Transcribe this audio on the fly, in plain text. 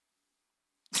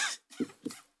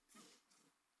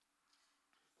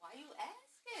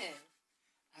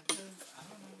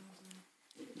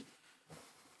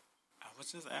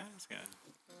was just asking.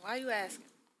 Why you asking?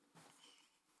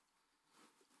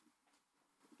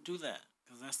 Do that,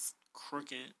 because that's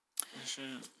crooked and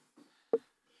shit.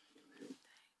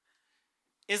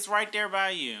 It's right there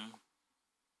by you.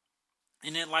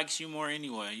 And it likes you more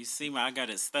anyway. You see, I got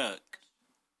it stuck.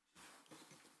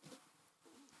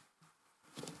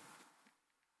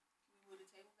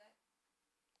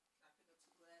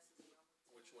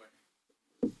 Which way?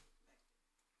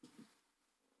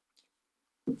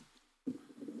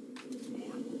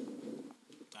 More?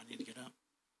 Do I need to get up?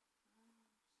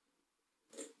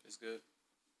 It's good.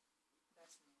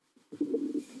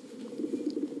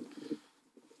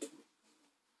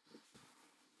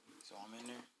 So I'm in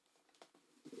there.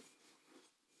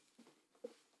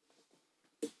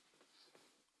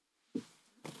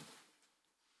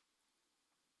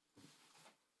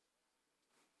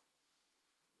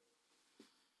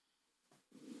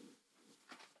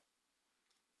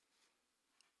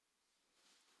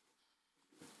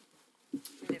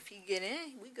 And if he get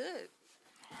in, we good.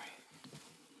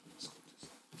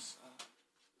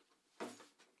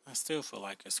 I still feel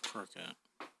like it's crooked.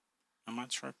 Am I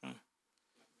tripping?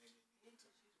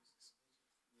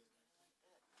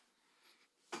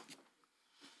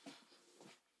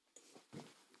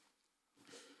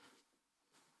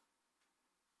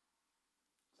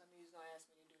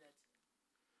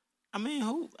 I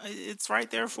mean, it's right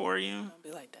there for you. Don't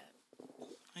be like that.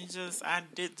 I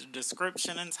did the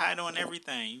description and title and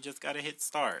everything. You just gotta hit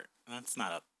start. That's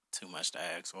not too much to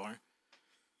ask for.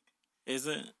 Is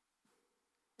it?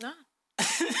 Nah.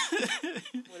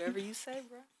 Whatever you say,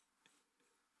 bro.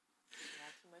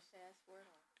 Not too much to ask for at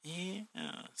all.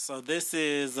 Yeah. So this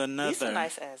is another. These are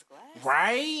nice ass glasses.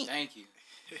 Right? Thank you.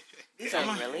 These are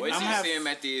really Wait till nice. you see them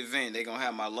at the event. They're going to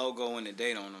have my logo and the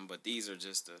date on them, but these are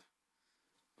just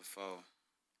before.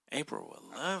 April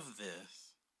will love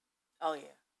this. Oh, yeah.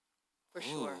 For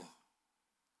sure. Ooh.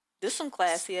 This some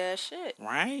classy ass shit.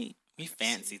 Right? We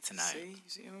fancy tonight.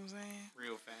 See what I'm saying?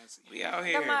 Real fancy. We out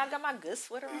here. I got my good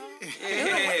sweater on.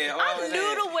 Yeah, I'm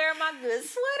new to wear my good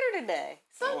sweater today.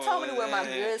 Someone told me to wear my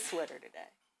good sweater today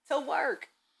to work.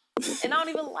 And I don't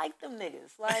even like them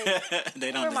niggas. Like,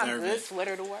 they don't wear my deserve good it.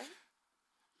 sweater to work.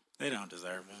 They don't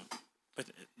deserve it. But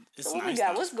it's So what nice. we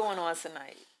got? Though. What's going on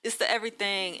tonight? It's the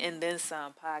Everything and Then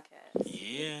Some podcast.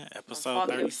 Yeah, On episode TalkYoSh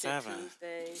 37.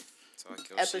 Tuesdays.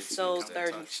 Shit, Episode too. Come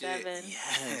talk 37.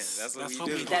 Yes, That's what we what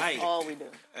do. we That's like. all we do.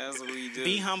 That's what we do.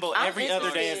 Be humble I'm every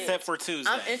other day interested. except for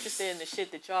Tuesday. I'm interested in the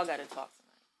shit that y'all got to talk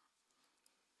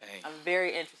tonight. Hey, I'm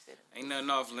very interested in it. ain't nothing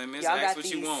off limits. Y'all Ask got what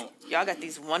these, you want. y'all got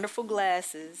these wonderful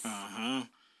glasses. Uh-huh.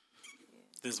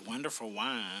 This wonderful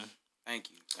wine. Thank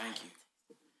you.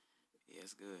 Yeah,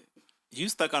 it's good. You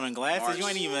stuck on the glasses? You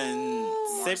ain't even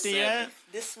March sipped it yet? 7th.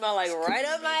 This smell like right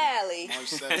up my alley. March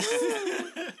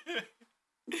 7th.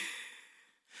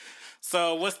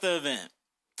 So, what's the event?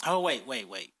 Oh, wait. We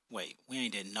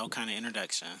ain't did no kind of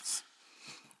introductions.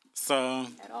 So,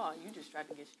 At all. You just tried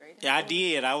to get straight into yeah, I it.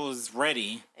 did. I was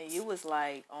ready. And you was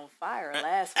like on fire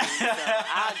last week. So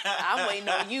I'm waiting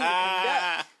on you to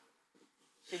conduct.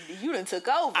 You done took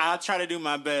over. I'll try to do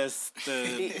my best to,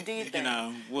 do you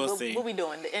think? we'll see. What we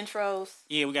doing? The intros?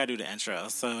 Yeah, we got to do the intro.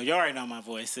 So, you already know my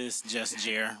voice. It's Just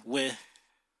Jer with.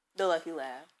 The Lucky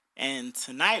Laugh. And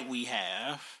tonight we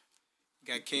have.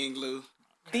 Got King Lou.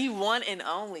 The one and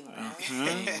only, man.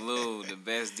 King Lou, the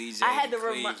best DJ I had to in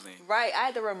remind, Cleveland. right? I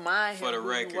had to remind him For the who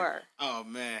record. you were. Oh,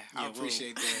 man. I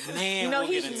appreciate that. Man, You know, we'll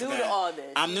he's get new into to that. all this.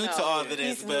 I'm you new know? to all of this,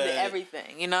 He's new but to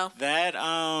everything, you know? that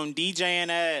DJing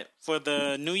at for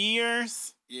the New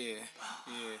Year's, Yeah.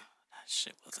 that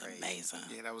shit was amazing.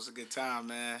 Yeah, that was a good time,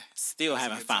 man. Still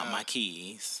haven't good found time. my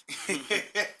keys.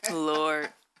 Lord.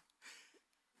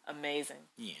 Amazing.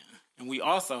 Yeah, and we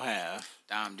also have.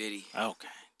 Dom Diddy, Okay,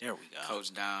 there we go.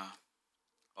 Coach Dom,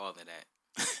 all of that.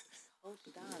 Coach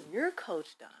Don. You're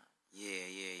Coach Don.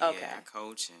 Yeah. Okay. I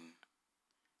coach and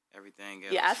everything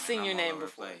else. Yeah, I've man. seen I'm your all name over the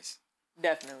before. place.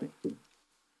 Definitely.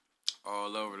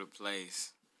 All over the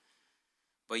place.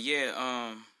 But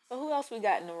yeah, So who else we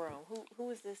got in the room? Who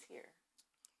is this here?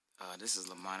 this is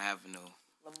Lamont Avenue.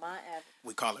 Lamont Avenue.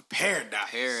 We call it Paradise.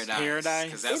 Paradise.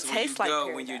 Because that's It where you tastes like go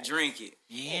when you paradise. drink it.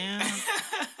 Yeah,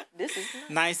 This is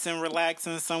nice and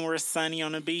relaxing somewhere sunny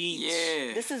on the beach.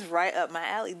 Yeah. This is right up my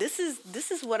alley. This is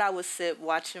what I would sit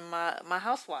watching my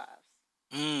Housewives.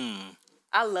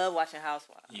 I love watching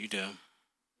Housewives. You do.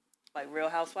 Like Real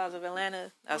Housewives of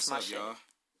Atlanta. That's What's my up, shit. y'all?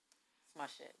 That's my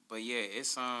shit. But yeah,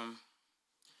 it's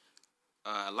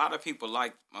a lot of people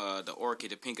like the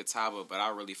Orchid, the Pink Catawba, but I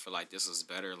really feel like this is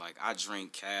better. Like I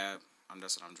drink Cab,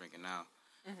 that's what I'm drinking now.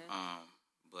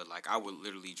 But like I would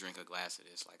literally drink a glass of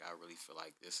this. Like I really feel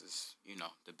like this is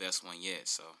the best one yet.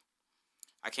 So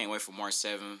I can't wait for March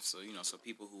 7th. So, so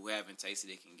people who haven't tasted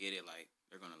it can get it. Like,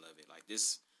 they're going to love it. Like,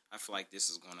 this, I feel like this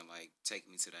is going to, like, take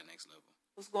me to that next level.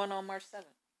 What's going on March 7th?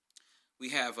 We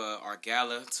have our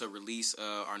gala to release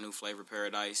our new flavor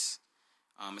Paradise.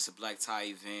 It's a black tie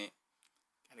event.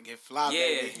 Gotta get fly,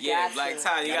 baby. Yeah, black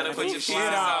tie. You gotta put your shit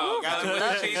on.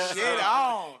 Gotta put your shit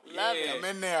on. Love it. Come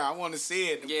in there. I want to see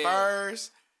it. The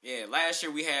furs. Yeah, last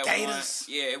year we had Gators.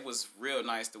 one. Yeah, it was real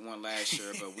nice, the one last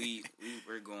year, but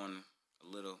we're going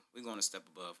we're going a step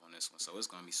above on this one, so it's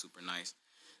going to be super nice.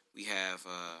 We have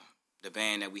the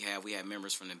band that we have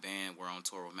members from the band. We're on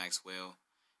tour with Maxwell.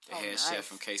 The head chef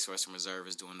from Case Western Reserve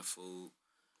is doing the food.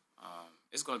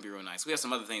 It's going to be real nice. We have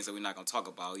some other things that we're not going to talk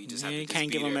about. You just have to you just can't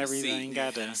be give them there everything.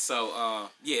 Got to. So,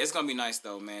 it's going to be nice,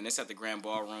 though, man. It's at the Grand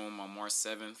Ballroom on March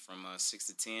 7th from 6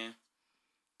 to 10.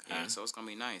 Yeah, so it's going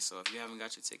to be nice. So if you haven't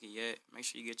got your ticket yet, make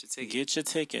sure you get your ticket. Get your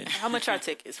ticket. How much are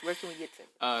tickets? Where can we get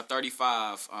tickets?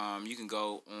 $35. You can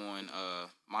go on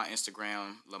my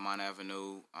Instagram, Lamont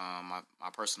Avenue, my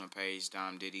personal page,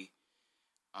 Dom Diddy.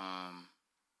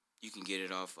 You can get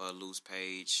it off Lou's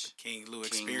page, King Lou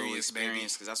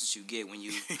Experience, because that's what you get when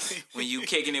you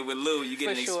kicking it with Lou. You get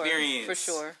an experience for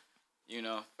sure.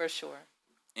 For sure.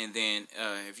 And then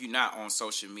if you're not on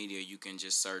social media, you can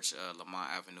just search Lamont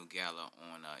Avenue Gala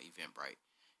on Eventbrite,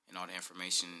 and all the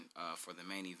information for the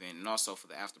main event and also for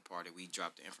the after party. We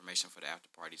dropped the information for the after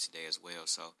party today as well.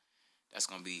 So that's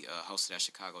going to be hosted at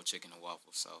Chicago Chicken and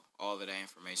Waffles. So all of that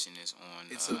information is on.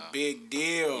 It's a big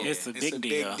deal. It's a big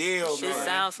deal, It man.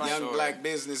 sounds like Young black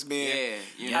businessmen.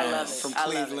 Yeah, I love it. From I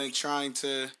love Cleveland, it. trying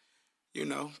to,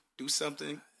 do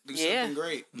something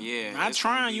great. Yeah, Not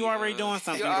trying. You already doing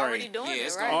something You're great. already doing Yeah, it,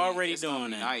 it's right? already it's gonna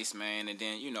doing be it. nice, man. And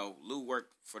then Lou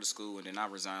worked for the school, and then I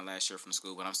resigned last year from the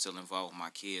school, but I'm still involved with my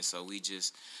kids. So we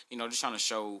just, just trying to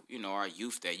show, our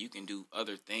youth that you can do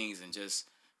other things and just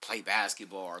play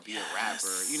basketball or be a rapper.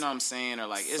 You know what I'm saying? Or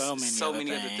like it's so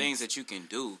many other things that you can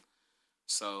do.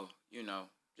 So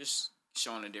just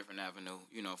showing a different avenue,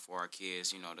 for our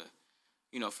kids,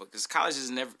 because college is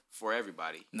never for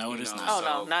everybody. No, it is not. Oh,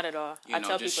 no, not at all. I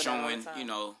tell just people that all showing, the time.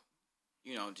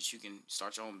 that you can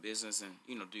start your own business and,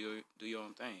 do your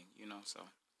own thing, so.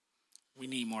 We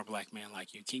need more black men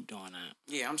like you. Keep doing that.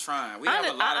 Yeah, I'm trying. We have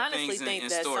a lot of honestly things think in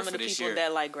that store some for of the this people year.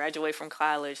 that like graduate from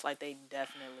college, like they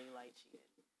definitely like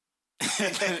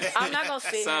cheated. I'm not gonna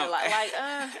sit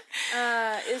here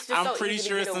it's just I'm so pretty easy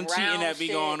sure to it's get some around cheating that be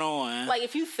shit. going on. Like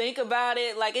if you think about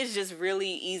it, like it's just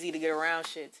really easy to get around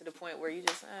shit to the point where you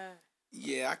just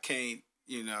Yeah, I can't,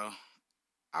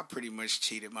 I pretty much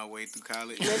cheated my way through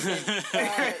college. listen.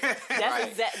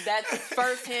 That's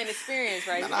first-hand experience,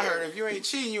 right? And I heard if you ain't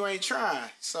cheating, you ain't trying.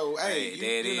 So hey,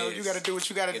 you got to do what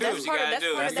you got to do. That's part of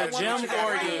That's that a gym one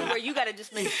for you. where you got to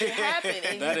just make shit happen,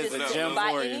 and That you is just a gym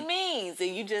by for any you. means,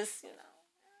 and you just You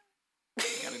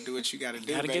got to do what you got to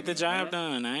do. Gotta get the job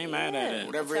done. I ain't mad at it.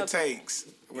 Whatever it takes.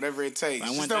 Whatever it takes.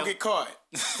 Just went don't down- get caught.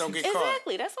 Just don't get caught.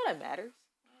 Exactly. That's all that matters.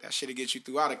 That shit'll get you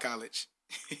through out of college.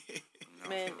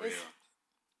 Man, for it's real.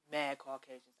 mad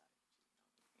Caucasians.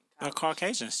 The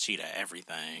Caucasians cheat at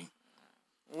everything.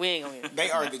 We ain't gonna get They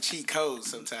are the cheat codes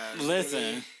sometimes.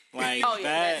 Listen, like Oh yeah,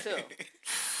 that. that too.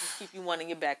 Just keep you one in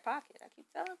your back pocket. I keep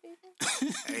telling people.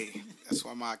 Hey, that's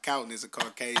why my accountant is a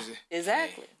Caucasian.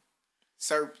 Exactly.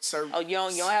 Sir. Oh, you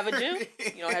don't have a Jew?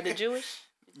 You don't have the Jewish?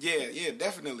 Yeah,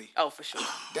 definitely. Oh, for sure.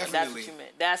 Definitely. That's what you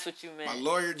meant. That's what you meant. My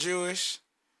lawyer Jewish.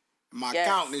 My Yes.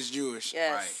 accountant is Jewish.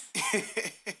 Yes.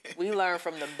 Right. We learn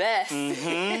from the best.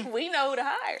 Mm-hmm. We know who to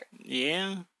hire. Yeah.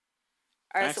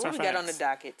 All right, Facts so what are we got on the facts.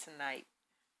 docket tonight?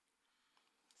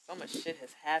 So much shit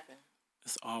has happened.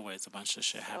 There's always a bunch of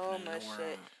shit So happening in the much world.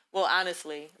 shit. Well,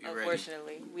 honestly, You ready?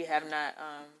 unfortunately, we have not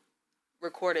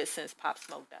recorded since Pop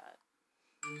Smoke died.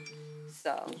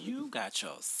 So, You got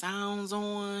your sounds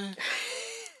on.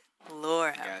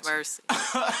 Lord have Gotcha. mercy.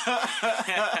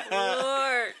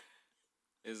 Lord.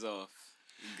 It's off.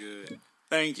 You good.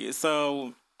 Thank you.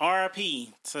 So, RIP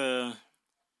to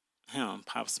him,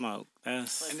 Pop Smoke.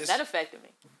 Listen, this- that affected me.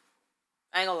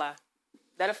 I ain't gonna lie.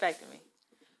 That affected me.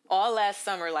 All last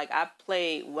summer, like, I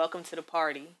played Welcome to the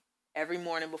Party every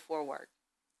morning before work.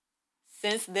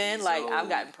 Since then, like, I've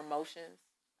gotten promotions.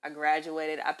 I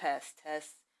graduated. I passed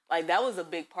tests. Like, that was a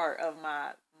big part of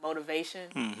my motivation.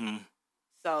 Mm-hmm.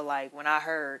 So, like, when I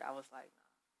heard, I was like,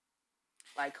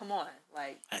 nah. Like, come on.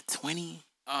 Like, At 20?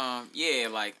 Yeah,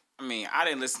 like, I mean, I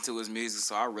didn't listen to his music,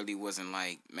 so I really wasn't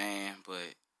like, man, but,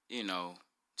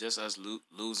 just us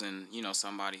losing,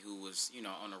 somebody who was,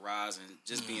 on the rise and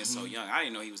just being so young. I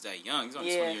didn't know he was that young. He's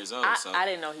only 20 years old. I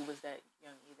didn't know he was that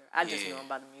young either. I just Yeah. knew him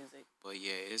by the music. But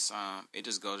yeah, it's it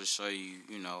just goes to show you,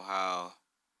 how,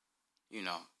 you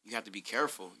know, you have to be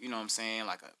careful. You know what I'm saying?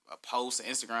 Like a post, an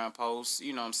Instagram post,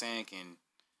 you know what I'm saying, can,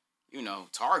 you know,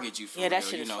 target you for real. that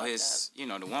shit You is know, fucked his, you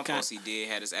know, the one post he did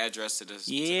had his address to the house,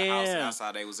 Yeah. and that's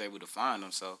how they was able to find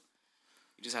him. So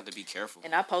you just have to be careful.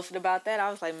 And I posted about that.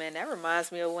 I was like, man, that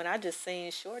reminds me of when I just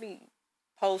seen Shorty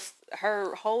post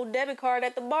her whole debit card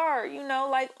at the bar, you know,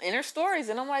 like in her stories.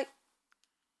 And I'm like,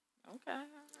 okay.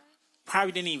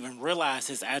 Probably didn't even realize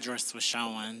his address was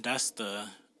showing. That's the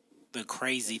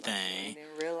crazy I thing.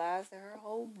 didn't realize that her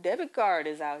whole debit card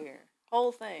is out here.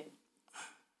 Whole thing.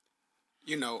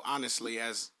 You know, honestly,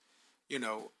 as you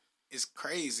know, it's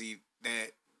crazy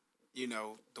that, you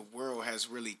know, the world has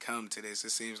really come to this.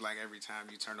 It seems like every time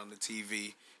you turn on the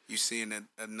TV, you're seeing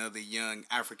another young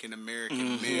African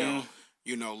American male,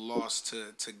 you know, lost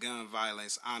to gun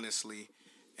violence, honestly.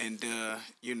 And,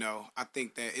 you know, I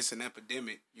think that it's an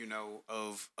epidemic, you know,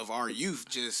 of our youth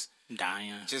just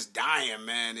Dying,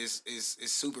 man. It's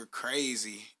super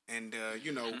crazy. And,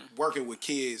 you know, working with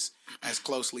kids as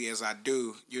closely as I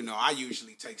do, you know, I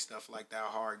usually take stuff like that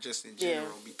hard just in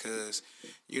general because,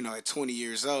 you know, at 20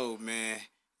 years old, man,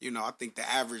 you know, I think the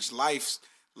average life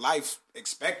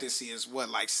expectancy is what,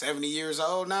 like 70 years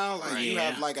old now? Like you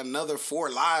have like another 4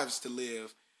 lives to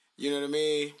live. You know what I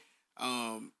mean?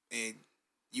 And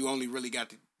you only really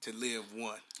got to live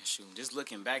one. Shoot, just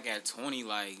looking back at 20,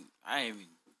 like, I ain't even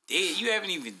did. You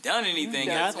haven't even done anything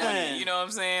at Nothing. 20. You know what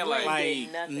I'm saying?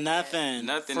 like nothing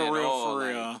nothing for at real, all. for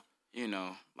like, real. You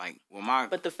know, like, well, my...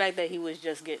 But the fact that he was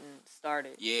just getting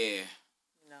started. Yeah.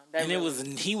 You know, that And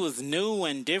really, he was new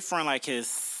and different, like his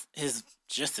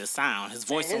sound, his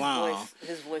voice alone.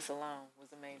 His voice alone was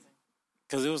amazing.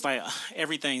 Because it was like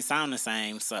everything sounded the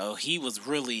same, so he was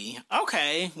really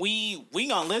okay. We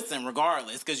gonna listen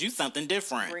regardless, because you something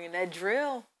different. Bringing that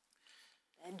drill.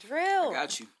 I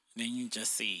got you. Then you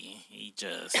just see he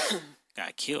just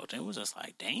got killed. It was just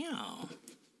like, damn.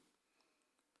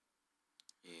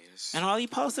 Yes. And all he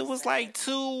posted was like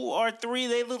 2 or 3.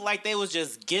 They looked like they was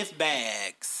just gift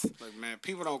bags. Like, man,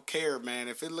 people don't care, man.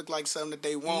 If it looked like something that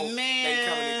they want, Man. they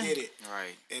coming to get it.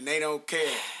 Right. And they don't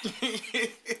care.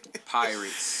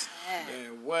 Pirates.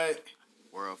 Man, what?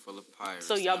 World full of pirates.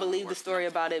 So y'all believe the story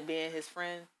about it being his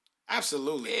friend?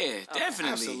 Absolutely. Yeah,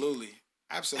 definitely.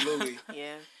 Absolutely.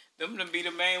 Yeah. Them to be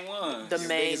the main ones. The main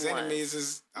Biggest ones. enemies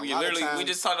is a We lot of literally, we times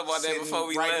just talked about that sitting before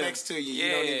we right left. next to you. Yeah,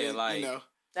 You don't even, like, you know.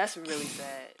 That's really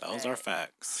sad. Those are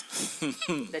facts.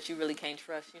 That you really can't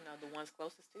trust, you know, the ones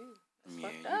closest to you. That's Yeah,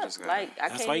 fucked you up. just gotta- Like, I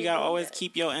That's can't why you gotta even always do that.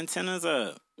 keep your antennas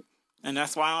up. And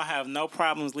that's why I don't have no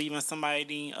problems leaving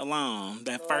somebody alone.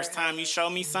 That first time you show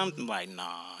me something, like,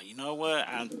 nah, you know what?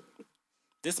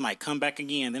 This might come back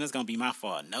again. Then it's gonna be my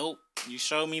fault. Nope. You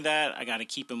show me that, I gotta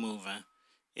keep it moving.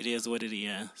 It is what it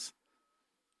is.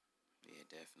 Yeah,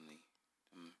 definitely.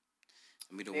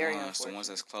 Be the Very ones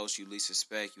that's close you least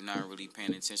suspect. You're not really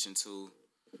paying attention to.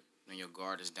 When your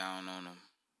guard is down on them,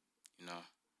 you know,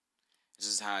 it's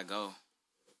just how it go.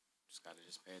 Just gotta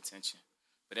pay attention.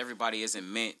 But everybody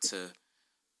isn't meant to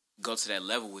go to that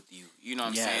level with you. You know what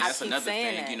I'm Yes. saying? I That's keep another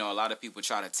saying thing. that. You know, a lot of people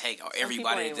try to take people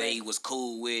everybody ain't that they ready. was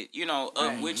cool with. You know,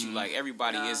 up with you. Like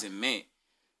everybody isn't meant.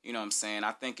 You know what I'm saying?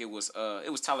 I think it was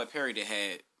Tyler Perry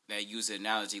that used the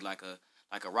analogy like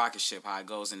a rocket ship, how it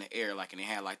goes in the air, like, and they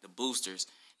had like the boosters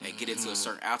that get into a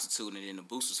certain altitude, and then the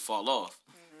boosters fall off.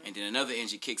 And then another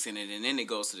engine kicks in, and then it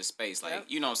goes to the space. Like,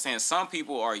 you know what I'm saying? Some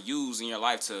people are used in your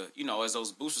life to, you know, as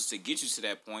those boosters to get you to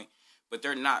that point, but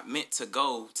they're not meant to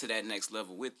go to that next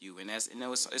level with you. And that's, you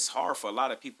know, it's hard for a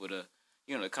lot of people to,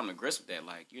 you know, to come to grips with that.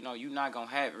 Like, you know, you're not going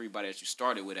to have everybody that you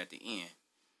started with at the end,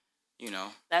 you know?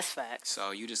 That's facts.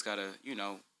 So you just got to, you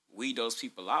know, weed those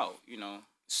people out, you know?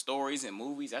 Stories and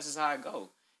movies, that's just how it go.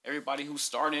 Everybody who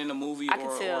started in a movie I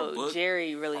or can tell a book,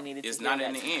 Jerry really needed to it's hear not that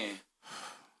in the tonight. end.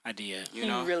 I did. You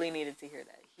know? He really needed to hear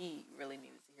that. He really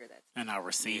needed to hear that. And I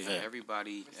receive it.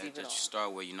 Everybody Receive that it all. you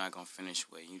start with, you're not gonna finish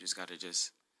with. You just gotta you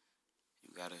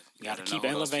gotta keep know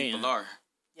who those elevating. people are.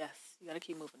 Yes, you got to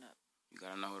keep moving up. You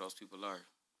gotta know who those people are,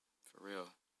 for real.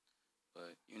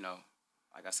 But you know,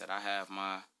 like I said, I have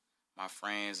my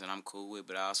friends and I'm cool with,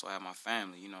 but I also have my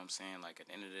family. You know what I'm saying? Like at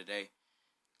the end of the day,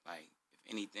 like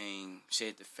if anything shit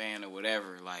hit the fan or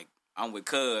whatever, like I'm with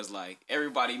Cuz. Like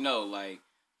everybody know, like.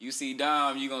 You see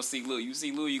Dom, you gonna see Lou. You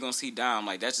see Lou, you gonna see Dom.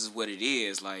 Like, that's just what it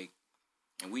is. Like,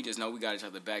 and we just know we got each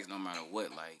other backs no matter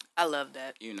what. Like, I love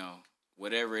that. you know,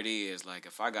 whatever it is. Like,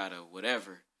 if I got a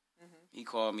whatever, he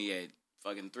called me at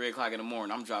fucking 3 o'clock in the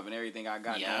morning. I'm dropping everything I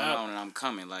got going on and I'm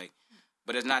coming. Like,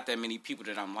 but there's not that many people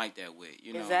that I'm like that with,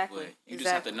 you know. Exactly. But you just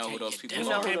have to know who those people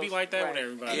Definitely are. can't be like that Right. with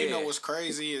everybody. And you know what's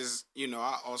crazy is, you know,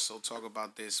 I also talk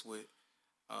about this with,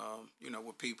 you know,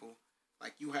 with people.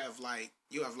 Like you have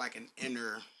like an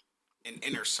inner an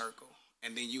inner circle,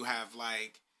 and then you have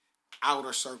like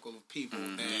outer circle of people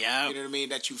that you know what I mean,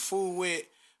 that you fool with,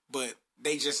 but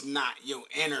they just not your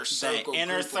inner circle. That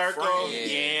inner circle,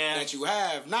 that you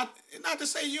have. Not to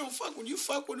say you don't fuck with. You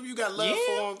fuck with them. You got love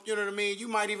for them. You know what I mean. You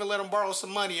might even let them borrow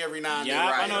some money every now and then.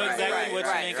 I know exactly what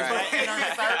you mean. Cause that inner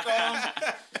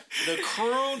circle, the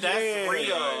crew, that's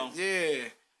real. Yeah,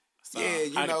 so,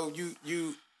 you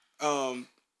know,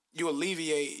 you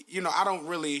alleviate. You know, I don't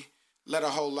really let a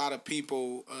whole lot of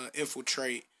people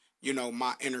infiltrate. You know,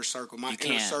 my inner circle. My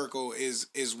inner circle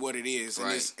is what it is,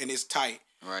 and it's tight.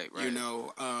 Right. You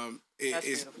know,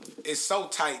 it's so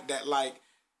tight that like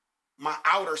my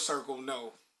outer circle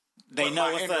know they what know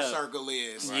my what's inner up. circle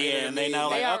is. Yeah, and they know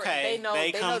like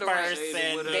they come first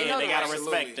and they gotta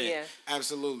respect it. Yeah.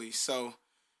 Absolutely. So,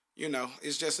 you know,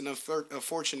 it's just an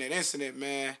unfortunate incident,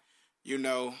 man. You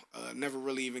know, never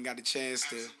really even got a chance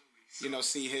to, you know,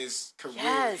 see his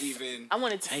career even I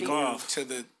wanted to take see off to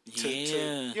the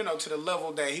you know, to the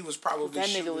level that he was probably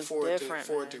shooting for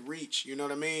it to reach. You know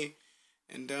what I mean?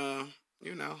 And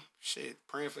you know, shit,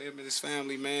 praying for him and his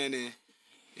family, man. And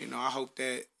you know, I hope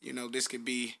that, you know, this could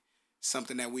be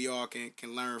something that we all can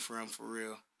learn from for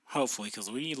real. Hopefully,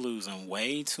 because we losing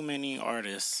way too many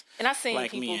artists. And I seen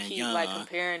like people me and keep Young. like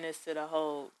comparing this to the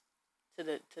whole to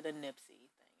the Nipsey thing,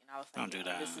 and I was like, Don't do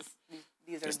that.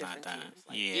 These are It's different not that. teams.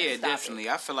 Like, Yeah, definitely.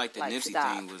 I feel like the Like, Nipsey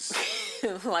stop. thing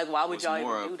was like, why would y'all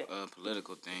more even do that? a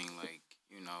political thing, like,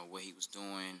 you know, what he was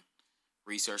doing,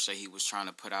 research that he was trying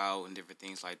to put out and different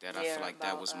things like that. I feel like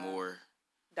that was more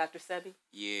Dr. Sebi?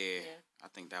 Yeah, I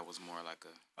think that was more like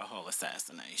a whole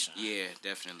assassination. Yeah,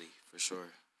 definitely, for sure.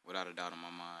 Without a doubt in my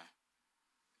mind.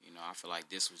 You know, I feel like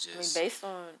this was just, I mean, based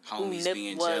on who homies Nip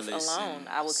being was jealous alone, and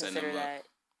I would setting consider them up. that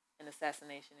an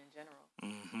assassination in general.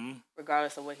 Mm-hmm.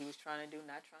 Regardless of what he was trying to do,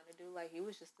 not trying to do. Like, he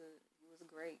was a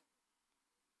great.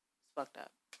 It's fucked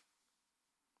up.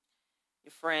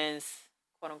 Your friends,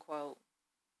 quote unquote,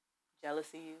 jealous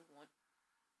of you, want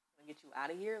to get you out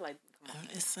of here. Like, come on.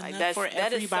 It's like, enough for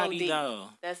everybody, so though.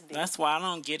 That's deep. That's why I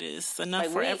don't get it. It's enough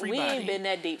like, for everybody. We ain't been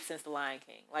that deep since The Lion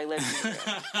King. Like, let's be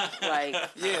real. Like,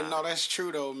 yeah, no, that's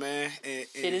true though, man.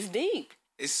 Shit is deep.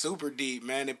 It's super deep,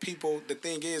 man. And people, the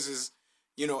thing is,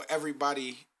 you know,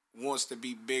 everybody wants to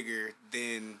be bigger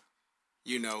than,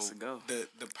 you know, the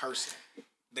person,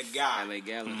 the guy. LA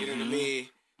Gala. You know what I mean?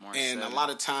 And a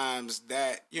lot of times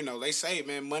that, you know, they say,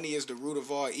 man, money is the root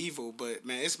of all evil. But,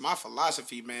 man, it's my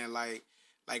philosophy, man. Like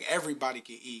everybody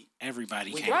can eat.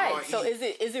 Everybody can. Right. So is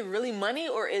it really money,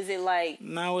 or is it like?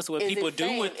 No, it's what people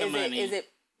do with the money.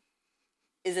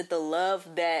 Is it the love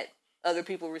that other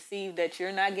people receive that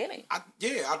you're not getting? I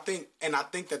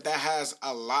think that has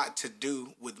a lot to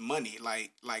do with money.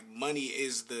 Like money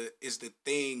is the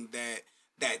thing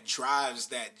that drives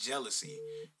that jealousy.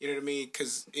 You know what I mean?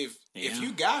 Because if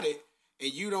you got it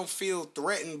and you don't feel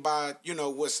threatened by, you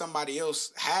know, what somebody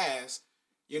else has,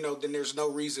 you know, then there's no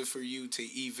reason for you to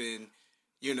even,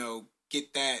 you know,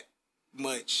 get that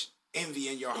much envy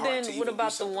in your heart. Then what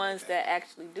about the ones that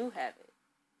actually do have it,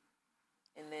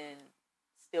 and then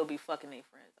still be fucking their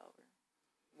friends over?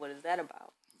 What is that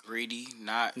about? Greedy,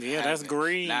 that's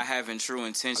greed. Not having true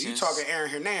intentions. You talking Aaron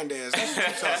Hernandez? That's what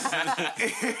you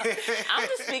talking. I'm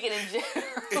just speaking in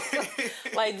general.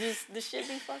 Like, just the shit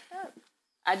be fucked up.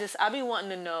 I be wanting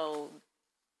to know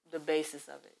the basis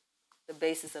of it, the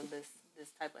basis of this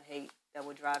type of hate that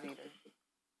would drive you to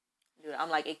do it.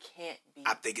 I'm like, it can't be.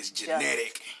 I think it's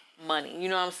genetic. Money, you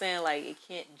know what I'm saying? Like, it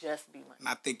can't just be money. And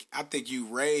I think you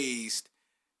raised.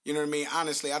 You know what I mean?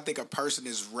 Honestly, I think a person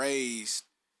is raised,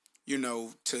 you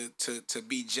know, to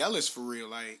be jealous for real.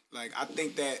 Like I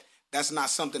think that's not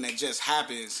something that just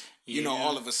happens, you know,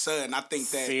 all of a sudden. I think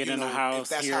that, see it you in know, the house, if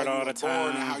that's hear how it you all were the born time,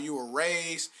 and how you were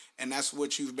raised, and that's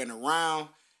what you've been around,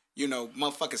 you know,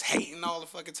 motherfuckers hating all the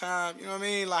fucking time. You know what I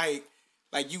mean? Like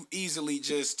you easily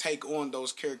just take on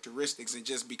those characteristics and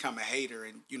just become a hater,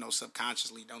 and, you know,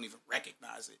 subconsciously don't even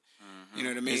recognize it. Mm-hmm. You know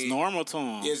what I mean? It's normal to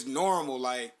them. It's normal.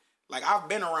 Like I've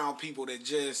been around people that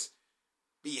just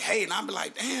be hating. I'll be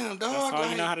like, damn, dog. That's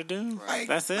all you know how to do. Like,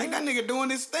 that's it. Like, that nigga doing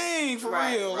this thing for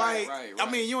real. Right.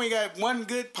 I mean, you ain't got one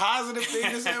good positive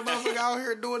thing to say about motherfucker out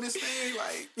here doing this thing.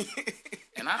 Like,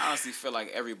 and I honestly feel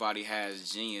like everybody has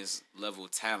genius level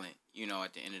talent, you know,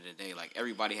 at the end of the day. Like,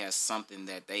 everybody has something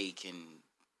that they can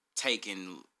take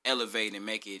and elevate and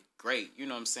make it great. You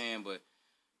know what I'm saying? But,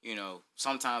 you know,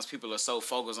 sometimes people are so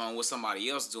focused on what somebody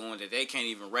else doing that they can't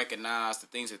even recognize the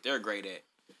things that they're great at.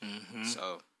 Mm-hmm.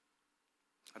 So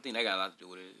I think that got a lot to do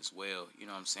with it as well. You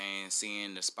know what I'm saying?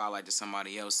 Seeing the spotlight that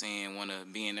somebody else in, want to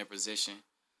be in their position.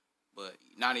 but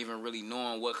not even really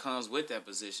knowing what comes with that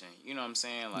position. You know what I'm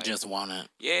saying? Like, just want it.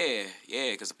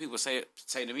 Yeah, because people say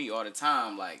to me all the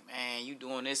time, like, man, you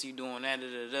doing this, you doing that,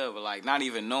 but like not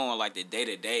even knowing like the day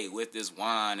to day with this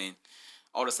wine and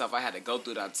all the stuff I had to go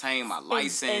through to obtain my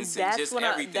license and just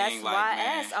everything. That's like, why man. I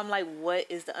asked. I'm like, what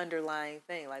is the underlying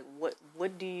thing? Like, what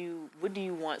do you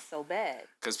want so bad?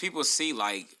 Because people see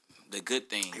like the good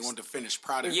things. They want the finished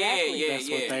product. Exactly. That's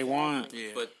what they want. Yeah.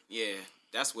 But yeah,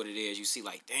 that's what it is. You see,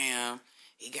 like, damn,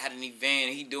 he got an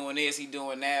event, he doing this, he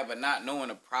doing that, but not knowing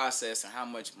the process and how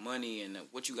much money and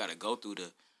what you got to go through to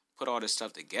put all this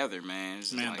stuff together, man.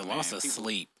 It's just Man, like, the loss of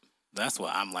sleep. That's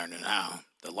what I'm learning now.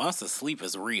 The loss of sleep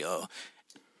is real.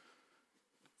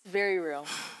 It's very real.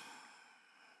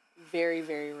 Very,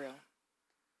 very real.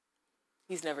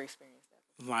 He's never experienced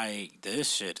that. Like,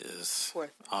 this shit is... Poor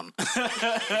thing.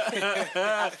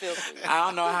 I feel for you. I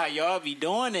don't know how y'all be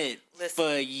doing it Listen.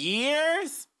 for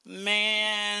years.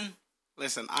 Man.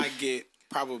 Listen, I get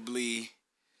probably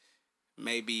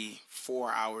maybe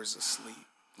 4 hours of sleep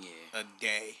a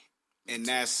day. And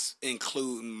that's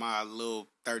including my little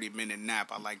 30-minute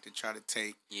nap I like to try to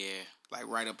take. Yeah. Like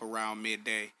right up around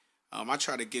midday. I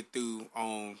try to get through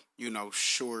on,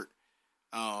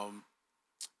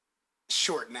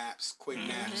 short naps, quick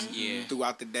naps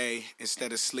throughout the day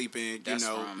instead of sleeping, That's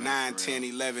 9, 10,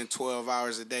 11, 12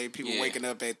 hours a day. People waking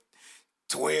up at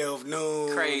 12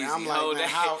 noon. Crazy. I'm like, man,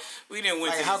 how we didn't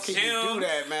went like, to how the can gym. you do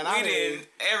that, man? We did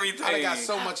everything. I got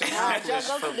so much accomplished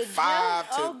Y'all go from to the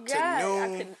 5 gym? to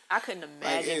noon. I couldn't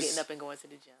imagine getting up and going to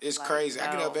the gym. It's Like, crazy. no.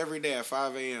 I get up every day at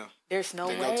 5 a.m. There's no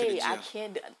to go to the way. gym. I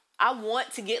can't. I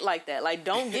want to get like that. Like,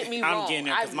 don't get me wrong. I'm getting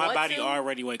there because my body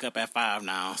already wake up at 5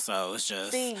 now. So it's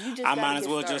just... See, you just I gotta might as get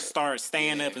well started. just start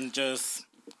staying up and just...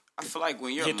 I feel like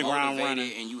when you're hit the ground motivated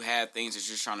running. and you have things that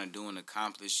you're trying to do and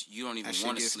accomplish, you don't even That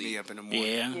want shit to gets me sleep. up in the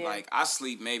morning. Yeah. Like, I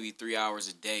sleep maybe 3 hours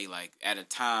a day, like, at a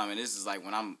time. And this is, like,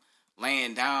 when I'm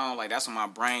laying down, like, that's when my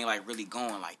brain, like, really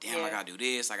going, like, damn, I got to do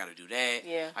this, I got to do that.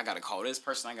 Yeah. I got to call this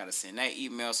person, I got to send that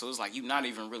email. So it's like you're not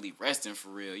even really resting for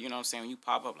real. You know what I'm saying? When you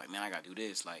pop up, like, man, I got to do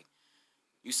this. Like,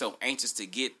 you so anxious to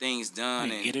get things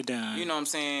done. And get it done. You know what I'm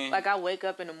saying? Like, I wake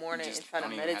up in the morning just and try to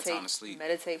don't even have time to sleep.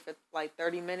 meditate for like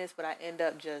 30 minutes, but I end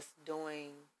up just doing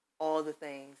all the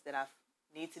things that I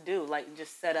need to do, like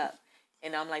just set up.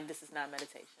 And I'm like, this is not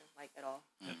meditation, like at all.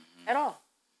 Mm-hmm. At all.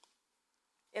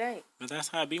 It ain't. But that's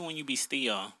how it be when you be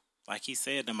still. Like he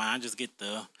said, the mind just get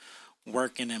the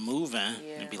working and moving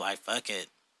and be like, fuck it.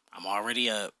 I'm already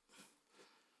up.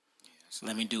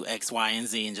 Let me do X, Y, and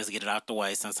Z and just get it out the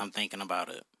way since I'm thinking about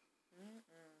it. A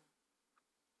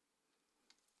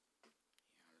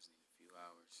few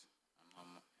hours.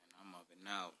 I'm up and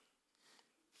out.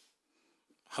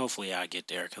 Hopefully I get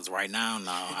there because right now,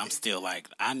 no, I'm still like,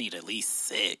 I need at least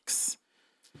 6.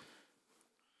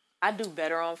 I do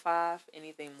better on 5.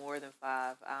 Anything more than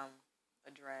 5, I'm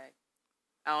a drag.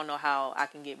 I don't know how I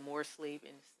can get more sleep,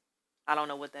 and I don't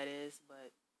know what that is,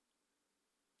 but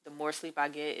the more sleep I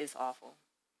get, it's awful.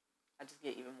 I just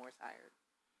get even more tired.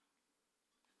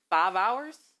 5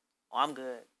 hours? Oh, I'm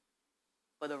good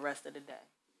for the rest of the day.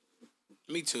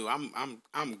 Me too. I'm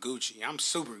Gucci. I'm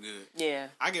super good. Yeah.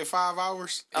 I get 5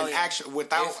 hours Oh, and yeah. actually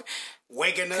without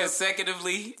waking up.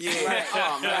 Consecutively. Yeah. Right.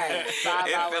 Oh man. 5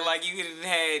 It hours. felt like you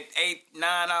had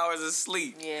 8-9 hours of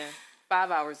sleep. Yeah.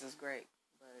 5 hours is great.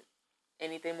 But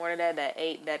anything more than that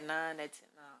 8, that 9, that 10,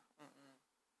 nah.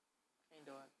 Can't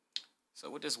do it. So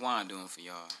what this wine doing for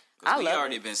y'all? I We love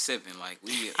already it. been sipping. Like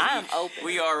I am open.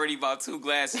 We already about 2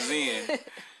 glasses in.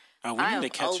 Oh, we I need am to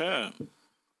catch open. up.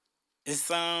 It's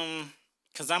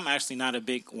because I'm actually not a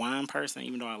big wine person,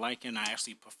 even though I like it and I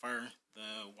actually prefer the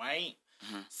white.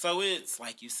 Mm-hmm. So it's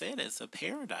like you said, it's a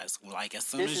paradise. Like as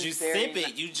soon This as is you very sip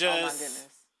it, you oh my just goodness.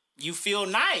 you feel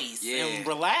nice and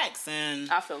relax. And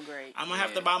I feel great. I'm gonna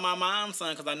have to buy my mom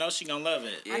some because I know she gonna love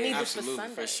it. Yeah, I need absolutely, this for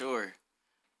Sunday. for sure.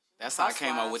 That's how I came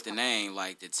up Housewives. with the name.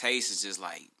 Like the taste is just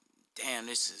like, damn,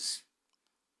 this is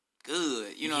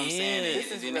good. You know what I'm saying? Yeah. And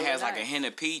This is then really it has like a nice. hint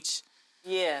of peach.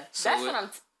 Yeah. So That's it- what I'm...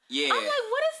 Yeah. I'm like,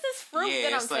 what is this fruit Yeah,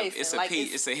 that I'm it's like- tasting? it's a like,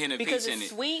 peach- it's a hint of because peach in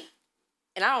it's it. sweet,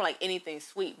 and I don't like anything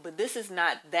sweet, but this is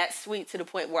not that sweet to the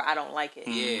point where I don't like it.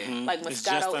 Yeah. Like It's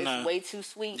just Moscato enough. is way too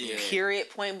sweet, Yeah. period,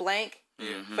 point blank,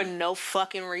 for no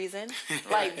fucking reason.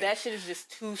 Like, that shit is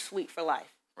just too sweet for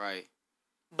life. Right.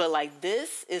 But, like,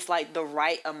 this is, like, the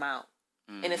right amount,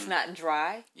 and it's not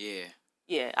dry. Yeah.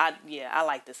 Yeah, I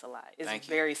like this a lot. It's Thank you.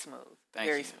 very smooth. Thank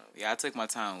very you. smooth. Yeah, I took my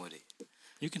time with it.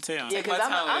 You can tell. Yeah, my because time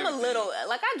with I'm a everything. little,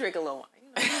 like, I drink a little wine.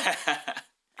 You know?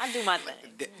 I do my thing.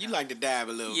 You like to dab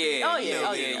a little Yeah. bit. Oh, yeah. Yeah.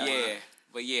 Oh, Yeah. yeah. Yeah.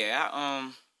 But yeah,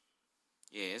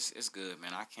 Yeah, it's good,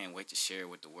 man. I can't wait to share it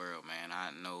with the world, man.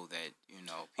 I know that,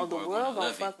 people Oh, the are world gonna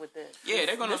gonna fuck with this. Yeah,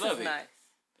 they're gonna love it. Nice.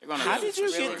 They're gonna How love did it.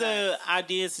 you for get sure. the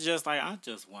ideas to just like, I'm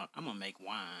gonna make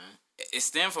wine? It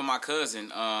stemmed from my cousin.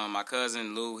 My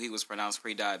cousin Lou, he was pronounced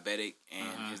pre-diabetic,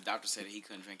 and his doctor said that he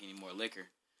couldn't drink any more liquor.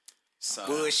 So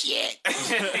Bullshit.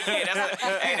 yeah,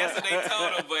 that's what they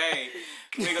told him. But hey,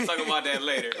 we gonna talk about that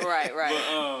later. Right.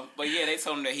 But yeah, they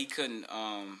told him that he couldn't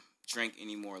drink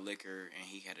any more liquor, and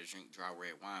he had to drink dry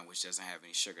red wine, which doesn't have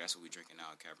any sugar. That's what we're drinking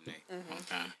now, Cabernet.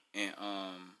 Okay.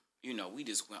 And we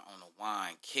just went on a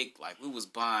wine kick. Like we was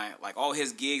buying, like all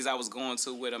his gigs I was going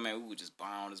to with him, and we would just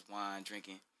buy on his wine,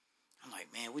 drinking. I'm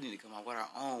like, man, we need to come out with our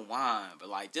own wine. But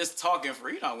like just talking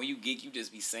for, when you geek, you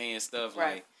just be saying stuff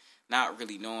like not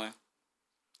really knowing.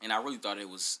 And I really thought it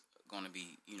was going to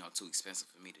be, too expensive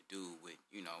for me to do with,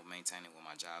 maintaining with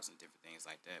my jobs and different things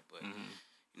like that. But,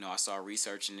 I started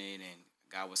researching it and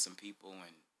got with some people.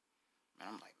 And man,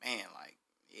 I'm like, man, like,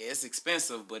 yeah, it's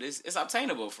expensive, but it's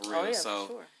obtainable for real. Oh, yeah, so,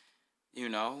 for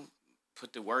sure.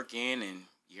 Put the work in, and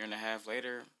a year and a half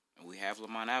later, we have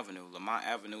Lamont Avenue. Lamont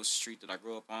Avenue is a street that I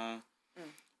grew up on.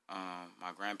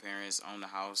 My grandparents own the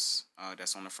house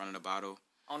that's on the front of the bottle.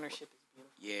 Ownership is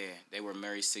beautiful. Yeah, they were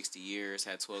married 60 years,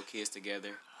 had 12 kids together.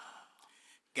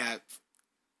 Got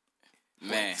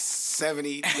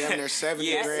 70, damn near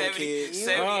 70 grandkids.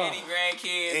 70, 80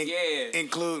 grandkids,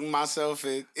 including myself.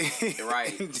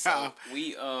 Right. So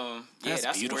we,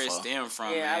 that's beautiful. where it stemmed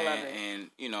from, yeah, man. I love it. And,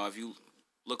 if you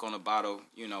look on the bottle,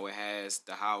 it has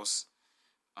the house,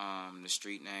 the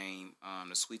street name,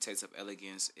 the Sweet Taste of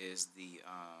Elegance is the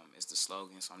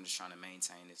slogan. So I'm just trying to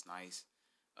maintain this nice,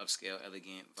 upscale,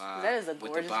 elegant vibe. That is a with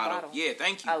gorgeous the bottle. bottle. Yeah,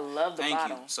 thank you. I love the thank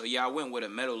bottle. you. So yeah, I went with a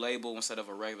metal label instead of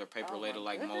a regular paper label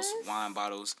like most wine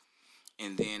bottles.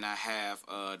 And then I have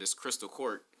this crystal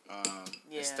cork.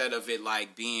 Instead of it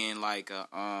like being like a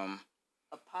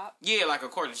pop. Yeah, like a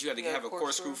cork that you had to have a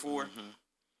corkscrew for.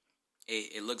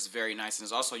 It looks very nice, and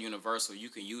it's also universal. You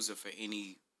can use it for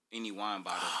any wine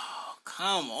bottle. Oh,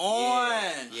 come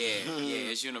on. Yeah,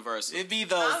 it's universal. It be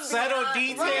those subtle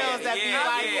details that be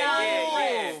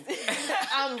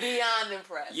I'm beyond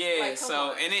impressed. Yeah, like,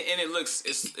 so and it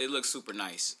looks super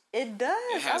nice. It does.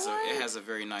 It has a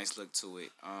very nice look to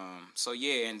it. So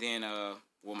yeah, and then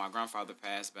my grandfather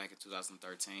passed back in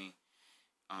 2013.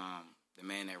 The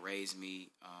man that raised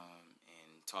me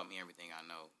and taught me everything I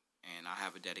know, and I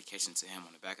have a dedication to him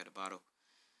on the back of the bottle.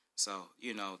 So,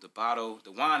 the bottle,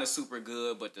 the wine is super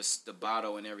good, but the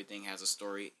bottle and everything has a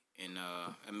story and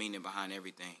a meaning behind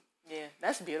everything. Yeah,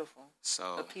 that's beautiful.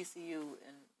 So a piece of you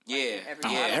and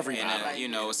everybody.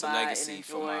 And it's a legacy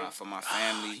for my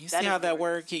family. You see how that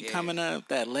word keep coming up?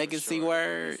 That legacy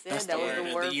word. That's the word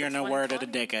of the year and the word of the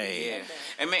decade. Yeah,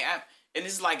 and man,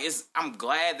 I'm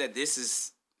glad that this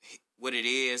is what it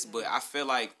is, but I feel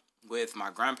like with my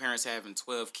grandparents having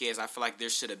 12 kids, I feel like there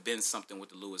should have been something with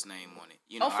the Lewis name on it.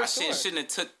 Shouldn't have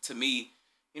took to me,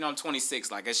 I'm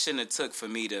 26, like it shouldn't have took for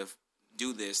me to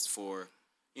do this for,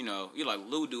 you like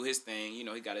Lou do his thing,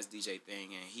 he got his DJ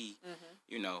thing, and he,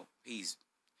 he's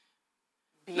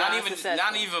not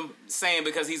even saying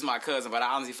because he's my cousin, but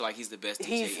I honestly feel like he's the best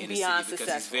DJ in the city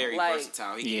because he's very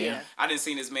versatile. I didn't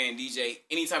see this man DJ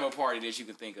any type of party that you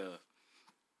can think of.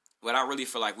 But I really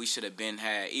feel like we should have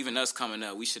even us coming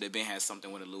up, we should have had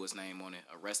something with a Lewis name on it.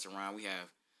 A restaurant, we have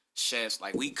chefs,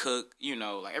 like we cook,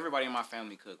 like everybody in my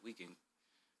family cook. We can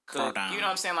cook, you know what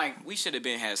I'm saying? Like we should have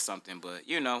had something, but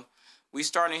we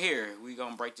starting here. We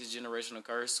gonna break this generational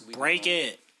curse. Break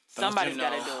it. Somebody's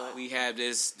gotta do it. We have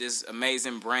this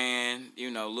amazing brand.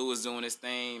 Lou is doing this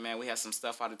thing, man. We have some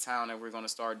stuff out of town that we're gonna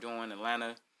start doing.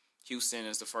 Atlanta, Houston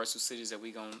is the first two cities that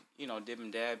we gonna dip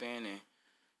and dab in, and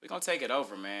we're gonna take it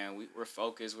over, man. We're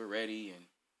focused, we're ready, and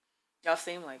y'all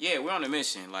seem like we're on a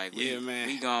mission. Like man.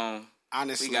 We gon'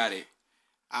 honestly, we got it.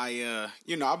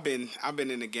 I've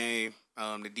been in the game,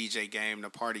 the DJ game, the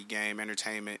party game,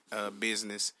 entertainment,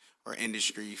 business or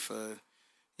industry for,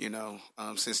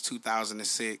 since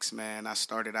 2006, man. I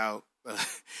started out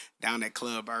down at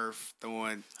Club Earth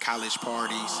throwing college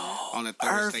parties on a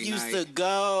Thursday Earth used night.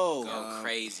 Go To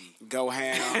crazy. Go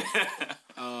ham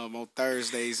on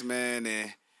Thursdays, man,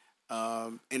 and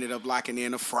ended up locking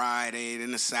in a Friday,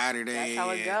 then a Saturday. That's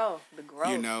how it go. The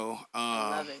growth.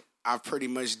 I love it. I've pretty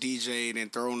much DJ'd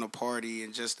and thrown a party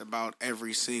in just about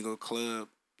every single club,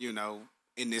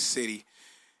 in this city.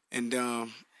 And,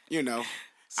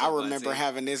 I remember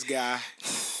having this guy,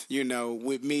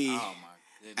 with me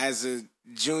as a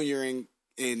junior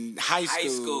in high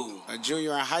school. A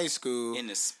junior in high school. In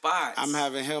the spots. I'm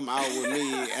having him out with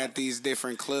me at these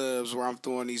different clubs where I'm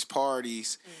throwing these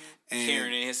parties. And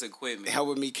carrying his equipment.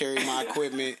 Helping me carry my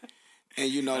equipment.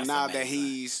 And That's now that amazing.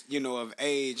 he's of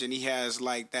age and he has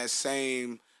like that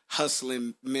same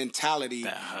hustling mentality,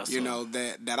 That hustle.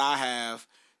 that I have,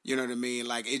 you know what I mean?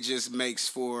 Like it just makes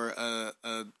for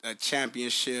a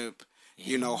championship,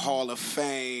 Hall of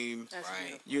Fame, That's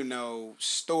Right. beautiful.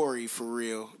 Story for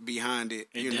real behind it.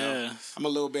 It does. I'm a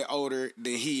little bit older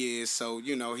than he is, so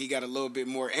he got a little bit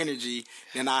more energy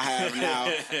than I have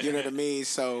now. You know what I mean?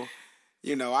 So,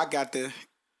 I got the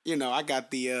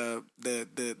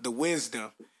the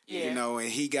wisdom. Yeah. And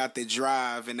he got the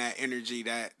drive and that energy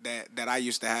that I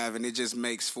used to have, and it just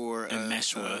makes for It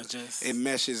mesh well, just- it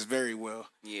meshes very well.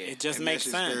 Yeah. It just It makes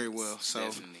meshes sense. very well. So,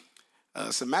 Definitely.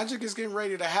 some magic is getting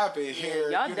ready to happen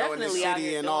here, y'all in the definitely out city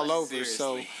here and doing all it. over.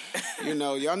 Seriously.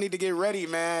 So, y'all need to get ready,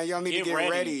 man. Y'all need to Get get ready.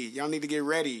 ready. Y'all need to get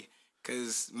ready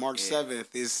because March Yeah.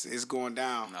 7th is going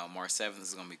down. No, March 7th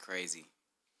is gonna be crazy.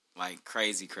 Like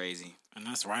crazy. And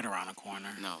that's right around the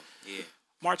corner. No, yeah.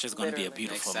 March is going to be a Literally.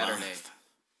 beautiful Next Saturday. month.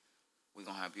 We're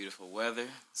gonna have beautiful weather.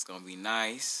 It's gonna be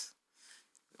nice.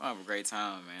 We're gonna have a great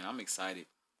time, man. I'm excited.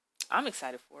 I'm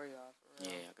excited for y'all. For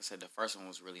real. Yeah, like I said, the first one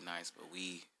was really nice, but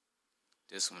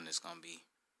this one is gonna be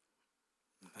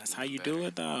That's how you do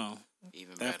it, though.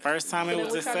 even That better. first time So it then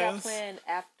was what y'all got success. planned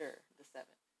after the 7th?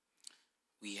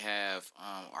 We have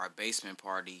our basement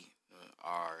party.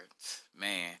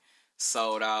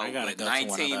 Sold out I gotta with go to one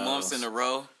of 19 months those. in a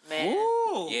row. Man.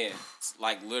 Ooh. Yeah, it's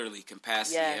like literally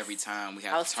capacity Yes. every time. We I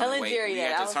have was to turn telling away. Jerry We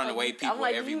that. have to turn away I'm people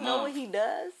like, every you know what month. he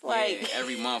does? Like, Yeah,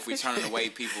 every month we turning away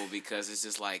people because it's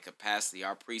just like capacity.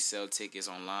 Our pre-sale tickets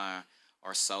online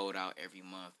are sold out every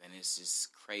month, and it's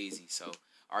just crazy. So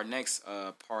our next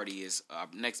party is our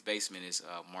next basement is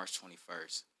March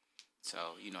 21st. So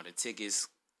the tickets.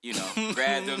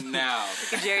 Grab them now.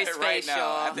 Look at Jerry's right face, now.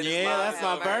 y'all. After this Yeah, live that's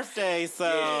my show. birthday, so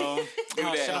Yeah. Do oh,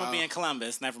 that. shit, I'm gonna be in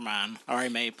Columbus. Never mind. Already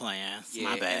made plans. Yeah,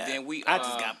 My and bad. then we, I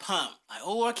just got pumped. Like,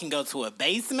 oh, I can go to a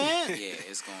basement. Yeah,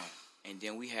 it's going. And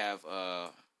then we have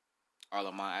our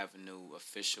Lamont Avenue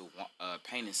official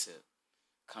painting sip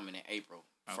coming in April.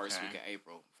 First Okay. week of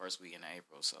April. First weekend of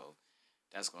April. So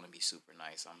that's going to be super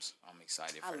nice. I'm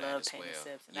excited I for that love as painting well.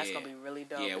 sips, and that's gonna be really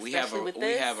dope. Yeah, we have especially with we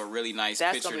this. have a really nice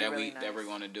That's picture gonna be really that we're nice.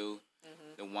 going to do.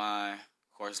 The wine,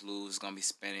 of course, Lou's going to be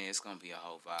spinning. It's going to be a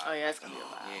whole vibe. Oh yeah, it's gonna be a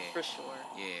vibe Yeah. for sure.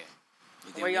 Yeah.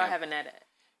 And then Where we y'all have- having that at?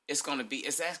 It's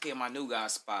actually at my new guy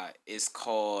spot. It's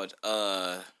called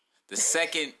the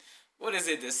second. What is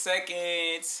it? The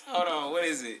second. Hold on. What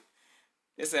is it?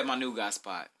 It's at my new guy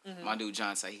spot. My dude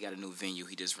John said he got a new venue.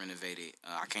 He just renovated.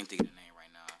 I can't think of the name right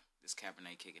now. This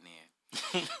Cabernet kicking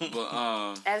in.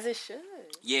 But As it should.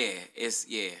 yeah, it's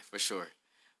for sure.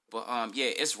 But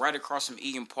it's right across from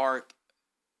Egan Park.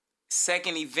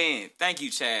 Second event. Thank you,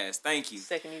 Chaz. Thank you.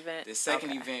 Second event. The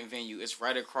second Okay. event venue is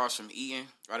right across from Eaton,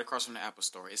 right across from the Apple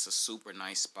Store. It's a super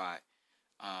nice spot.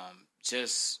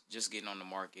 Just getting on the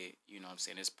market, you know what I'm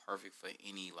saying? It's perfect for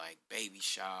any like baby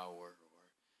shower or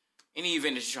any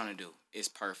event that you're trying to do. It's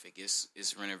perfect.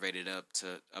 It's renovated up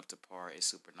to par. It's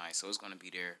super nice. So it's gonna be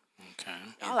there. Okay.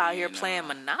 Y'all out here And, playing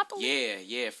Monopoly?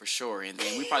 Yeah, for sure. And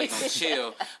then we probably gonna chill.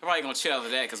 We're probably gonna chill for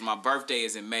that because my birthday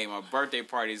is in May. My birthday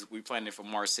party is we planning it for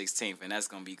March 16th, and that's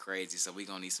gonna be crazy. So we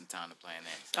gonna need some time to plan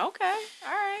that. So, Okay.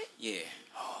 All right. yeah,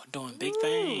 Oh, doing big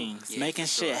things, Yeah, making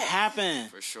for shit sure. happen.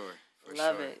 for sure. For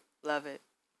Love sure. it. Love it.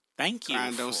 Thank you.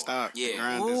 Grind don't stop. Yeah. The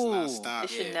grind does not Ooh. stop. It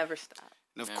should Yeah. never stop.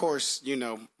 And of Never. course,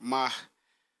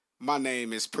 my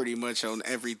name is pretty much on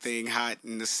everything hot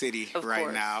in the city Of right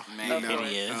course. now. Man. You know,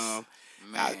 It is.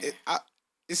 Man.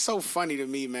 it's so funny to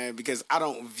me, man, because I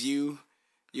don't view,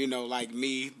 like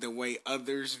me the way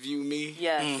others view me.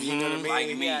 Yes. You know what I mean?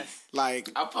 Like me. Yes.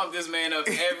 Like, I pump this man up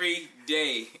every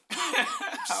day.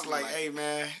 I'm like, hey,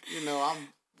 man, I'm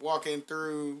walking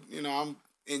through, I'm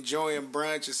enjoying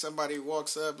brunch, and somebody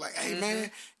walks up like, hey,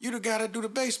 man, you the guy that do the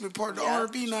basement part, the Yep.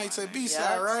 R&B nights at B-side,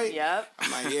 Yep. right? Yep.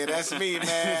 I'm like, yeah, that's me,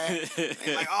 man.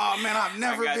 They like, oh, man, I've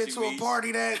never got been you, to a Beast.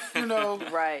 party that,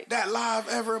 Right. that live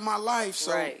ever in my life.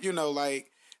 So, Right.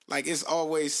 like it's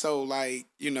always so like,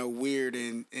 weird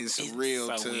and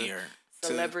surreal so to weird.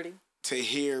 Celebrity. to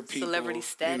hear people, Celebrity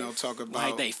status. talk about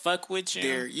Like they fuck with you.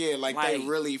 their, like they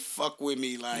really fuck with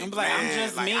me. Like, I'm like, man, I'm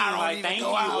just like, me. I don't Like, even thank you,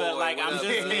 go out. but like, What I'm up,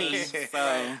 just man? me.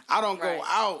 So I don't Right. go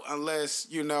out unless,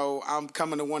 I'm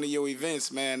coming to one of your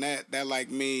events, man. That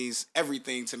like means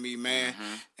everything to me, man.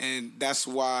 And that's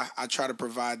why I try to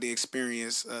provide the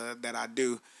experience that I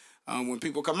do when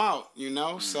people come out,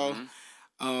 So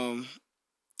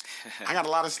I got a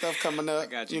lot of stuff coming up. I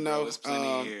got you, bro. There's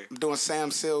plenty here. I'm doing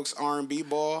Sam Silk's R&B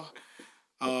ball.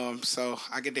 So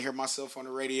I get to hear myself on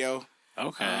the radio.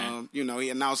 okay. He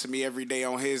announcing me every day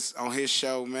on his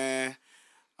show, man.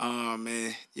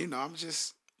 And I'm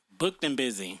just Booked and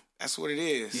busy. That's what it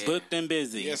is. Yeah. Booked and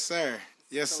busy. Yes, sir.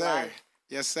 Yes, It's a sir. lot.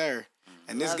 Yes, sir.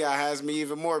 And this Love guy has me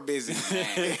even more busy.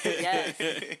 Man, Yes.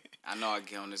 I know I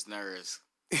get on his nerves.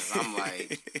 'Cause I'm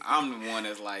like, I'm the one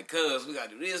that's like, cuz, we gotta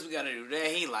do this, we gotta do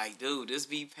that. He like, dude, just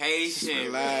be patient.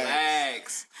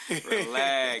 Relax.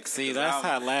 See, 'Cause that's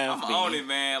how Lav I'm be. on it,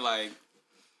 man. Like,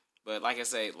 but like I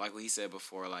say, like what he said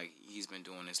before, like he's been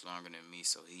doing this longer than me,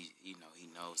 so he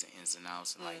knows the ins and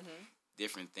outs and like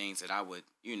different things that I would,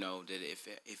 that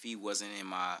if he wasn't in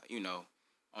my,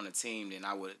 on the team, then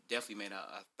I would definitely made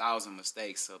a 1,000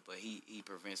 mistakes. So, but he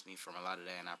prevents me from a lot of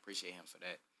that, and I appreciate him for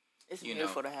that. It's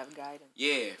beautiful to have guidance.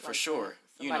 Yeah, for sure.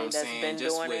 You know what I'm that's saying? been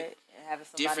Just doing with it and having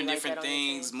somebody different like that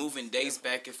things, on your team. moving dates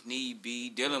back if need be,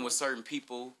 dealing with certain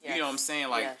people. Yes. You know what I'm saying?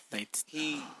 Like Yes.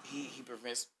 he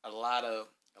prevents a lot of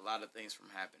things from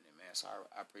happening, man. So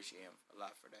I appreciate him a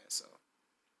lot for that. So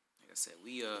like I said,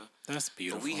 That's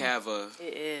beautiful. but we have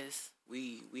It is.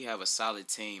 we have a solid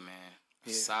team, man. A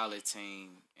Yeah. solid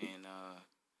team, and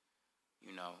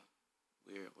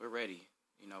we're ready.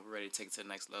 We're ready to take it to the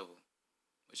next level,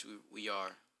 which we are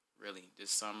really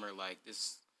this summer. Like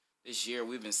this year,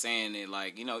 we've been saying it.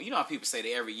 Like how people say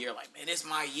that every year. Like, man, this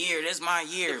my year.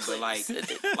 But like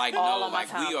All no, on my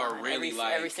like we are timeline, really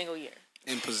every single year.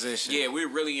 In position. yeah, we're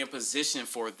really in position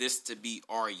for this to be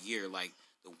our year. Like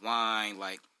the wine,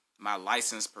 like my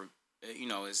license,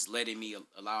 is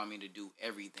allowing me to do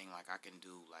everything. Like I can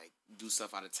do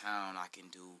stuff out of town. I can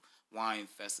do wine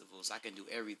festivals. I can do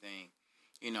everything.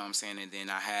 You know what I'm saying? And then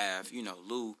I have,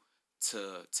 Lou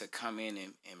to come in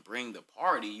and bring the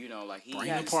party. Like he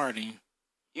Bring the party.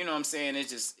 You know what I'm saying?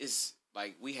 It's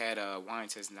like we had a wine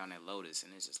tasting down at Lotus,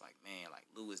 and it's just like, man, like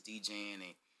Lou was DJing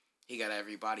and he got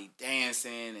everybody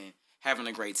dancing and having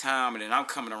a great time, and then I'm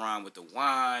coming around with the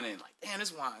wine and like, damn,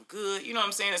 this wine good. You know what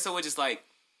I'm saying? And so it's just like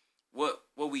what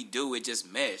we do, it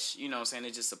just mesh. You know what I'm saying?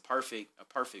 It's just a perfect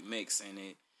mix,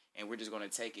 and we're just gonna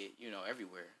take it,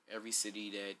 everywhere, every city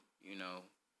that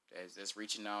that's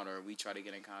reaching out or we try to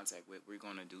get in contact with, we're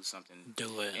gonna do something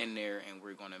in there, and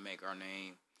we're gonna make our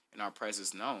name and our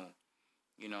presence known.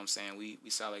 You know what I'm saying? We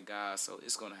solid guys, so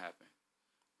it's gonna happen.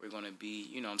 We're gonna be,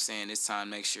 you know what I'm saying, this time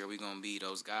next year we're gonna be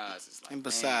those guys. It's like, And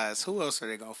besides, who else are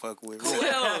they gonna fuck with? who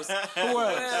else? Who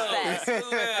else?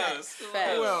 Who else?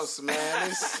 Who else,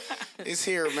 man? It's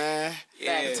here, man.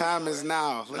 Yeah. The time is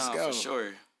now. Let's go. For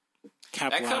sure. That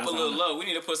Capitalize cup a little on it. low. We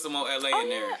need to put some more LA in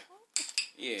there.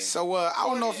 Yeah. So I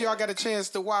don't know if y'all got a chance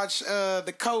to watch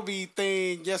the Kobe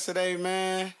thing yesterday,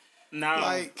 man. No,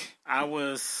 Like, I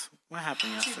was. What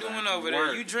happened What you yesterday? doing over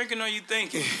there? You drinking or you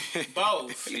thinking?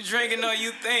 Both. You drinking or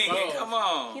you thinking? Both. Come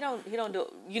on. He don't do.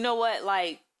 You know what?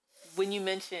 Like when you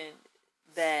mentioned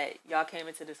that y'all came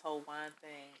into this whole wine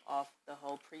thing off the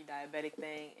whole pre-diabetic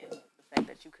thing and the fact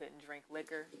that you couldn't drink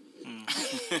liquor.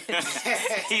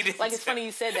 Like it's funny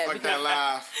you said that. fuck Because, that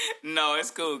live. No,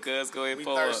 it's cool, cuz. Go ahead,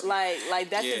 pull up. thirsty. like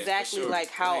that's Yeah, for exactly sure. like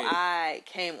Go how ahead. I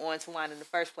came onto wine in the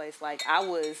first place. Like I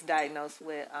was diagnosed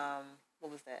with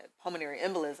what was that? Pulmonary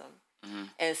embolism. Mm-hmm.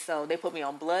 And so they put me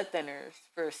on blood thinners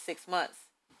for 6 months.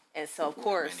 And so of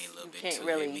course Man, need a little you bit can't too,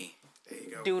 really hit me. There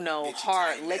you go. do no Get you hard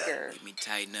tightened liquor. Let me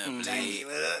tighten up, up. please.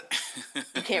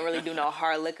 You can't really do no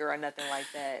hard liquor or nothing like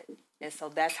that. And so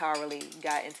that's how I really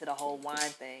got into the whole wine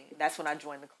thing. That's when I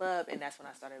joined the club, and that's when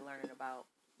I started learning about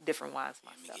different wines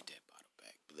Let me myself. get that bottle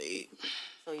back, please.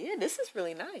 So yeah, this is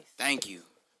really nice. Thank you.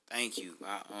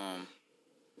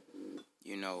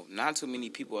 Not too many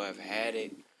people have had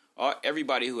it.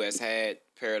 Everybody who has had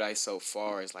Paradise so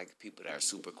far is like people that are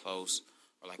super close,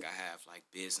 or like I have like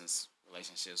business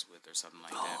relationships with, or something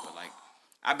like that. But like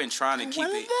I've been trying to keep One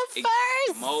of it the first.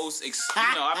 I've been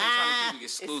trying to keep it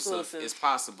exclusive as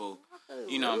possible.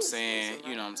 You know what I'm Ooh, saying? exclusive,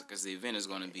 You know, right? because the event is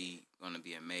gonna be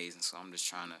amazing. So I'm just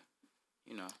trying to,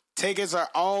 Tickets are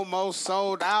almost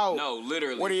sold out. No,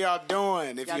 literally. What are y'all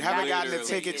doing? If Y'all you haven't got gotten the to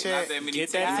ticket get yet, Not that many Get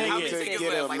tickets. that How many ticket. tickets Get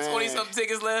left? them, Like man. 20-something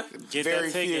tickets left? Get very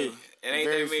that ticket. few. It ain't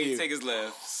Very that many few. tickets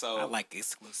left. So I like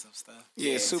exclusive stuff.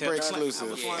 Yeah, super tell- exclusive.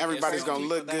 I was Everybody's wondering gonna if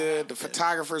look people that good. have The this.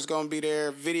 photographer's gonna be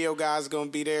there. Video guys gonna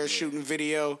be there shooting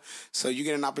video. So you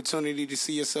get an opportunity to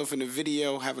see yourself in the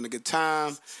video, having a good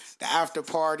time. The after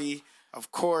party,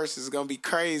 of course, is gonna be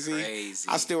crazy. Crazy.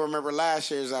 I still remember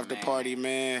last year's after Man. party,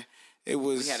 man. It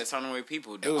was we had to turn away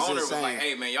people. The It was owner was insane. like,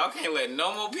 "Hey man, y'all can't let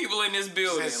no more people in this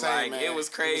building." insane, Like man. it was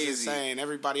crazy. It was insane.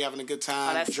 Everybody having a good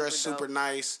time. that's Dressed super super dope.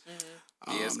 nice.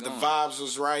 Yeah, it's The going. vibes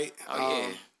was right. Oh yeah.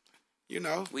 You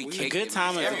know, We we- kicked good it,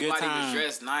 time man. is a good Everybody was time.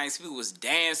 dressed nice. People was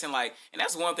dancing like, and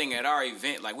that's one thing at our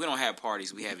event. Like we don't have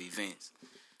parties, we have events.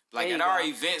 Like There at you our go.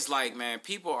 events, like man,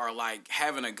 people are like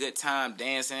having a good time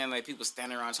dancing. Like people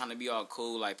standing around trying to be all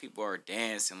cool. Like people are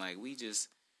dancing. Like we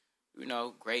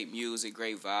great music,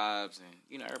 great vibes,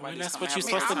 and everybody. That's just what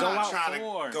you're come supposed to have a go good out time.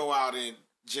 for. Go out and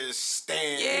just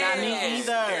stand. Yeah, me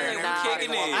either. Yeah, we're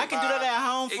kicking it. I can do that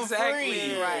at home for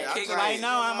free. Right. Kicking Like, it.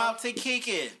 no, I'm out to kick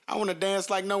it. I want to dance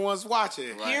like no one's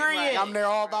watching. Right. Period. I'm there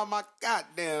all by my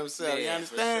goddamn self. You Yeah,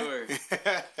 understand? for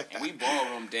sure. And we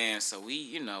ballroom dance, so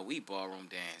we ballroom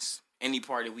dance. Any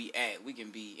party we at, we can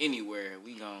be anywhere.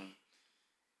 We gon'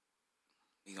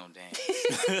 dance. We gon' dance.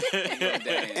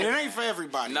 And it ain't for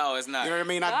everybody. No, it's not. You know what I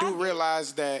mean? I do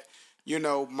realize that,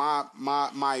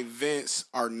 my events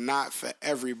are not for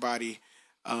everybody.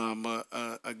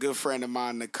 A good friend of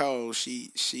mine, Nicole,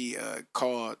 she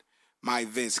called my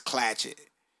events Clatchet.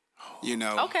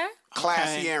 Okay.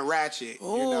 Classy and ratchet.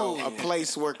 A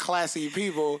place where classy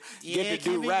people get to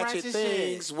do ratchet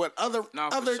things with other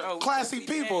sure. classy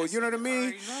people. You know what I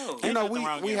mean?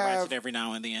 We have every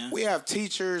now and then. we have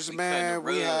teachers, man.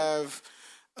 We have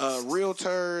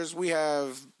realtors. We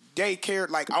have daycare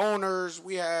owners.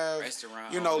 We have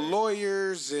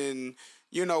lawyers and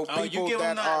people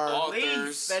that are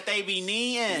authors that they be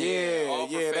needing.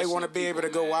 Yeah. They want to be able to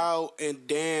go out and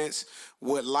dance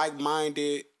with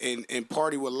like-minded and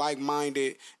party with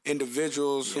like-minded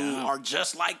individuals who are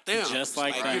just like them. Just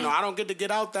like them. I don't get to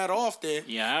get out that often.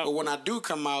 Yeah. But when I do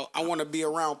come out, I want to be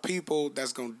around people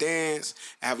that's going to dance,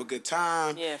 have a good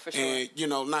time. Yeah, for sure. And,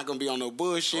 not going to be on no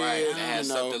bullshit. Right. They have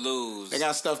stuff to lose. They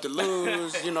got stuff to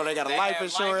lose. They got a life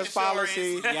insurance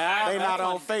policy. Yeah, They not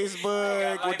on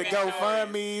Facebook with the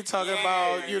GoFundMe talking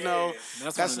about,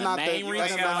 That's not the main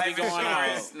reason I be going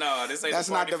out. No, this ain't that's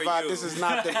the not party the for vibe. you. This is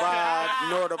not the vibe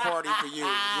nor the party for you.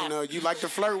 You like to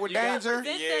flirt with danger?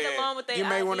 You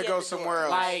may want to go somewhere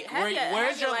else. Like,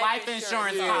 where's your life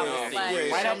insurance policy?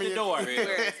 Right out the door.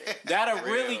 That'll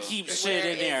really keep shit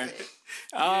in there.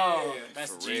 Oh,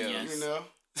 that's genius.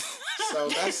 So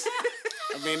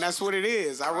that's what it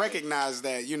is. I recognize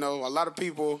that. A lot of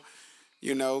people,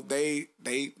 they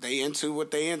into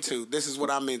what they into. This is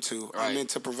what I'm into. Right. I'm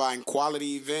into providing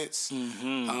quality events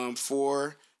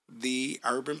for the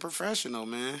urban professional,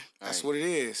 man. That's what it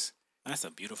is. That's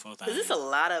a beautiful thing. Because there's a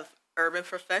lot of urban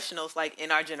professionals in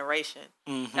our generation.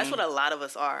 That's what a lot of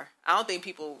us are. I don't think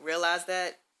people realize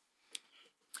that.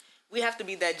 We have to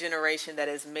be that generation that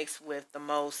is mixed with the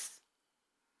most.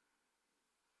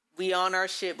 We on our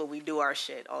shit, but we do our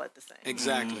shit all at the same.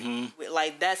 Exactly.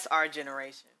 That's our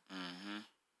generation.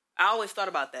 I always thought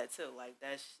about that too.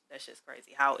 That's just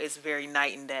crazy. How it's very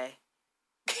night and day.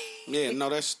 Yeah, no,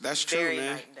 that's true, Very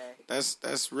man. night and day.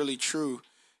 That's really true.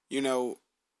 I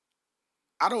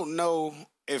don't know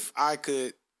if I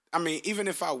could. I mean, even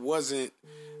if I wasn't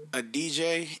a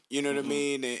DJ, you know what I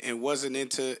mean, and wasn't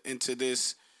into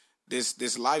this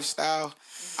lifestyle,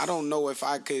 I don't know if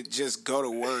I could just go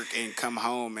to work and come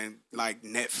home and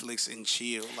Netflix and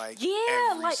chill. How day.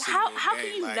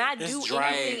 can you not do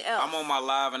anything else? I'm on my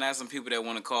live and I have some people that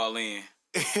want to call in.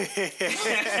 They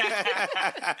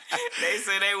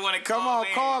say they want to call Come on,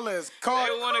 in. call us. They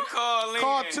want to call in.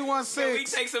 Call 216. Can we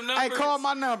take some numbers? Hey, call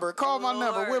my number.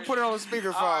 We'll put it on the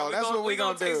speakerphone. All right, That's what we're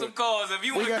going to do. Take some calls. If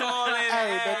you want to call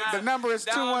in, the number is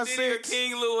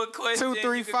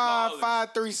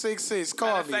 216-235-5366.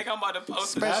 Call in me. fact, I'm about to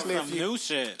post Especially That's some new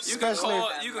shit. You can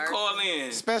call in.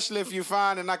 Especially if you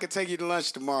find and I can take you to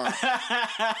lunch tomorrow.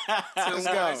 Let's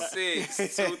go.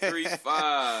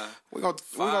 216-235. We're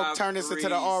gonna turn this into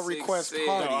the all request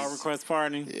party. The all request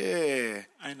party. Yeah.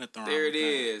 Ain't nothing wrong There with it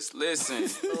that. is. Listen.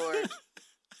 Lord.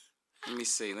 Let me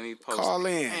see. Let me post. Call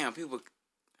in. Damn, people.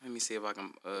 Let me see if I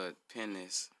can pin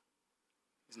this.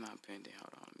 It's not pinned in.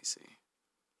 Hold on. Let me see.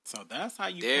 So that's how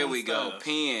you. There we go.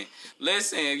 Pin.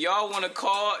 Listen, if y'all want to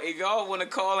call and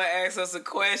ask us a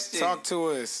question, Talk to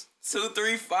us.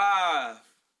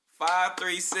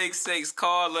 235-5366.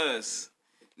 Call us.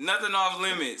 Nothing off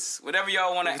limits. Whatever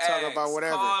y'all want to ask. Talk about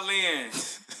whatever. Call in.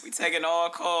 We taking all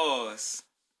calls.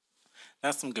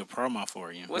 That's some good promo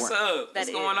for you. What's up? What's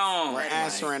going on? We're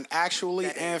answering actually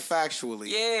and factually.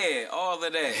 Yeah, all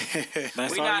of that.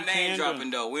 That's We all not you can name do. dropping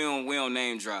though. We don't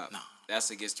name drop. No. That's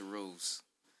against the rules.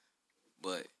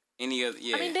 But any other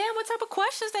I mean, damn, what type of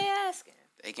questions they asking?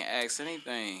 they can ask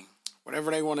anything.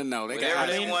 Whatever they want to know. Whatever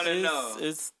they want to know.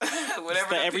 It's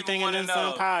Whatever the everything people in want to some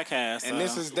know. podcast. And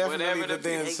this is definitely Whatever the the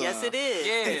then people- some. Yes, it is.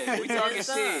 Yeah, we talking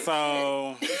shit.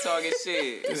 So We talking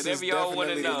shit. This is Whatever y'all want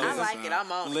to definitely the know. I like it.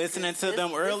 I'm on it. listening to This- them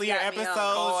this earlier got me on.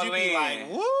 episodes, you be Call like, in.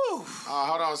 woo. Oh,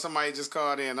 hold on. Somebody just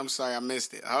called in. I'm sorry. I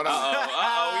missed it. Hold on. We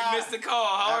missed the call. I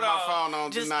Hold have on. my phone on.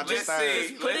 Do Just- not let's disturb.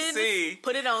 see. Let's see.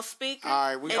 Put it on speaker. All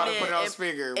right, we and gotta then- put it on and-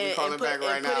 speaker. We and- calling and back put-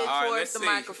 right and now. Put it All right, towards let's the see.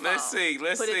 microphone. Let's see.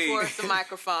 Let's Put see. it towards the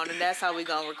microphone, and that's how we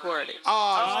gonna record it.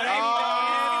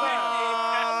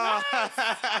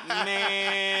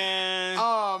 Man.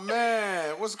 Oh man.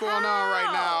 What's going on right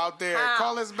now out there? How?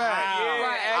 Call us back. Yeah,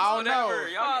 Right. ask I don't know. whatever.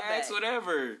 Y'all Call can ask back.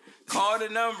 whatever. Call the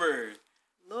number.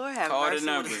 Lord have Call the mercy,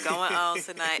 what number. is going on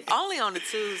tonight? Only on the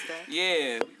Tuesday.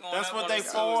 Yeah. That's what they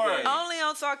for. Only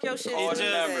on Talk Your Shit Call the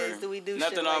Tuesdays number. do we do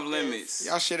Nothing shit off like limits.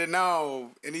 Y'all should have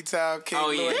known. Anytime King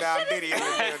Blew It Down Diddy in the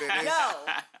building,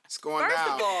 it's going First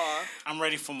down. of all, I'm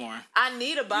ready for more. I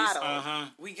need a bottle.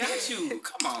 We got you.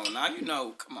 Come on now. You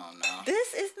know. Come on now.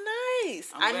 This is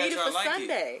nice. I'm I glad need it y'all for like it.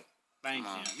 Sunday. Thank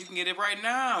Come on. you. You can get it right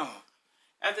now.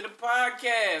 After the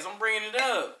podcast, I'm bringing it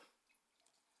up.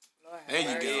 There you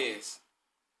There it go. is.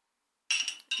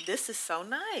 This is so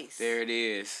nice. There it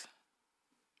is.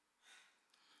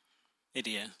 It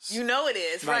is. You know it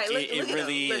is, Like, right? it Look at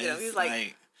really him. Look at him. is. He's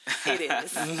like, it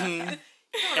is.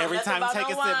 Every nothing time you about take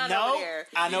no a wine sip, over no, there.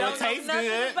 I know You it don't tastes nothing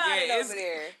good. about it Yeah, over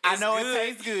there. I know good. it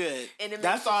tastes good. And it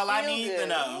That's makes you all I feel need to good.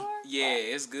 know. Yeah,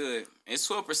 it's good. It's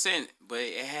 12%, but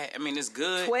it's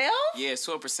good. 12? Yeah, it's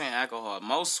 12% alcohol.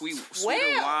 Most sweeter 12?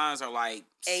 wines are like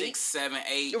 8? 6, 7,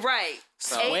 8. Right.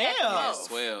 So 8 at the 12. most.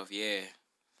 12, yeah.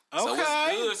 Okay. So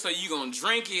it's good, so you gonna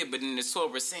drink it, but then it's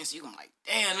 12%, so you gonna like,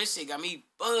 damn, this shit got me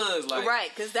buzzed. Like, Right,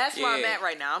 because that's where I'm Yeah. at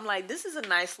right now. I'm like, this is a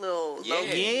nice little yeah, low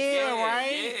key. Yeah,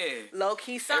 right? Yeah. Low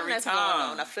key something Every that's time. going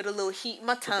on. I feel a little heat in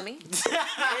my tummy.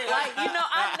 Like,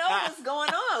 I know what's going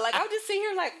on. Like, I'll just sit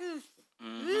here like,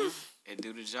 It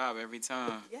do the job every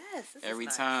time. yes, this Every is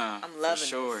nice. time. I'm loving for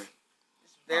sure. this.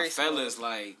 Very My fellas,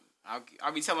 like,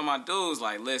 I'll be telling my dudes,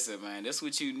 like, listen, man, this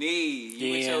what you need.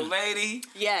 You with Yeah. your lady,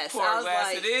 Yes, pour I a was glass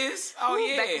like, of this. Oh, ooh,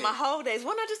 yeah. back in my whole days.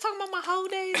 Wasn't I just talking about my whole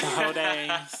days The whole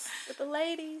days. with the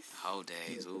ladies? Whole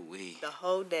days, ooh wee. The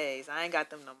whole days. I ain't got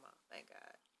them no more. Thank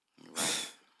God. Right.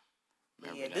 But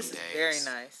Remember yeah, them this is days. very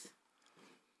nice.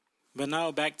 But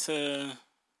no, back to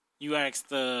you asked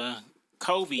the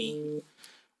Kobe,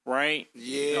 right?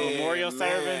 Yeah, The memorial man.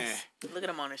 service. Look at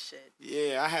him on his shit.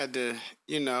 Yeah, I had to,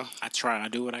 I try. I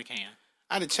do what I can.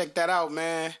 I had to check that out,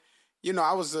 man.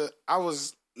 I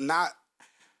was not.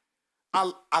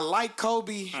 I like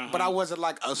Kobe, but I wasn't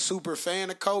like a super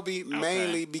fan of Kobe,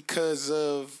 mainly because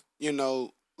of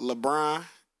LeBron.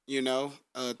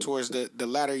 Towards the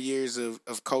latter years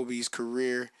of Kobe's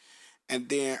career, and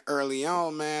then early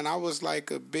on, man, I was like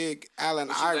a big Allen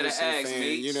Iverson ask, fan.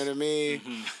 Meech. You know what I mean?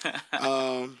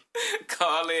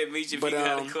 Call in, Meech, if But, you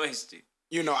got a question.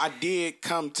 I did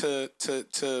come to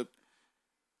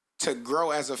grow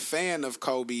as a fan of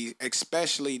Kobe,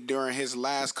 especially during his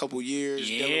last couple years.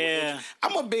 Yeah.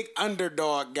 I'm a big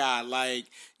underdog guy. Like,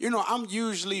 I'm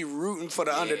usually rooting for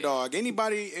the underdog.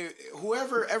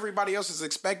 Whoever everybody else is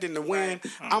expecting to win,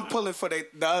 I'm pulling for the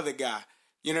other guy.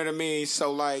 You know what I mean?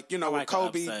 So, like, with like the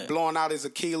Kobe upset. blowing out his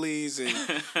Achilles and,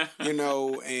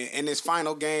 and his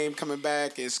final game coming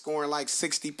back and scoring like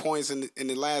 60 points in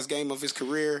the last game of his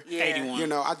career. Yeah.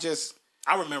 81.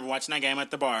 I remember watching that game at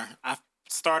the bar. I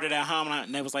started at home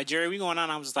and they was like, Jerry, we going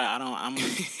on? I was just like,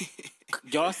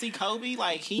 y'all see Kobe?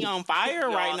 Like, he on fire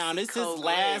right now. This is his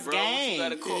last game.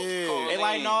 They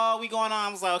like, no, we going on.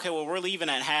 I was like, okay, well, we're leaving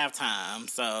at halftime.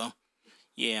 So,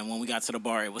 yeah, and when we got to the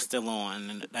bar, it was still on.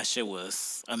 And that shit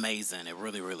was amazing. It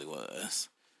really, really was.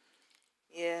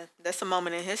 Yeah, that's a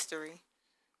moment in history.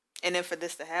 And then for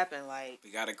this to happen, like,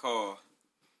 We got a call.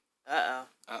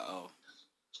 uh-oh.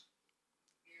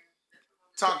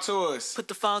 Talk to us. Put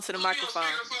the phone to the microphone.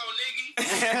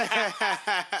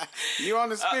 You on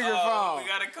the speakerphone. We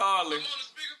got a caller.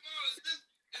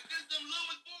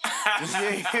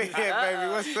 Yeah, baby.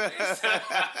 What's up?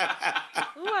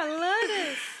 Ooh, I love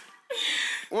this.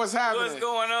 What's happening? What's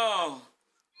going on? Well,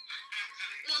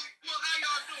 how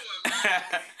y'all doing, man?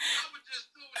 I was just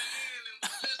tuning in and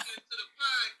listening to the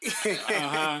podcast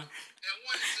and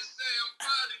wanted to say I'm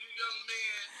proud of you, young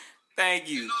man, Thank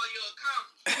you. and all your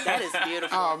accomplishments. That is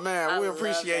beautiful. Oh, man. I We love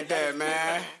appreciate that. that,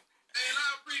 man. And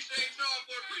I appreciate y'all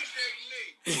for appreciating me.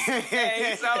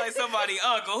 Hey, you sound like somebody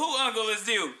uncle. Who uncle is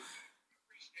you?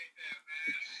 Appreciate that,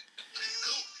 man.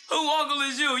 Who uncle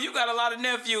is you? You got a lot of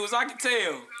nephews. I can tell.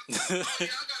 Yeah, I got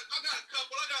a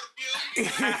couple. I got a few.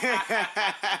 Yeah,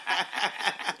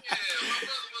 my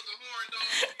brother was a horn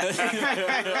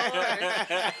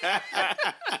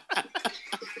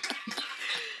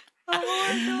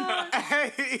dog.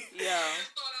 Hey. Yo. I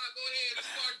thought I'd go ahead and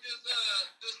start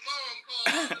this phone call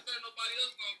because there's nobody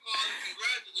else gonna call and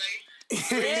congratulate.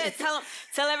 Yeah,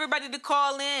 tell everybody to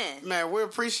call in. Man, we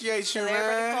appreciate you, Tell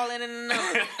everybody to man. call in the number. No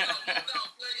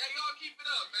doubt, play. Hey, y'all keep it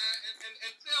up, man.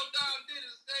 And tell Don Diddy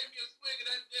to save me a swig of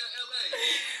that there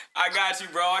LA. I got you,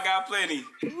 bro. I got plenty.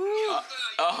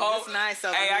 A whole. It's nice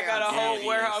over Hey, here. I got a I'm whole it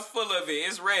warehouse full of it.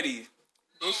 It's ready.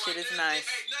 This shit is nice.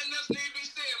 Hey, nothing else need to be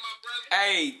said, my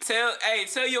brother. Hey,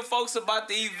 tell your folks about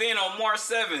the event on March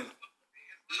 7th.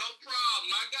 No problem.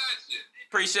 problem. I got you.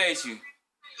 Appreciate you.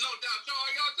 No doubt.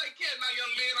 Y'all take care now,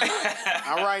 young man.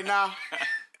 All right now.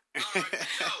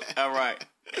 All right.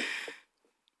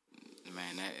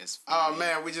 Man, that is funny. Oh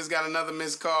man, we just got another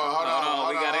missed call. Hold on.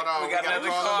 We got another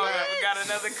call. Him back. We got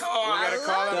another call. We gotta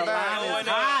call him back. line is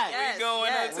hot. Yes, We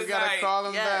going yes. up tonight. We gotta call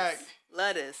him back.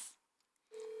 Lettuce.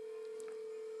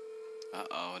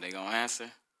 Uh-oh, they gonna answer?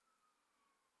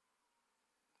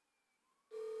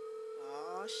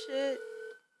 Oh shit.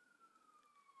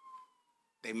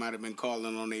 They might have been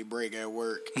calling on their break at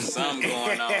work. Something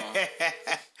going on.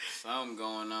 Something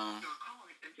going on. Your call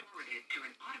has been forwarded to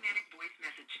an automatic voice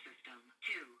message system.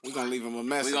 We're gonna leave him a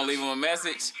message. We gonna leave them a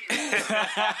message.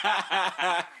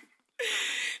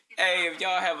 Hey, if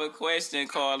y'all have a question,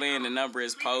 call in. The number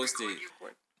is posted.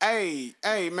 Hey,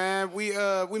 man, we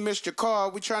missed your call.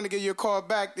 We trying to get your call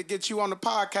back to get you on the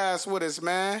podcast with us,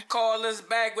 man. Call us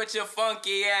back with your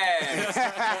funky ass.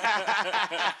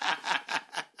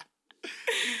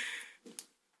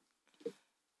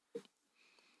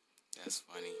 That's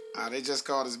funny. They just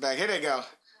called us back. Here they go.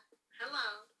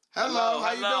 Hello.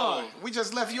 How Hello. you doing? We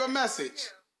just left you a message.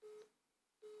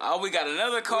 Oh, we got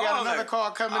another call. We got another call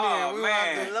coming in. We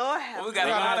man. have to- Lord have We got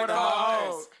we gotta another put 'em on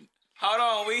call. hold. Hold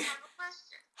on,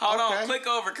 Hold Okay. on, click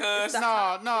over, cuz. No.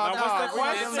 what's the We want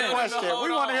question? the question. Hold We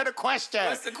want to on. hear the question.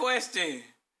 What's the question?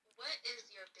 What is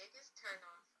your biggest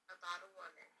turnoff about a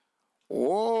woman?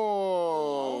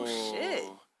 Whoa. Oh, shit.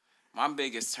 My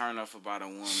biggest turnoff about a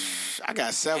woman. I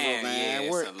got several, man. Yeah,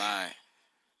 We're- it's a lot.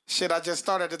 Shit, I just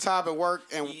started at the top and work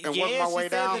and work my way she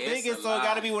said down. the It's biggest, a so it got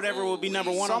to lot. be whatever will be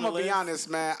number one So on I'm the gonna be list. honest,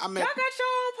 man. I met Y'all got your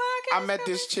own podcast? I met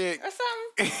this chick. Or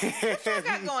something? What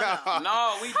y'all got going on?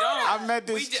 No, we don't. I met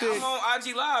this chick. I'm on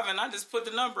IG Live and I just put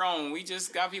the number on. We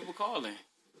just got people calling.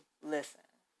 Listen.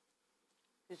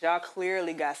 Because y'all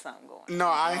clearly got something going on.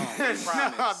 No, no,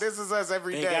 promise. this is us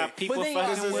every They day. got people But then fucking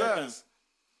This is with them. us.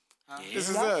 This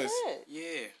is Y'all us. good.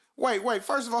 Yeah. Wait.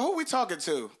 First of all, who we talking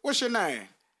to? What's your name?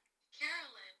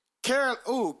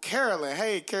 Carolyn.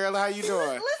 Hey, Carolyn, how you doing?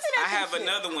 Listen I at have this shit.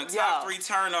 another one. Top Yo. 3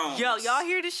 turn-ons. Yo, y'all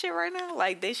hear this shit right now?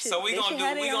 Like, they should. So we they gonna should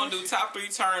have their own- do top 3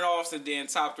 turn-offs and then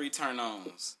top 3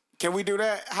 turn-ons. Can we do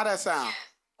that? How that sound?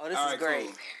 Oh, this All is right, great.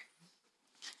 cool.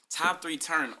 Top 3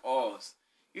 turn-offs.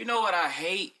 You know what I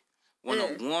hate? When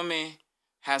a woman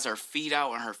has her feet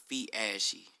out and her feet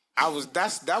ashy.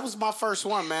 That was my first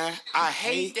one, man. I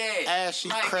hate that. ashy,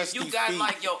 like, crusty if you got feet.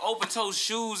 like your open-toe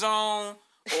shoes on,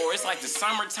 or it's like the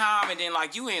summertime and then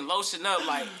like you ain't lotion up,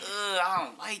 like, I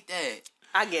don't like that.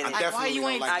 I get it. Like, why definitely you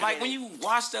don't ain't like like that. when you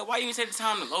washed up? Why you ain't take the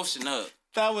time to lotion up?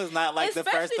 That was not like the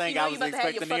Especially first if thing you know I you was about to have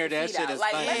expecting to your hear. That fucking shit feet is out.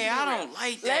 Like, funny. let's Yeah, I be don't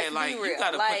like that. Let's Like be you real.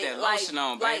 gotta put that lotion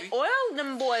on, baby. Like, oil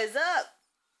them boys up.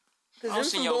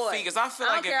 Lotion your feet, cause I feel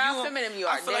I like don't care how if you, feminine you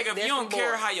I are. feel like if They're you don't some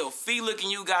care boys. how your feet look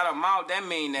and you got them out, that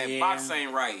mean that Yeah. box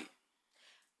ain't right.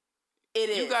 It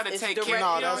is. You gotta It's take care. directly You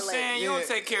know what I'm related. saying? You Yeah. don't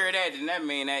take care of that, then that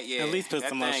mean that At least put that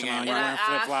some thing lotion ain't on. And You're right. wearing I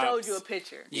flip-flops. showed you a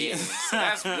picture. Yeah, so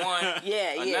that's one.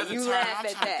 Yeah, Another you turn. laugh I'm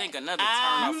at trying that. to think another turn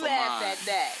off You of laugh mine. at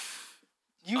that.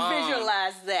 You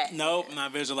visualize that. Nope,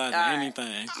 not visualizing All right.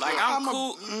 anything. Like I'm I'm a-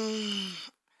 cool.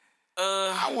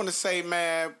 I want to say,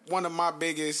 man, one of my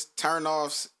biggest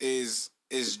turnoffs is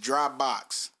dry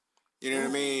box. You know what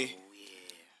I mean?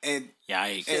 And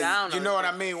Yikes. Shit, I don't know you know what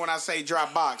that. I mean when I say dry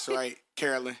box, right,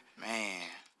 Carolyn? Man,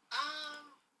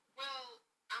 Well,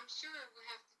 I'm sure it would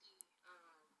have to be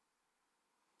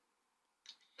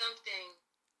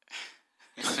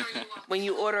something. Turn you off. When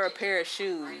you order a pair of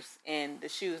shoes and the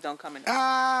shoes don't come in.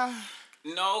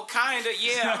 no, kinda.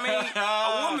 Yeah, I mean,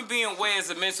 a woman being wet is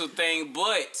a mental thing,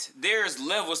 but there's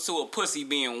levels to a pussy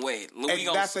being wet.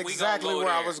 That's exactly where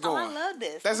I was Oh, going. I love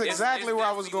this. That's exactly where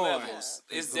I was definitely going. Levels.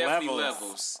 It's definitely levels.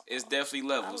 levels. It's definitely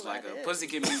levels. Like a this. pussy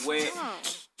can be wet,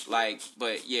 like,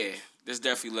 but yeah, there's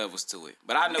definitely levels to it.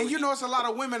 But I know, And you know, it's a lot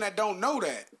of women that don't know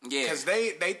that. Yeah. Because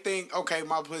they think, okay,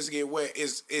 my pussy get wet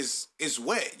is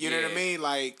wet. You know what I Yeah. mean?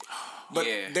 Like, but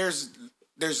Yeah. there's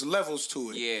levels to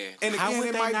it. Yeah. And How again, would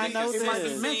it they might not be know it might be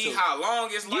this? See mental. how long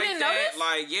it's like didn't know that?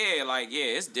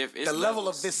 this? It's different. The level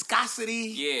of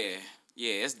viscosity.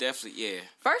 Yeah, it's definitely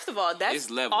First of all, that's It's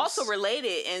levels. also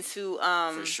related into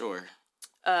for sure.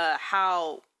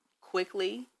 how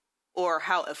quickly or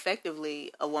how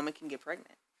effectively a woman can get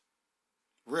pregnant.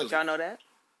 Really? Did y'all know that?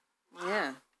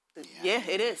 Yeah,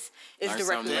 it is. It's Learn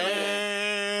directly something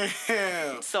related.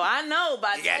 Damn. So I know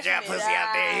by You got your pussy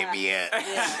out there, hit me up.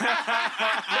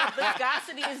 But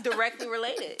viscosity is directly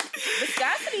related.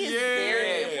 Viscosity is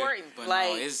very important. But like,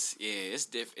 no, it's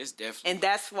definitely. and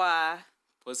that's why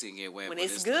Pussy can get wet, when but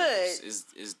it's levels. good,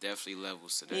 It's definitely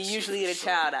levels to that. you shit, usually for get a sure.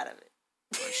 child out of it.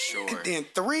 For sure. Then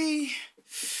 3,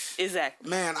 Exactly.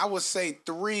 man, I would say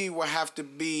 3 would have to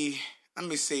be Let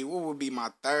me see. What would be my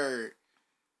third?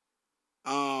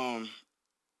 Man,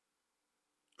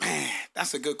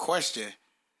 that's a good question.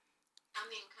 I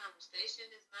mean, conversation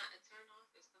is not a turn off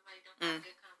if somebody don't have a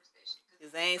good conversation.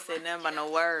 Cause they ain't said nothing about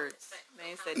no words. They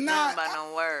ain't said Nah, nothing about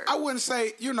no words. I wouldn't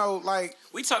say, like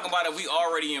We talking about if we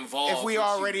already involved. if we with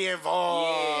already you.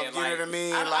 involved, Yeah, you know what I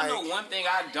mean? I know one thing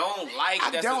I don't like.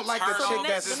 I That's don't a like the turn chick off.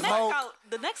 that smoke.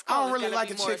 The next I call don't is really gotta like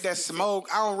be a more chick that specific. smoke.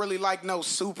 I don't really like no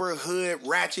super hood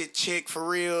ratchet chick for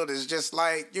real. That's just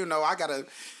like, I gotta,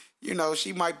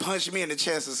 she might punch me in the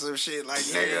chest or some shit like,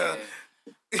 nigga.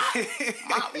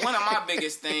 One of my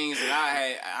biggest things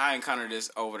that I encountered this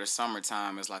over the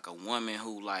summertime is like a woman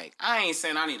who like, I ain't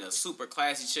saying I need a super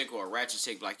classy chick or a ratchet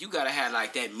chick. Like you gotta have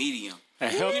like that medium. A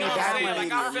healthy You know what I'm saying? balance.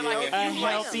 Like I feel like if A you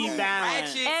like healthy super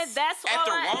balance. ratchet And that's at all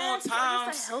the I wrong ask for, just a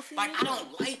times, healthy like I medium.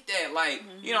 don't like that. Like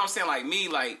you know what I'm saying? Like me,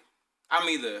 like I'm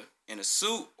either in a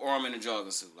suit or I'm in a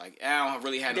jogging suit. Like I don't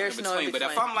really have no in There's no in between. But if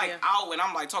between, I'm like yeah. out and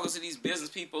I'm like talking to these business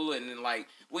people and then like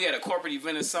we at a corporate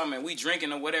event or something and we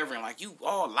drinking or whatever and like you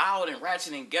all loud and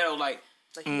ratchet and ghetto, like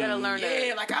Like you gotta learn yeah,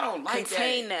 to like I don't like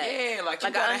contain that. Yeah, like you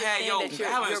Like, I gotta have your understand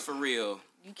that balance you're- for real.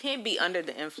 you can't be under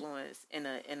the influence in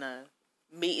a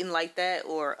meeting like that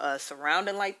or a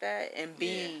surrounding like that and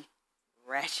be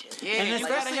ratchet. Yeah, And you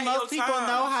gotta especially have most your people time.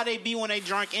 know how they be when they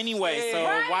drunk anyway. So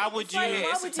Right. why would It's you? like, why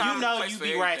it's a would time You know and place you for be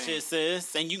everything. ratchet,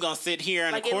 sis, and you gonna sit here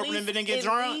in Like a corporate event and get at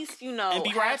drunk least, and be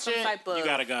have some ratchet. type of You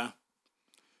gotta go.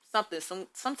 something,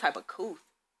 some type of couth.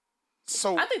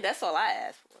 So I think that's all I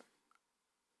ask for.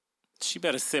 She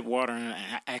better sip water and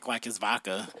act like it's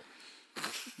vodka.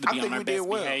 To I be think on her we did best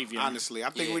well. behavior. Honestly, I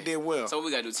think Yeah. we did well. So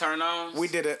we gotta do turn ons. We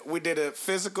did a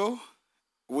physical,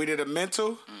 we did a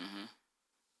mental,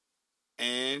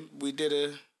 and we did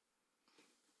a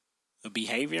A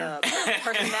behavior,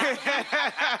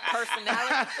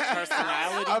 Personality.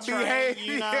 personality a trait,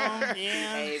 behavior. you know?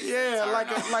 Yeah.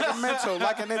 like a mental,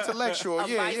 like an intellectual.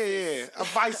 Yeah. A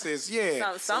vices,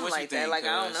 yeah. Something what you like that. think, Like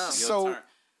I don't cuz? know. Your So turn.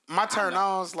 my turn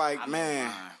on's like, I know man,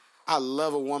 mine. I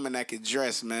love a woman that can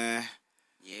dress, man.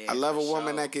 Yeah, I love a for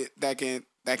woman sure. that can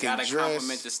Gotta compliment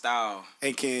dress the style.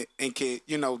 and can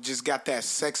just got that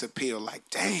sex appeal. Like,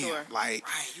 damn, Sure. like.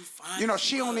 Right, you fine.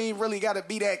 She don't even really got to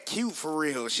be that cute for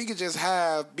real. She could just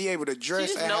be able to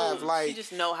dress and have like she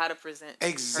just know how to present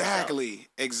exactly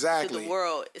herself to the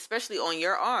world, especially on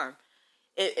your arm.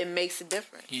 It makes a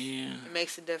difference. Yeah. It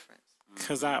makes a difference.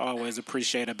 Because I always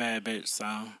appreciate a bad bitch, so.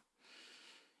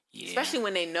 Yeah. Especially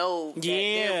when they know that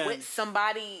Yeah. they're with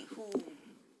somebody who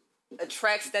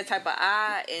attracts that type of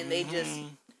eye and they just,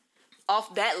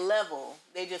 off that level,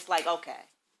 they just like, okay,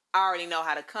 I already know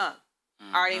how to come.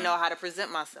 I already know how to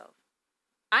present myself.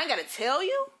 I ain't got to tell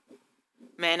you.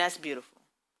 Man, that's beautiful.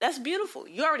 That's beautiful.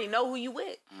 You already know who you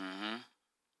with.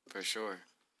 For sure.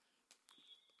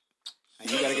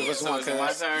 You gotta give us So one, is it my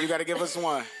cuz. turn? You gotta give us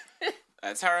one.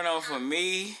 A turn on for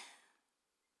me.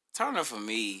 Turn on for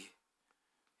me.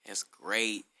 It's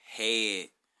great head.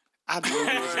 I knew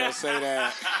you was gonna say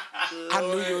that. I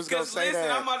knew you was gonna say listen,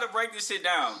 that. I'm about to break this shit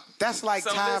down. That's like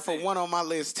So time listen. for one on my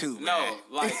list too. No, man.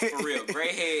 like for real.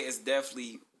 Great head is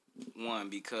definitely one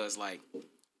because like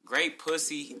great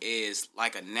pussy is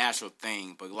like a natural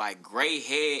thing, but like great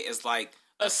head is like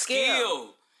a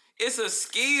skill. It's a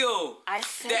skill I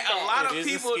said that a lot It of is a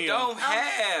people skill. don't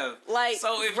have. Like,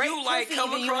 so if great you like pussy,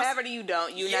 come either across, you have it or you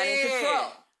don't. You're not in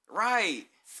control. Right.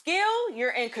 Skill,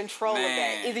 you're in control of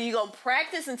that. Man. Either you gonna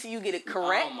practice until you get it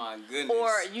correct, Oh my goodness.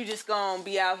 or you just gonna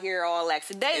be out here all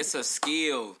lackadaisical. It's a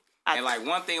skill. And like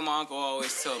one thing my uncle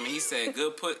always told me, he said,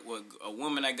 a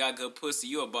woman that got good pussy,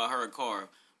 you'll buy her a car.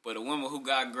 But a woman who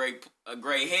got a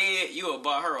great head, you'll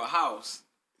buy her a house.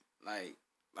 Like,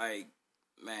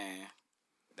 man,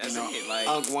 that's it. Like,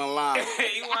 Unc one line.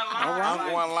 he wasn't lying. Unc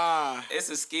Like, one line. it's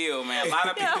a skill, man. A lot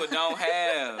of people don't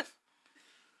have.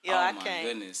 Yo, oh I my can't.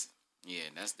 goodness. Yeah,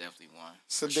 that's definitely one.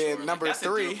 So For then sure. number Like, that's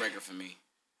three. a deal breaker for me.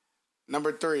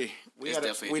 Number three. It's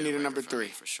definitely We a need deal a number breaker for me,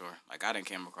 three. for sure. Like I done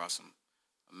came across some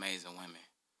amazing women,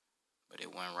 but it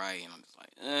went right, and I'm just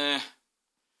like,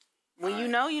 When you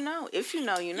know, you know. If you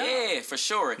know, you know. yeah, for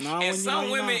sure. No, when and you some know,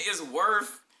 you women know. is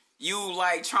worth you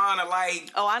like trying to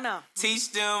like Oh, I know.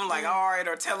 teach them like all right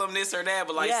or tell them this or that,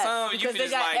 but like Yes, some you because can they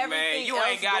just got like man, everything you ain't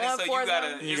else got it, going so for you gotta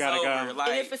them. it's gotta over. go. Like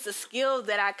And if it's a skill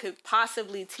that I could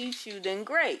possibly teach you, then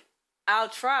great. I'll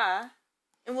try,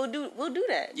 and we'll do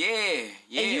that. yeah,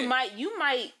 And you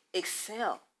might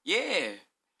excel. yeah.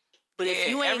 But if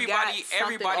you ain't got something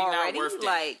everybody already, not worth that.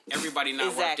 like Everybody not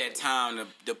worth Exactly. that time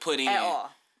to put in at all,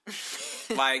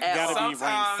 Like Gotta be bringing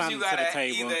sometimes something you to the gotta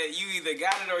table. either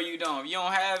got it or you don't. If you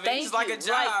don't have it, Thank it's like you. a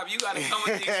job. You gotta come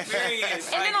with the experience.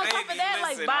 And then on top baby, of that,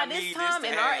 listen, like by I this need time to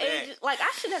in have our that. age, like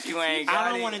I should have to You teach ain't you. got I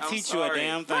don't it, want to I'm teach you a sorry.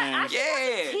 damn thing. I should have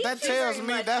to Yeah. teach That you tells very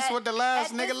me much that's at- what the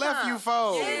last at nigga this left you time.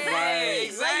 for. Yeah, Right,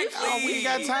 exactly. exactly. Oh, we ain't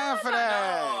got time for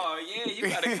that. Oh yeah, you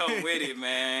gotta come with it,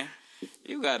 man.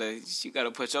 You gotta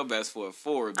put your best foot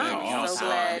forward, baby. I'm so sorry.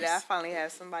 glad that I finally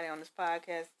have somebody on this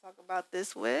podcast to talk about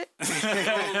this with. You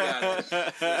gotta put your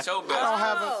best don't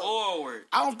have foot a- forward.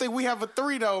 I don't think we have a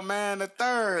 3 though, man. A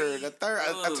third, a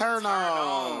Ooh, turn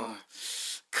on.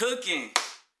 Cooking.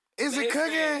 Is it Listen,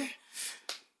 cooking?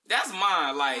 That's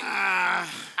mine. Like I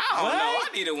don't know. I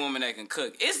need a woman that can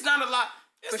cook. It's not a lot.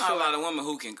 It's not a lot of women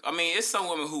who can. I mean, it's some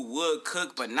women who would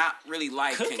cook, but not really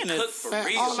like Cooking can is- cook for Man,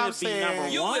 real. all I'm Should be saying- number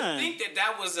You one. would think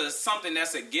that was something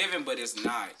that's a given, but it's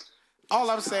not. All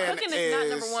I'm saying Cooking is not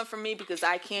number one for me because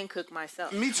I can cook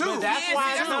myself. Me too. But that's Yeah,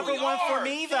 why see, it's what number we one for are.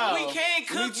 me, though. We can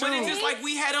cook, but too. it's just like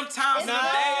we had them times in No, the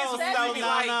days when no, we be no,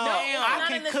 like, no. damn. I not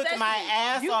can a cook my necessity.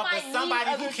 ass You off, might but need somebody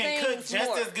who other can cook things just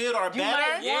more. as good or You better,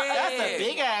 might want that's other a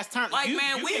big ass turn. Like, you,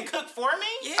 man, you we- can cook for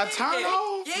me? Yeah. A turn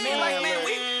on? Yeah, Man, like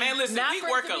man, listen, Not we for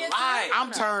it work to a be a lot. turn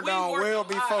I'm turned We on work well a lot.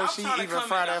 before I'm she trying to even come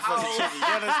fry in the that fucking house. chicken.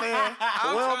 You understand?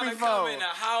 I'm well trying to before. come in the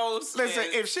house. Listen,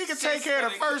 and if she can she's take care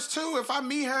of the gonna- first two, if I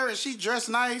meet her and she dressed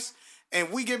nice, and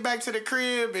we get back to the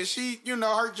crib and she,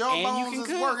 her jawbones can is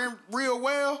cook. working real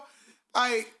well,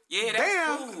 like, Yeah,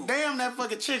 that's cool. damn that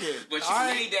fucking chicken. But all you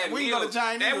right? need that We meal. go to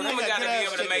Chinese. That they woman got got to be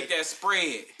good-ass able to make chicken. that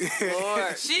spread.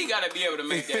 Lord. She got to be able to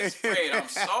make that spread. I'm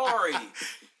sorry.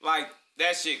 Like,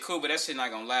 that shit cool, but that shit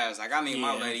not gonna last. Like, I mean,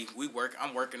 my Yeah. lady,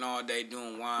 I'm working all day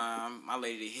doing wine. My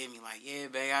lady to hit me like, yeah,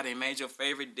 babe, I done made your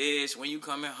favorite dish when you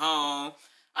coming home.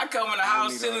 I come in the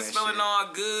house need all chilling, that smelling shit.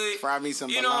 all good. Fry me some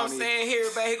You know what I'm bologna. saying? Here,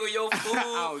 babe, here go your food.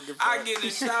 don't give a I fuck. get in the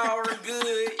shower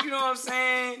good. You know what I'm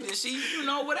saying? Then she,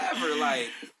 whatever. Like,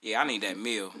 yeah, I need that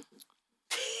meal.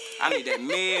 I need that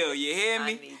meal. You hear I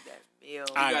me? need that meal.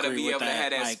 You I gotta agree be with able to that.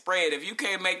 have that Like- spread. If you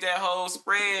can't make that whole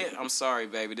spread, I'm sorry,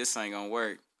 baby. This ain't gonna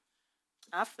work.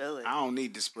 I feel it. I don't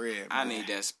need the spread. I man. need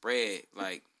that spread.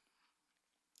 Like,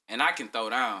 and I can throw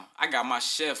down. I got my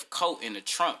chef coat in the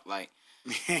trunk. Like,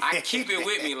 I keep it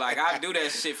with me. Like, I do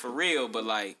that shit for real. But,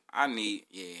 like, my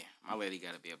lady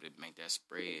gotta be able to make that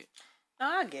spread. No,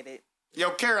 I get it. Yo,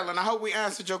 Carolyn, I hope we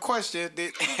answered your question.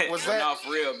 Was No, that?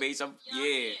 for real, bitch.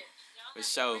 Yeah, for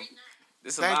sure.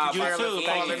 This is a Thank live you, You Carolyn, too. podcast. for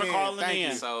Thank you calling for in. calling Thank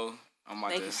in. you. So, I'm about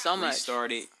Thank to you so much.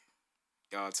 restart it.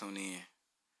 Y'all tune in.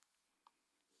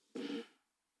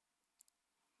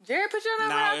 Jerry, put your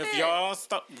number Now, out if there. y'all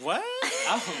stop, what?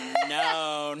 Oh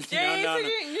no, Jerry, no. you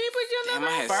put your Damn, number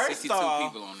I out had First 62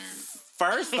 off- people on there.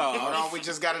 First Hold off, on, we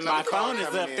just got another my call phone is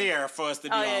coming up in. there for us to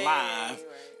be Oh, on yeah, live, you're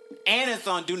right. and it's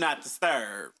on Do Not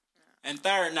Disturb. And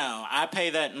third, no, I pay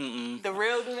that. The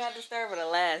real do not disturb or the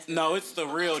last? No, it's the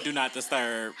real Do Not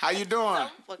Disturb. How you doing? I'm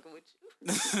fucking with you.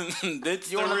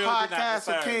 It's You the on the real Do Not podcast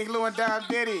with Disturb. King Lou and Dom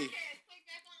Diddy.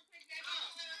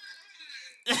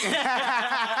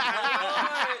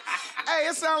 Hey,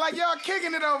 it sounds like y'all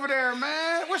kicking it over there,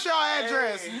 man. What's y'all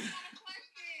address?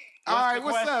 All right, the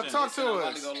what's up? question? Talk Listen, I'm to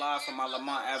about to us. go live from my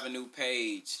Lamont Avenue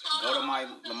page. Go to my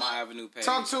Lamont Avenue page.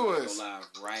 Talk to I'm gonna us. Go live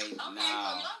right Okay, so y'all now.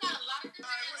 got a lot of different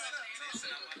Listen,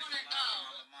 I'm about to go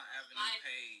live from my Lamont Avenue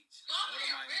page. Go Y'all to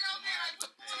been my right over there, like,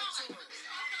 Lamont what's going on?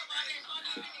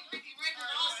 Avenue page.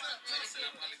 Listen,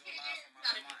 I'm about to go live from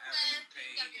my Lamont Avenue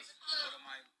page. Go to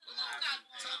my Lamont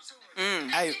Avenue page.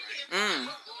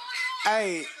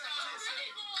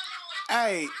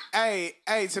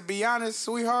 Hey, to be honest,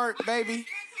 sweetheart, baby.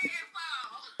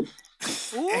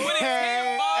 When it's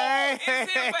hip-hop,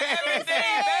 it's hip for everything,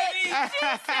 baby.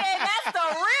 Hey, that's the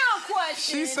real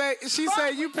question. She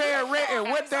said you pay a rent and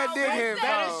what that dick hit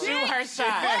Better for. shoot her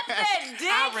shot. What that dick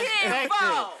hit respect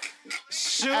for?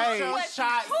 Shoot Hey. your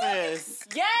shot, sis.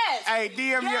 Yes. Hey,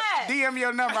 DM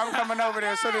your number. I'm coming over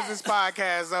there as soon as this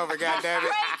podcast is over. God damn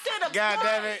it. Straight to the God point.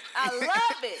 damn it. I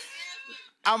love it.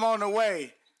 I'm on the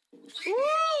way.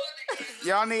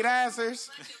 Y'all need answers?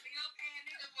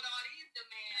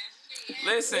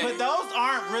 Listen. But those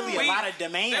aren't really a lot of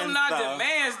demands, Them not though.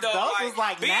 demands, though. Those is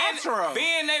like natural.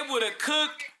 Being able to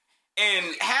cook and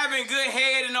having good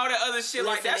head and all that other shit,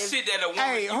 like that Listen, shit that a woman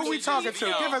Hey, who we usually talking just to?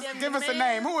 be on. Give us a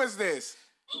name. Who is this?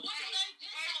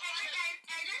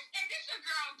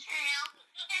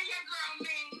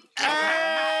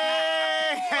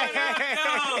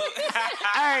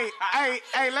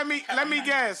 Hey, let me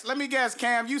guess. Let me guess,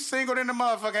 Cam. You single in the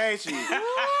motherfucker, ain't you?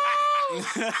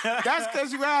 That's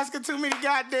because you asking too many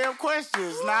goddamn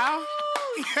questions now.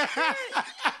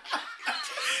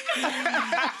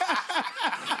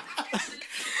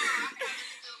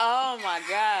 Oh my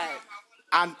God.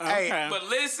 Hey, But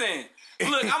listen,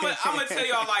 look, I'm gonna tell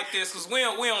y'all like this, because we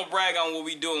don't brag on what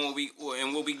we do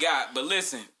and what we got. But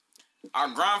listen, our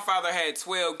grandfather had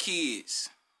 12 kids.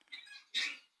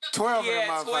 12 He of them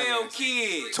had 12 motherfuckers.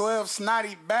 kids. 12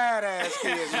 snotty, badass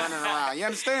kids running around. You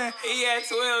understand? He had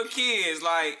 12 kids.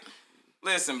 Like,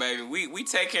 listen, baby, we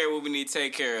take care of what we need to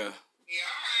take care of.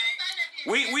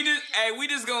 We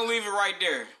just gonna leave it right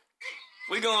there.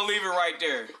 We gonna leave it right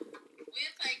there. We'll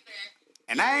take that.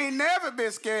 And I ain't never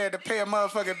been scared to pay a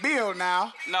motherfucking bill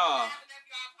now. No,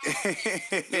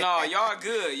 y'all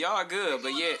good,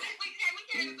 but yet.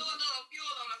 We can do a little fuel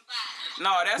on the side.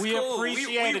 No, that's We cool.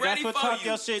 appreciate it. That's ready what for Talk you.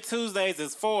 Your Shit Tuesdays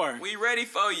is for. We ready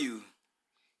for you.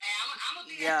 Hey, I'm gonna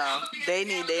be Yo, they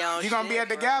need their own. You gonna be shit, at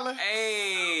the bro. gala?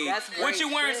 Hey, That's what you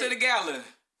great wearing shit. to the gala? Hey,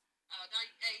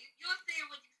 you'll see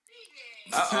what you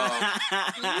see. Uh-oh.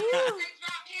 They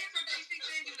drop hints or they send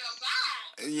you the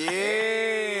vibe.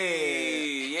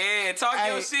 Yeah. Talk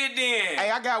your Hey. shit then. Hey,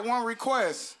 I got one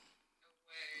request.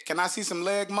 Can I see some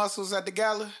leg muscles at the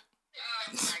gala? Oh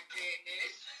my goodness.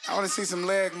 I want to see some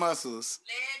leg muscles.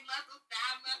 Leg muscles,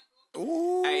 thigh muscles.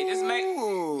 Ooh. Hey,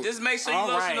 just make sure you All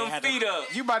lotion right, them had to- feet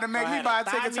up. You about to make Go me ahead, buy a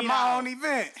thigh ticket to meat my out. own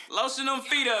event. Lotion them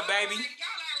feet up, baby. Y'all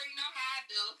already know how I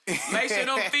do. Make sure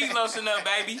them feet lotion up,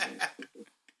 baby.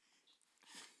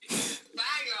 Bye,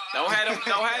 y'all.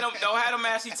 Don't have them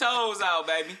ashy toes out,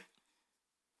 baby.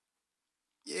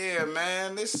 Yeah,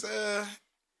 man. This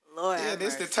Lord, yeah, have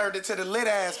this mercy. turned into the lit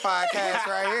ass podcast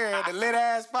right here. The lit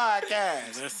ass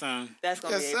podcast. Listen, That's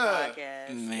gonna Yes, be a sir.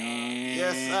 podcast. man.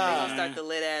 Yes, They sir. gonna start the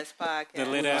lit ass podcast. The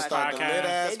lit ass Start the lit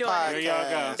ass They doing- podcast. Here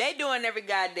y'all go. They doing every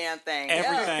goddamn thing.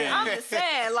 Everything. I'm just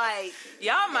saying, like,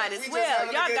 y'all might as We just well. having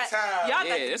a Y'all good got time. y'all Yeah,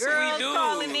 got the that's what we girls do.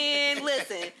 calling in.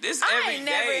 Listen, This I every ain't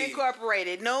never day.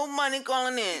 incorporated no money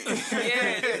calling in.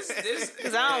 Yeah, this.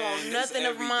 Cause I don't want nothing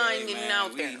of every mine day, getting man.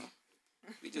 out there.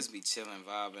 We just be chilling,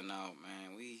 vibing out, man.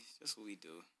 That's what we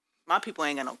do. My people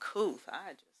ain't got no couth.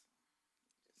 I just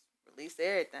release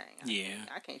everything. Yeah.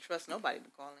 I can't trust nobody to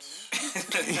call in.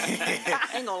 I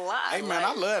ain't gonna lie. Hey man, like,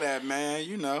 I love that, man.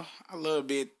 You know, I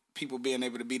love people being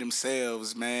able to be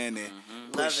themselves, man, and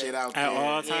put Love shit it. out At there.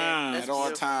 all Yeah, times. that's At all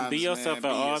beautiful. times. Be yourself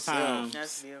man. at Be all yourself. times.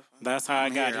 That's beautiful. That's how I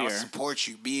I'm got here. I'll here. support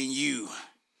you, being you.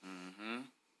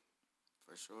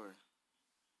 For sure.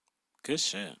 Good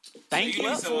shit. Thank you you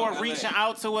need some for more reaching Malay.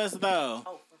 out to us, though.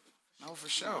 No, for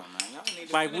sure. Man, y'all need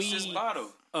to Like, finish this we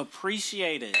bottle.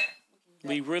 appreciate it.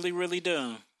 We really, really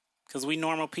do. Because we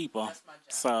normal people.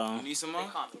 So, You need some more?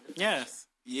 yes.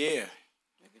 Yeah.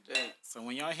 Look at that. So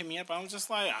when y'all hit me up, I'm just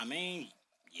like, I mean,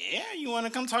 yeah, you want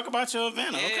to come talk about your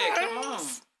event? Yeah, Okay. come on.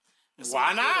 That's Why what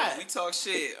we do. not? We talk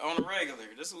shit on the regular.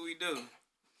 That's what we do.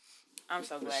 I'm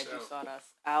so glad you sought us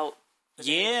out.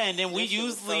 Yeah, and then we This shit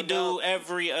was usually so do dope.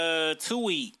 every 2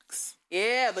 weeks.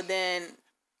 Yeah, but then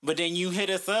But then you hit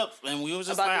us up, and we was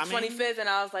just about like, the 25th, and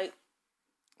I was like,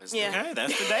 Let's Yeah. do it. okay,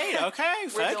 that's the date. Okay, We're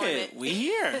fuck doing it. it. We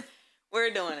here. we're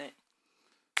doing it.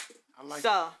 I like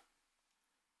So,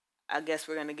 I guess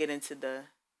we're gonna get into the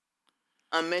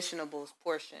unmentionables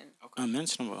portion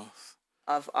Unmentionables.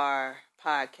 of our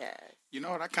podcast. You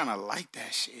know what? I kind of like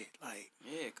that shit. Like,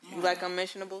 Yeah, come on. You like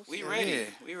unmentionables? We ready. Yeah.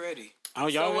 We ready. Oh,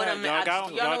 y'all, what got, y'all got, y'all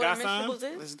know got what some? unmentionables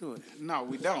is? let's do it. No,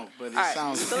 we don't. But it All right,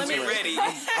 sounds so let me- We interesting.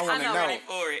 ready. I want to I know, know. right?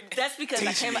 For it. That's because I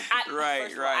Teach came. me. Right,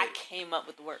 first of all, I right. came up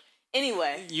with the word.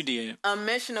 Anyway, You did.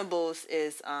 unmentionables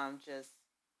is just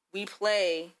we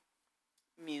play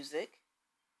music,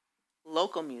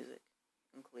 local music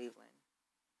in Cleveland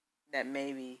that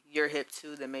maybe you're hip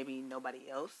to, that maybe nobody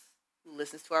else who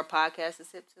listens to our podcast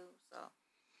is hip to. So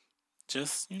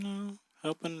Just,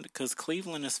 helping, because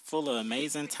Cleveland is full of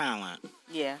amazing talent.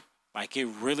 yeah, Like, it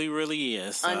really, really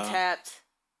is. So. untapped,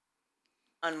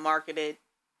 unmarketed.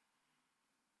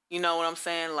 You know what I'm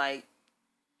saying? Like,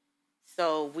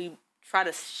 so we try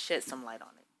to shed some light on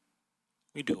it.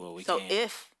 We do what we So can.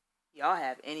 if y'all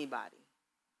have anybody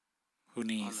Who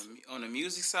needs? On the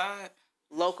music side,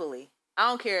 locally, I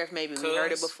don't care if maybe we heard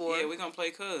it Cuz, before. Yeah, we gonna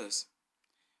play Cuz.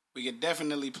 We could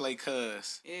definitely play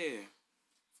Cuz. Yeah,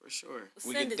 for sure.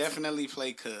 We Send could it to- definitely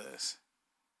play Cuz.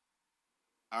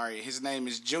 All right, his name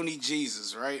is Junie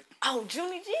Jesus, right? Oh,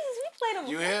 Junie Jesus, we played him.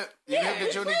 You before. hip? You Yeah, hip we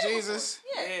to Junie played him Jesus?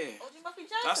 before. Yeah. Yeah. OG Muffy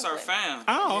Johnson. That's our played. fam.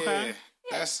 Oh, okay.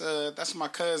 Yeah. That's my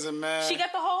cousin, man. She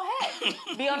got the whole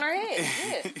hat. Be on her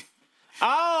head. Yeah.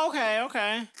 Oh,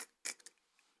 okay.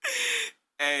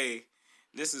 Hey,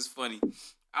 this is funny.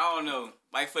 I don't know.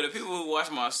 Like, for the people who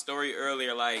watched my story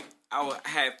earlier, like,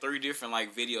 had 3 different,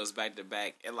 like, videos back to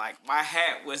back. And, like, my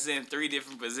hat was in 3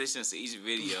 different positions to each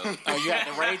video. Oh, you got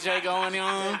the Ray J going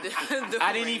on?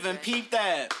 I didn't even peep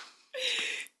that.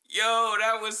 Yo,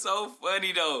 that was so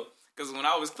funny, though. Because when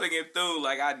I was clicking through,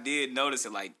 like, I did notice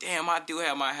it. Like, damn, I do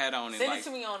have my hat on. Send like, it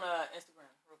to me on Instagram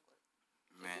real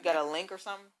quick. Man, You got a link or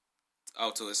something?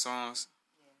 Oh, to his songs?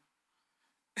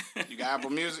 Yeah. You got Apple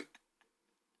Music?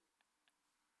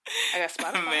 I got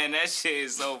Spotify. Man, that shit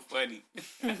is so funny.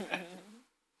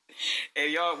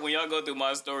 And y'all, when y'all go through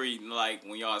my story, like,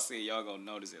 when y'all see it, y'all gonna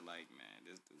notice it. Like, man,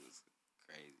 this dude is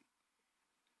crazy.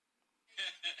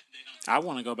 I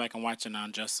want to go back and watch it now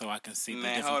just so I can see the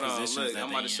Man, different hold on. positions Look, that I'm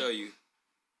they about to in. show you.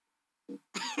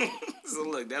 So,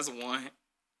 look, that's one.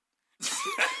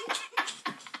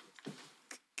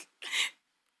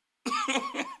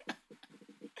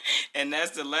 And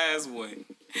that's the last one.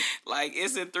 Like,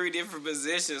 it's in 3 different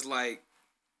positions. Like,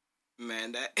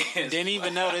 man, that is Didn't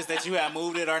even notice that you had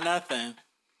moved it or nothing.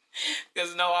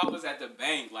 Because, no, I was at the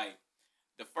bank. Like,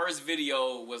 the first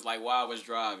video was, like, while I was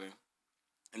driving.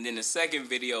 And then the second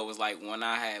video was, like, when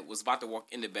I was about to walk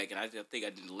in the bank. And I think I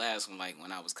did the last one, like,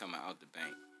 when I was coming out the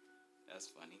bank. That's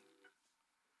funny.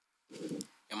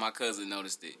 And my cousin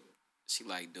noticed it. She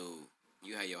like, dude,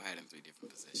 you had your hat in 3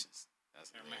 different positions.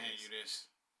 That's I'm gonna hand you this.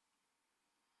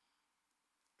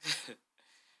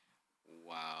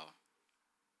 Wow.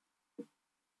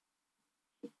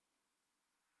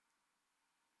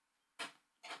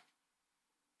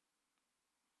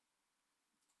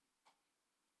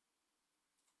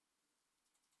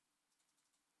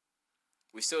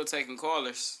 We still taking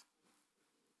callers.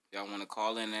 Y'all want to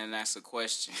call in and ask a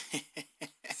question?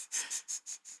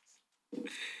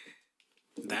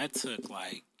 That took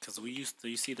like, because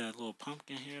you see that little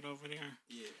pumpkin head over there?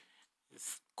 Yeah.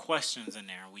 It's questions in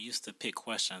there. We used to pick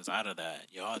questions out of that.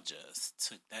 Y'all just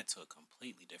took that to a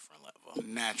completely different level.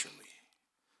 Naturally.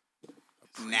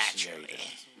 That's what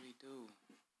we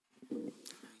do.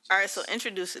 All right, so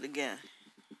introduce it again.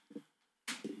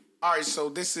 All right, so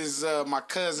this is my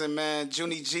cousin, man,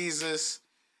 Junie Jesus.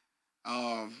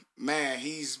 Man,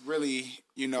 he's really,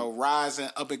 rising,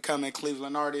 up and coming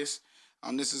Cleveland artist.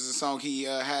 This is a song he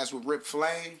has with Rip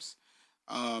Flames.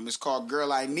 It's called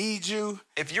Girl, I Need You.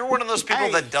 If you're one of those people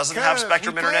that doesn't have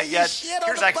Spectrum Internet yet,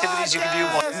 here's activities you can do.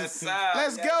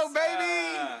 Let's go,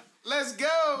 baby. Let's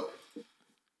go.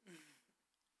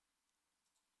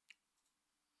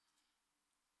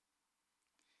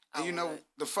 And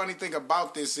the funny thing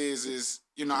about this is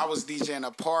I was DJing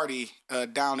a party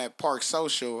down at Park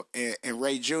Social, and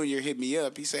Ray Jr. hit me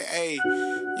up. He said, "Hey,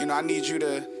 I need you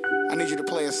to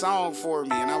play a song for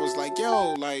me." And I was like,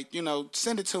 "Yo,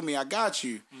 send it to me. I got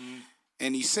you." Mm-hmm.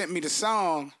 And he sent me the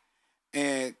song,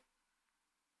 and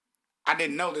I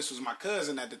didn't know this was my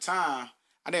cousin at the time.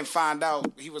 I didn't find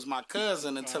out he was my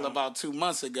cousin until about 2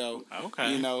 months ago.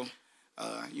 Okay.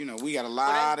 We got a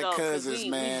lot of cousins,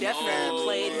 man. We definitely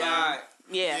played them.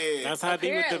 Yeah. That's how I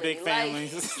be with the big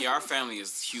families. Yeah, our family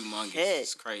is humongous.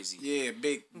 It's crazy. Yeah,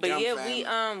 big. But yeah,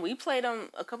 family. we played them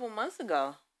a couple months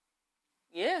ago.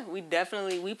 Yeah, we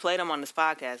played them on this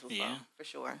podcast before, for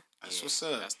sure. That's what's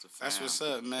up. That's what's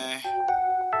up, man.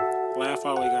 Laugh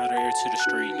all we got her to the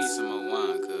streets. You need some more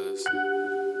wine, cuz.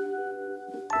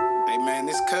 Hey, man,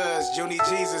 this cuz, Junie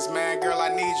Jesus, man. Girl, I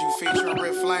Need You, featuring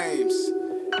Rip Flames.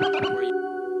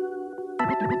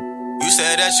 You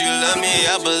said that you love me,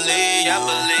 I believe you.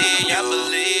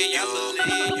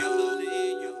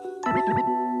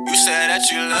 You said that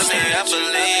you love me, I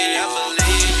believe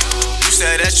you. You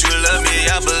said that you love me,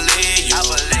 I believe you.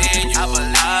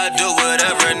 I do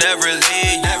whatever, never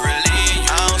leave.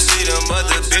 I don't see them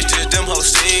other bitches, them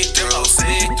hoes see.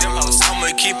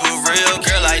 I'ma keep it real,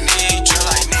 girl, I need you.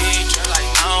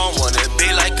 I don't wanna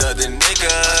be like other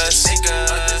niggas.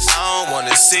 I don't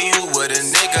wanna see you with a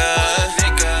nigga.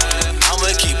 I'ma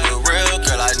keep it real,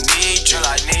 girl, I need you.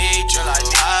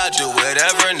 I do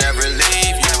whatever, never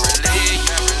leave you.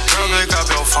 Girl, pick up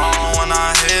your phone when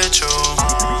I hit you.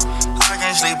 I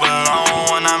can't sleep alone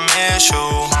when I miss you.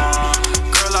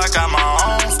 Girl, I got my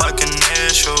own fucking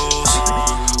issues.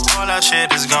 All that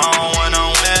shit is gone when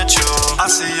I'm with you. I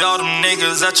see all them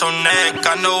niggas at your neck.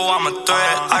 I know I'm a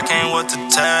threat. I came with the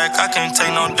tag. I can't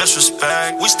take no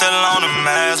disrespect. We still on the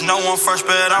mask. No one first,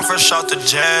 but I'm fresh out the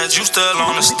jets. You still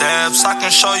on the steps. I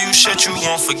can show you shit you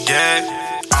won't forget.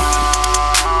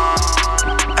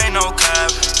 Ain't no cap.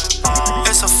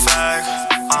 It's a fact.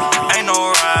 Ain't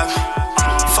no rap.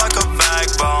 Fuck a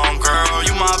backbone, girl.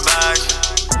 You my back.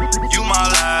 You my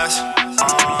last.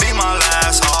 Be my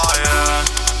last. Oh yeah.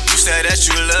 You said that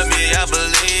you love me. I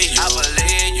believe you.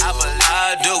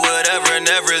 I do whatever,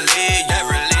 never leave.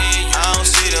 I don't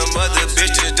see them other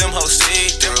bitches, them hoes see.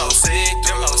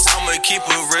 I'ma keep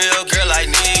it real, girl, I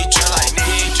need you. I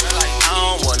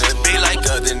don't wanna be like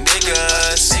other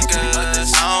niggas.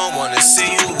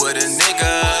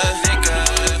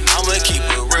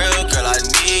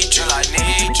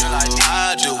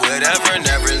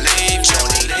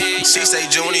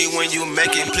 Joni, when you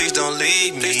make it, please don't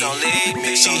leave me.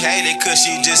 She hate it cause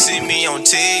she just see me on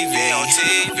TV.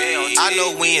 I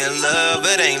know we in love,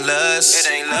 it ain't lust.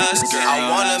 Girl, I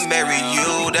wanna marry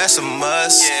you, that's a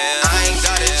must. I ain't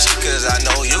got it cheat cause I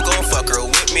know you gon' fuck her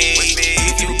with me.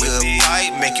 Give you good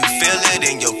pipe, make you feel it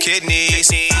in your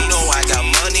kidneys. You know I got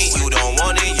money, you don't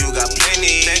want it, you got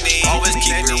plenty. Always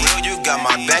keep it real, you got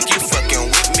my back, you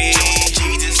fucking with me.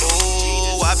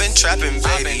 Ooh, I've been trapping,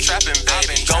 baby.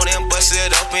 Go and bust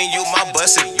it open, you my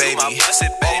busted baby. All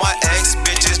my ex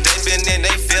bitches, they been in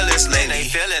they feelings lately.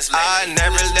 I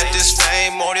never let this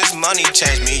fame or this money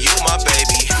change me, you my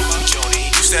baby.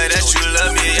 You said that you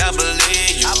love me, I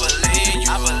believe you.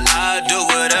 I do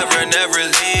whatever, never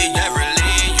leave.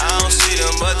 I don't see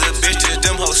them other bitches,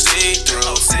 them hoes see through.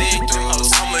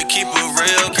 I'ma keep it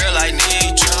real, girl, I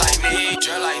need you.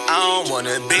 I don't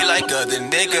wanna be like other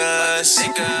niggas.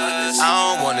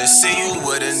 I don't wanna see you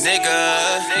with a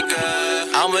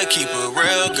nigga. I'ma keep it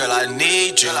real, girl, I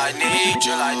need you.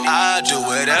 I do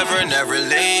whatever, never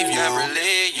leave you.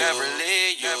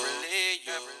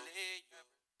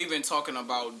 We've been talking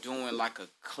about doing like a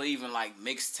Cleveland like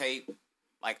mixtape,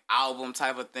 like album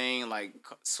type of thing, like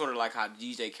sort of like how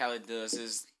DJ Khaled does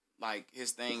his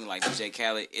thing. Like DJ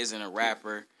Khaled isn't a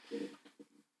rapper,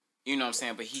 you know what I'm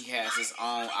saying, but he has his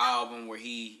own album where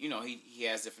he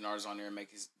has different artists on there and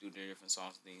do their different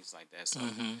songs and things like that. So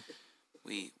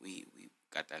we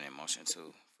got that in motion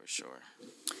too, for sure.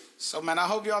 So, man, I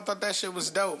hope y'all thought that shit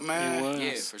was dope, man. It was.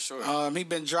 Yeah, for sure. He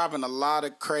been dropping a lot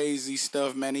of crazy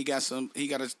stuff, man. He got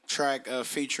a track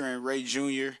featuring Ray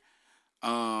Jr.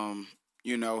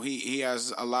 You know, he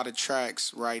has a lot of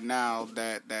tracks right now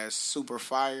that's super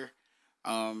fire.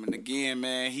 And again,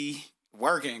 man, he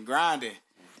working, grinding,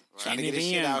 trying to get his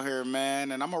shit out here,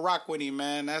 man. And I'm gonna rock with him,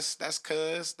 man. That's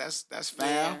cuz, that's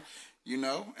fam. Yeah. You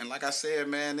know, and like I said,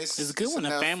 man, it's good when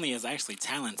the family is actually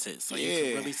talented, so you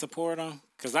can really support them.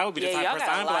 Because I would be the type of person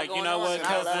I'd be like, you know what,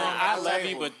 cousin, I love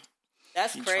you, but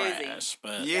that's crazy. Trash,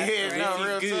 but yeah, no,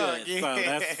 real good. talk. Yeah. So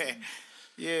that's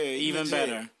even legit.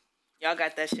 better. Y'all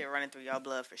got that shit running through y'all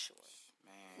blood for sure.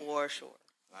 Man, For sure.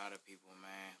 a lot of people,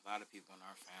 man. A lot of people in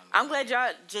our family. I'm glad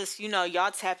y'all just,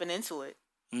 y'all tapping into it.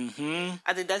 Mm-hmm.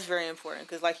 I think that's very important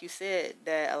because, like you said,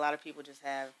 that a lot of people just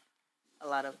have a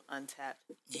lot of untapped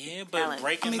talent.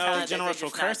 Breaking those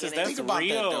generational curses, that's think about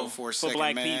real that, though, for a second,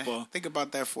 black man. people. Think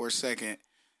about that for a second.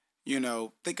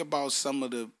 Think about some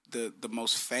of the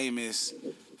most famous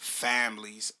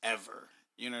families ever.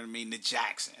 You know what I mean? The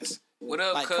Jacksons. What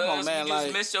up, like, cuz? come on, man, We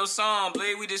just missed your song,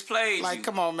 bleed. We just played you.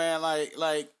 Come on, man.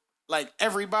 Like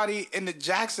everybody in the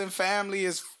Jackson family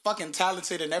is fucking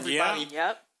talented, and everybody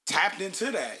tapped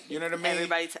into that. You know what I mean?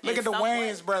 Look at the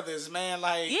Wayans brothers, man.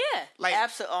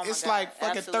 Absolutely. Oh it's like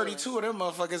fucking absolutely. 32 of them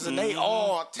motherfuckers, and they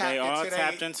all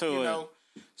tapped into it.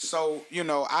 So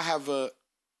I have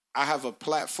a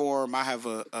platform. I have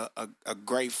a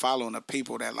great following of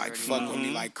people that fuck with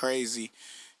me like crazy.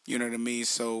 You know what I mean?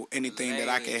 So anything that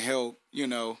I can help,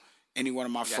 any one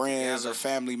of my friends or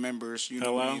family members,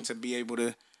 what I mean, to be able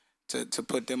to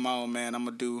put them on, man, I'm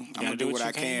gonna do what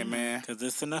I can, man. Because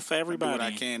it's enough for everybody. Do what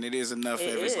I can. It is enough for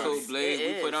everybody. It's cool,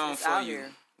 Blade. We put on for you.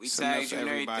 We tagged you and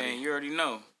everything. You already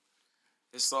know.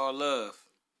 It's all love.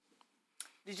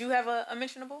 Did you have a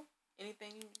mentionable?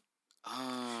 Anything you...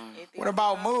 What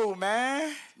about Moo,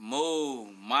 man? Moo,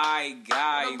 my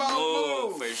guy,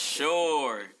 Moo, for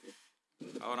sure.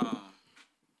 Hold on.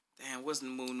 Damn, what's the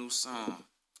Moo new song?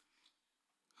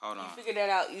 Hold on. You figure that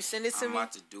out. You send it to me? I'm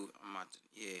about to,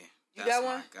 yeah. You got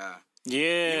one? God.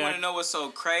 Yeah. You want to know what's so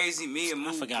crazy? Me and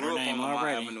Moo grew up on Lamont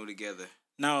Avenue together.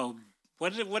 No.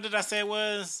 What did I say it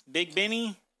was? Big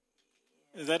Benny?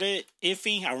 Is that it?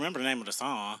 Iffy? I remember the name of the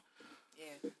song.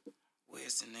 Yeah.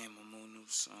 Where's the name of Moo new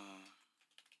song?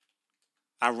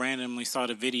 I randomly saw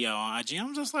the video on IG.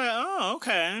 I'm just like, oh,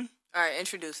 okay. All right,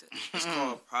 introduce it. It's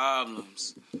called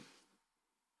Problems.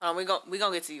 We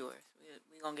gonna get to yours.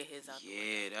 We gonna get his out.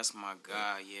 Yeah, that's my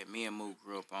guy. Yeah, me and Moo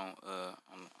grew up on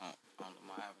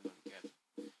Lamont Avenue together.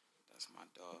 That's my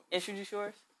dog. Introduce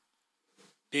yours.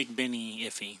 Big Benny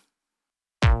Iffy.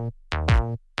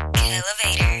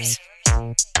 Elevators.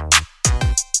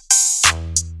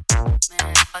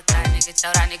 Man, fuck that nigga.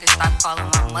 Tell that nigga stop calling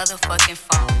my motherfucking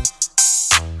phone.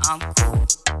 I'm cool.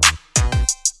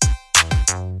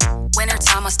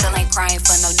 Wintertime, I still ain't crying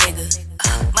for no nigga.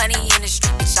 Money in the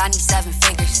street, bitch, I need 7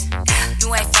 figures.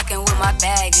 You ain't fucking with my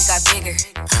bag, it got bigger.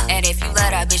 And if you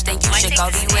love that bitch, then you should go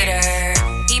be with her.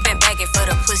 He been begging for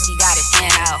the pussy, got his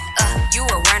hand out. You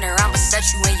a runner, I'ma set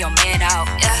you and your man out.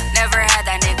 Never had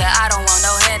that nigga, I don't want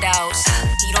no handouts.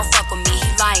 He don't fuck with me, he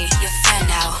lying, he a fan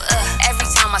now. Every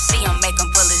time I see him, make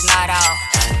him pull his knot out.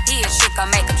 He a chick, I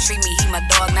make him treat me, he my my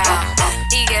dog now.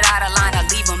 He get out of line, I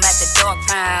leave him at the dog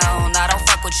pound. I don't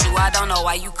fuck with you, I don't know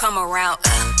why you come around.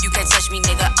 You can't touch me,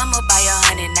 nigga, I'ma buy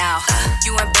 100 now.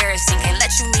 You embarrassing, can't let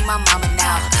you meet my mama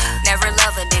now. Never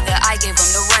love a nigga, I give him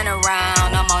the run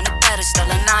around. I'm on the pedestal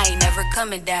and I ain't never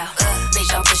coming down.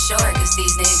 Bitch, I'm for sure, cause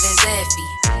these niggas iffy.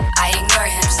 I ignore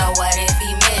him, so what if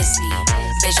he miss me?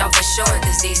 Bitch, I'm for sure,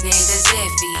 cause these niggas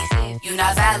iffy. You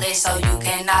not valid, so you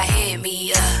cannot hit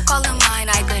me. Call him mine,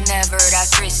 I could never,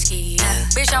 that's risky.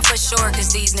 Bitch, I'm for sure,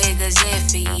 cause these niggas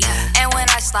iffy. And when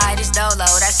I slide, it's dolo,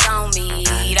 that's on me.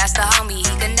 That's the homie,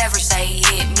 he could never say he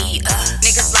hit me.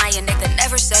 Niggas lying, they could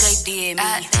never say they did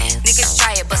me. Niggas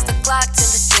try it, bust the clock till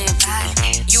it's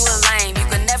empty. You a lame, you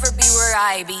could never be where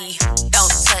I be.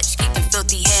 Don't touch, keep them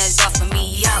filthy hands off of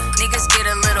me. Niggas get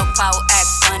a little power,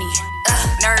 act funny.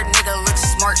 Nerd nigga looks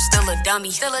smart, still a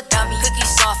dummy. Cookie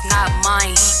soft, not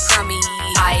mine, he crummy.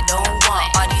 I don't want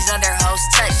all these other hoes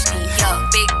touch me.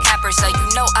 Big capper, so you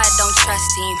know I don't trust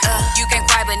him. You can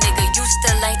cry, but nigga, you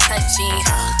still ain't touching.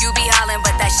 You be hollering,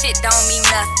 but that shit don't mean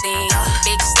nothing.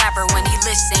 Big slapper, when he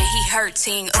listen, he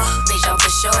hurting. Bitch, I'm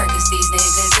for sure, cause these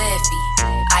niggas iffy.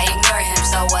 I ignore him,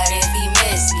 so what if he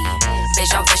miss me?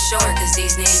 Bitch, I'm for sure, cause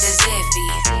these niggas iffy.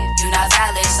 You not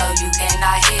valid, so you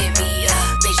cannot hit me.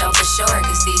 Bitch, I'm for sure,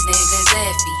 cause these niggas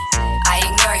iffy. I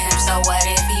ignore him, so what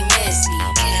if he miss me?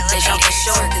 Bitch, I'm for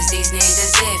sure, cause these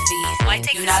niggas iffy.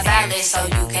 You not valid, so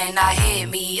you cannot hit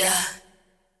me.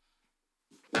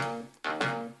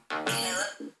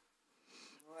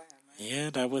 Yeah,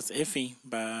 that was Iffy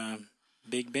by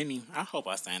Big Benny. I hope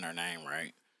I saying her name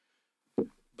right.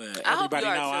 But everybody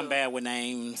know I'm bad with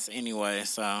names anyway,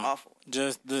 so awful.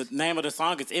 Just the name of the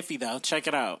song is Iffy though. Check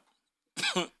it out.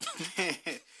 Nah,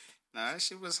 that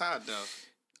shit was hot though.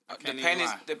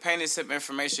 The painted sip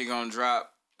information gonna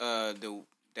drop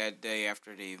that day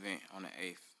after the event on the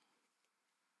 8th.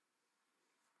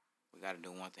 We gotta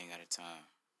do one thing at a time.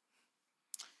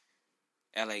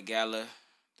 LA Gala,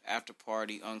 the after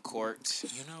party, uncorked.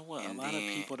 You know what? A lot of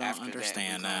people don't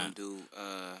understand that. Do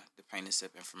the painted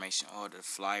sip information, all the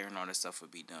flyer and all that stuff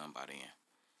would be done by then.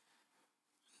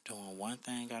 Doing one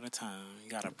thing at a time. You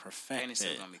gotta perfect painted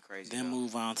it. Gonna be crazy, then though.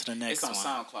 Move on to the next one. It's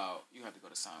on SoundCloud. You have to go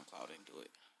to SoundCloud and do it.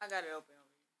 I got it open.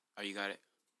 Oh, you got it?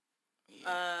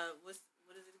 Yeah. What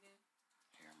is it again?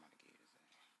 Here, I'm about to get it.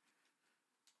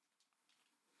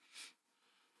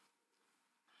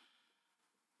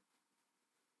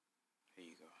 Here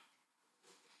you go.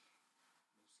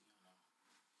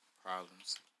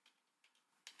 Problems.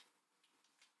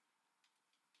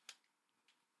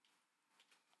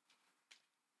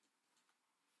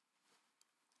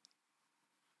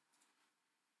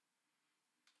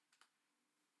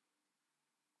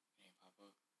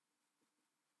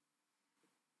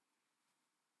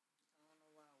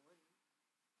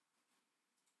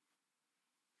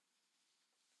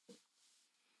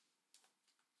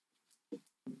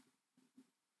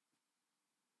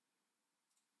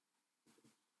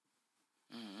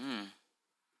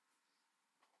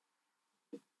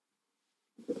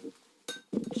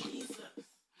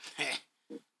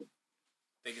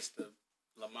 Think it's the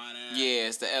Lamont Avenue. Yeah,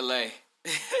 it's the LA.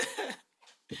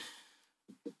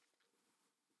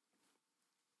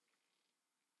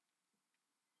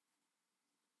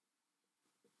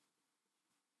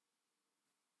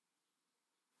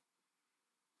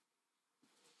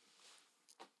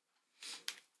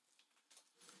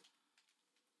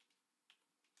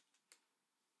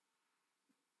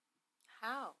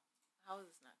 How? How is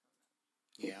this not coming up?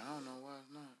 Yeah, I don't know why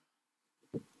it's not.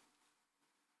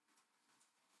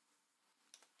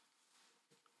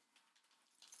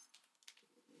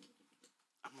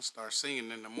 I'm gonna start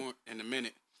singing in a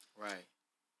minute. Right.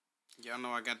 Y'all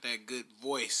know I got that good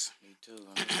voice. Me too.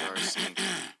 I'm gonna start singing.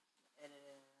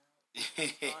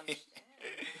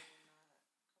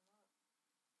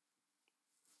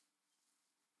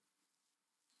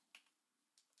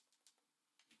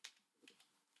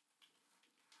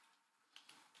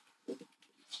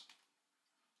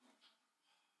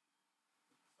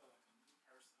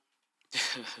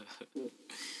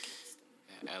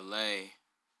 LA.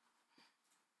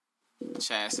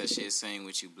 Chad said she'll sing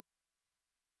with you.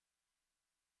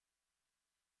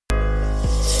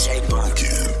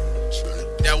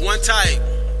 That one type.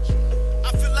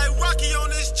 I feel like Rocky on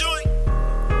this joint.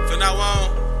 From now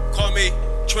on, call me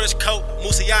Trench Coat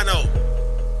Musiano.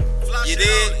 You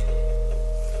did?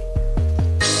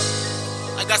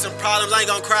 I got some problems, I ain't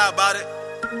gonna cry about it.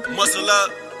 Muscle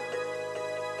up.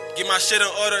 Get my shit in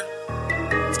order.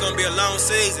 It's gonna be a long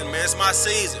season, man. It's my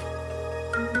season.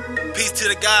 Peace to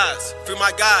the guys. Free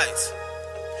my guys.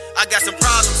 I got some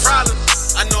problems.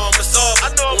 I know I'ma solve.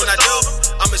 But when I do,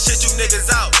 I'ma shit you niggas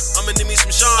out. I'ma need me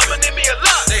some Sean. I'ma need me a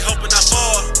lot. They hoping I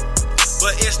fall,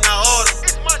 but it's not autumn.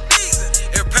 It's my season.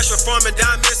 Air pressure forming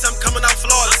diamonds, I'm coming out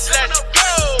flawless. Let's go.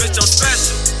 Bitch, I'm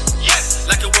special. Yes.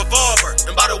 Like a revolver.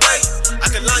 And by the way, I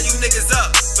can line you niggas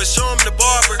up for show 'em the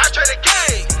barber. I trade a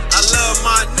game. I love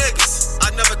my niggas. I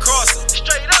never cross them.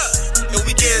 Straight up. And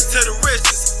we get into the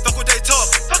riches. Fuck what they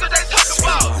talking. Fuck what they talking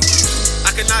about.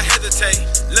 I cannot hesitate.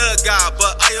 Love God,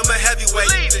 but I am a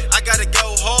heavyweight. I gotta go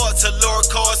hard till Lord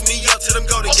calls me up to them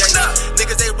go to gate.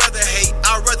 Niggas they rather hate,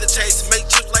 I'd rather chase. Make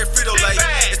chips like Frito-Lay.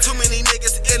 It's too many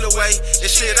niggas in the way.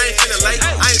 And shit ain't finna late.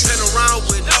 I ain't been around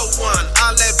with no one.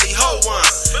 I let me hold one.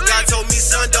 God told me,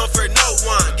 son, don't fear no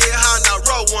one. Get high, now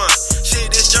roll one.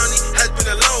 Shit, this journey has been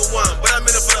a long one, but I'm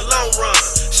in it for the long run.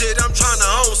 Shit, I'm trying to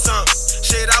own something.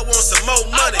 Shit, I want some more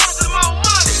money.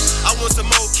 I want some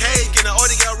more cake and I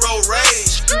already got road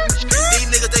rage. These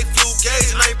niggas, they flew gauge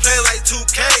and I ain't playing like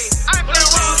 2K.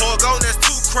 Pork on, that's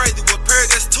too crazy. With Perry,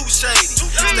 that's too shady.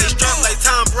 Stay strapped like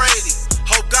Tom Brady.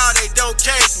 Hope God they don't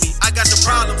case me. I got the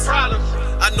problems.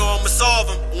 I know I'ma solve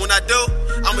them. When I do,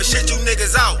 I'ma shit you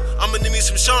niggas out. I'ma need me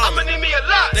some Sean. I'ma need me a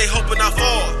lot. They hoping I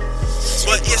fall,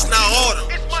 but it's not autumn.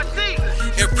 It's my season.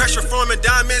 Air pressure forming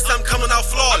diamonds, I'm coming out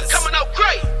flawless. I'm coming out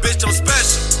great. Bitch, I'm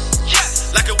special.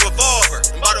 Yes. Like a revolver.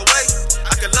 And by the way,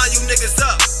 I can line you niggas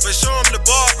up, but show 'em the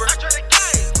barber.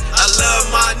 I love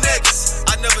my niggas.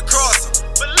 I never cross them.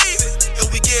 Believe it. And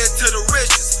we get into the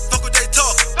riches. Fuck what they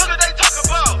talking. Fuck what they talking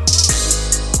about.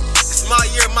 It's my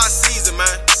year, my season,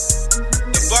 man.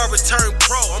 The barber turned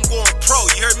pro. I'm going pro.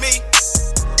 You heard me?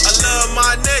 I love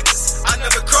my niggas. I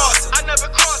never cross them. I never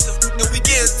cross them. And we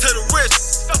get into the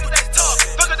riches. Fuck what they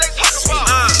talking. Fuck what they talking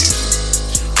about.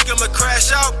 Think I'ma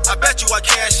crash out? I bet you I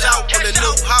cash out on the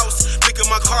new house. Picking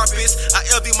my carpets. I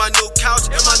LV my new couch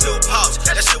and my new pouch.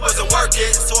 That shit wasn't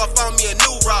working, so I found me a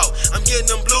new route. I'm getting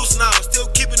them blues now. Still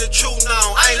keeping it true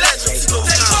now. I ain't letting them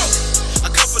snooze now. I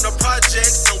come from the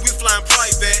projects and we flying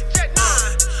private.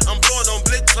 I'm blowing on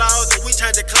blick clouds and we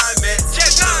change the climate.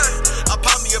 I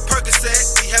pop me a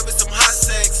Percocet. We having some hot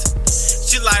sex.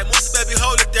 She like, Moose, baby,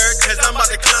 hold it there, cause I'm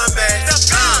about to climb back.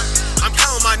 I'm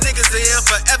counting my niggas in,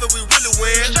 forever we really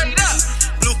win.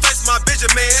 Blue face, my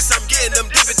vision, man, so I'm getting them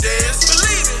dividends.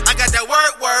 I got that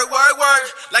work,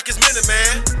 like it's minute,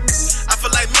 man. I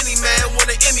feel like mini man,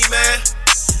 want an Emmy, man.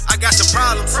 I got some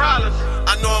problems.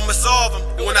 I know I'ma solve them.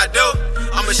 And when I do,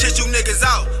 I'ma shit you niggas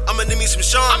out. I'ma need me some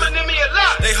Sean. I'ma need me a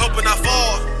lot. They hoping I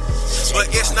fall, but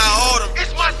it's not autumn.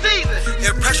 It's my season.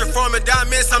 Air pressure forming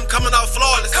diamonds, I'm coming out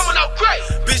flawless. Coming out great.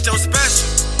 Bitch, I'm special.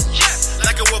 Yes.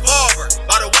 Like a revolver.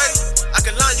 By the way, I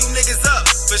can line you niggas up,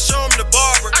 but show 'em the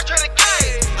barber. I trade a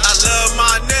game. I love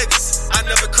my niggas. I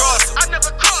never cross them. I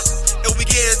never cross them. And we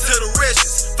get into the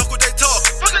riches. Fuck what they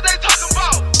talking. Fuck what they talking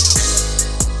about.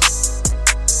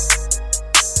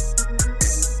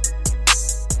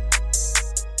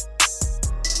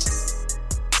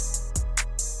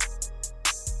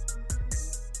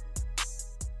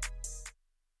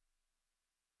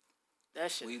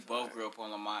 We both grew up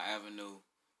on Lamont Avenue.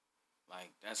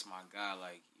 Like, that's my guy.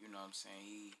 Like, you know what I'm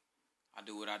saying? I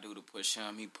do what I do to push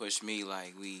him. He pushed me.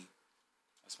 Like,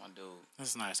 that's my dude.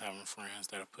 It's nice having friends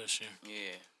that'll push you.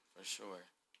 Yeah, for sure.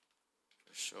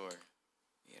 For sure.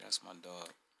 Yeah, that's my dog.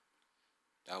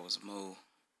 That was Moo.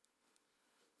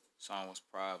 Song was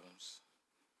Problems.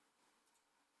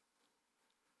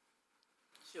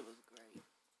 Shit was great.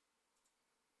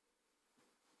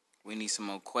 We need some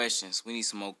more questions. We need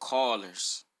some more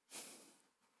callers.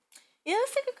 Yeah,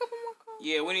 let's take a couple more calls.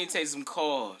 Yeah, we need to take some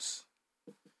calls.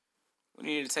 We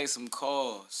need to take some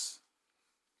calls.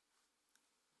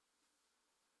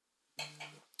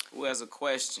 Who has a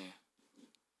question?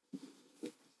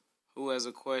 Who has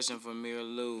a question for me or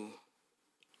Lou?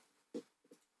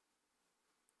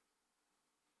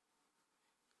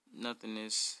 Nothing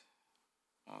is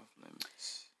off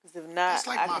limits. If not, it's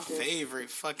like my favorite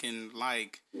fucking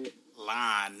like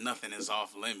line. Nothing is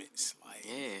off limits. Like,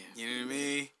 yeah, you know what I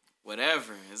mean?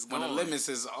 Whatever. It's when the limits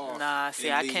is off. Nah, see,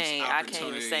 I can't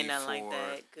even say nothing like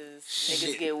that because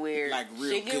niggas get weird. Like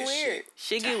real shit get weird. Shit.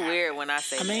 Shit get weird when I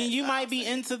say. I mean, you might be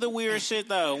into the weird shit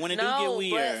though. When it do get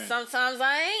weird, but sometimes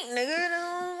I ain't,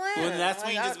 nigga. Well, that's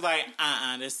when you just be like,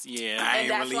 this, yeah, I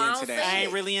ain't really into that. I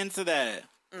ain't really into that.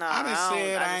 No, I done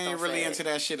said I ain't really into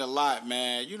that shit a lot,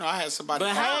 man. You know, I had somebody.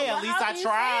 But hey, at least I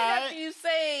tried. After you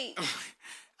say,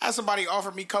 I had somebody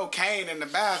offer me cocaine in the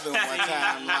bathroom one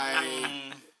time.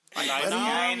 Like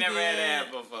I ain't never had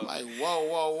that before. Like,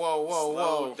 whoa.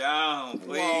 Slow down,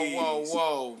 please.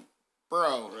 Whoa.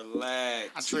 Bro, relax.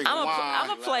 I drink wine. I'm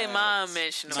going to play my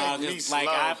mention. No, just like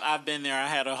I've been there. I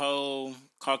had a whole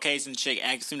Caucasian chick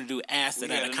asking me to do acid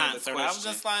at a concert. I was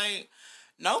just like,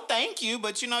 No, thank you,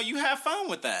 but you have fun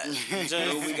with that. Just,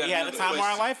 we got had a another time of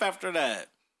our question. life after that.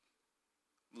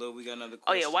 Look, we got another Oh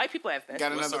question. yeah, white people have fetishes.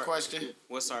 Got another question?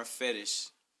 What's our fetish?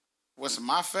 What's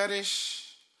my fetish?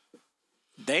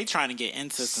 They trying to get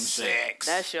into some shit. Sex.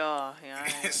 That's y'all. Yeah,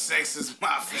 Sex is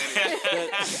my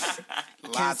fetish.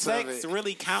 Can Lots of sex it.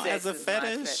 really count as a Sex is my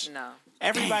fetish? No.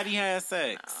 Everybody has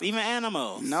sex, even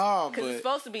animals. No, Because it's but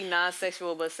supposed to be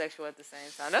non-sexual but sexual at the same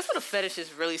time. That's what a fetish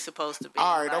is really supposed to be.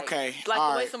 All right, Like- okay, Like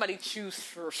all the way right. somebody chews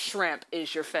for shrimp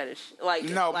is your fetish. Like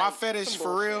no, my like fetish some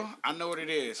for real. bullshit. I know what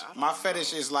it is. My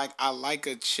fetish is like I like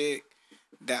a chick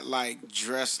that like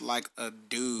dressed like a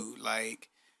dude.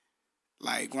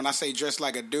 Like when I say dressed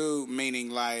like a dude, meaning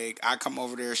like I come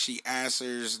over there, she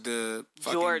answers the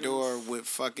fucking Jordans. door with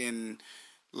fucking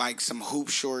like some hoop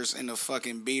shorts and a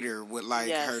fucking beater with like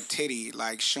Yes. her titty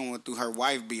like showing through her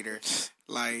wife beater.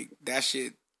 Like that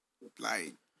shit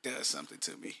like does something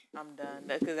to me. I'm done.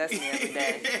 Because that's me every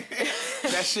day.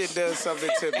 That shit does something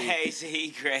to me. Hey,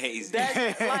 she crazy.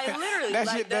 That's like literally. That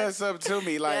like, shit does something to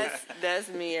me. Like that's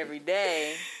me every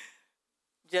day.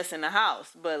 Just in the house,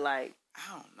 but like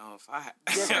I don't know if I.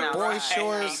 Different boy outside.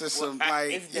 shorts or some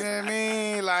like It's you know what I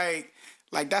mean?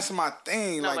 Like that's my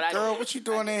thing. No, but like I girl, get it. what you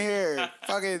doing in here?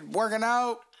 Fucking working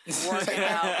out? working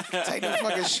out, Take the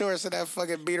fucking shorts and that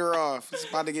fucking beater off. It's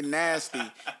about to get nasty.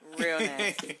 real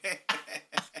nasty.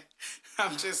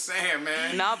 I'm just saying,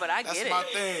 man. No, but I That's get it. my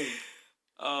thing.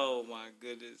 Oh my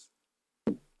goodness.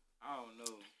 I don't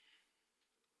know.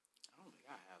 I don't think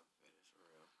I have a fetish for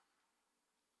real.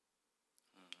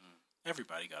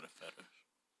 Everybody got a fetish.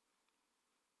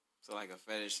 So like a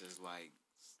fetish is like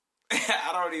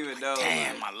I don't even know.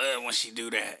 Damn, like, I love when she do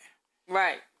that.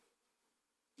 Right.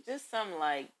 Just something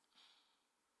like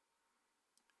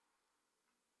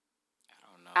I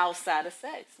don't know. outside of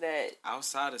sex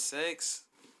Outside of sex.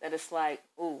 that it's like,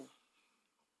 ooh,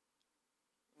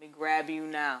 let me grab you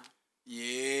now.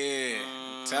 Yeah,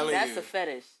 I'm telling That's you. a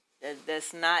fetish.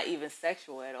 That's not even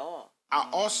sexual at all. I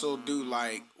also do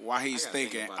like while he's I gotta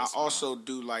think thinking. about I it some also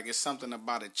do like it's something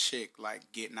about a chick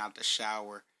like getting out the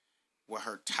shower with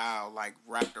her towel like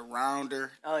wrapped around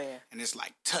her Oh yeah. and it's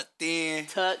like tucked in.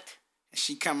 Tucked. And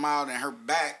she come out and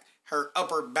her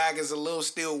upper back is a little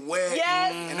still wet.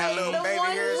 Yes. And that little The baby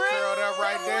one hair is drip. curled up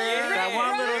right there. That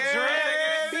one little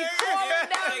drip. Be crawling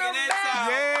down the back.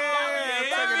 Yeah,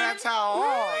 taking that towel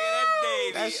off.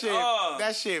 That shit, Oh.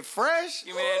 that shit fresh.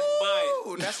 Give me that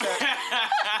butt. Ooh, that's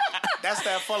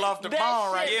that fall off the That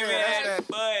bone right shit Give me there. that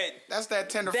butt. That's that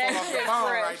tender That fall off the shit bone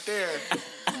fresh. right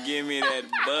there. Give me that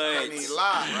butt. Ain't even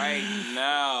lie. Right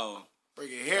now.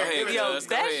 Freaking hair. ahead, Give it yo. to Yo, us.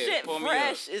 Go that ahead, shit pull me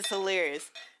fresh is hilarious.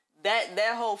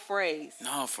 That whole phrase.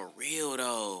 No, for real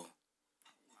though.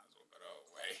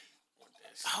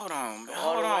 Hold on.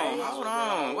 All the way. Hold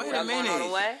on. Wait a Y'all going all the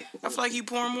minute. way? I feel like you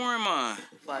pouring more in mine.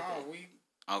 Fuck Oh, it. we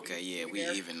Okay, yeah, we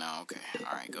even now. Okay.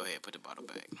 All right, go ahead. Put the bottle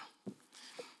back.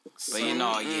 But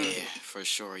yeah, for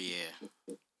sure,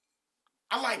 yeah.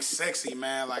 I like sexy,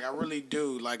 man. Like I really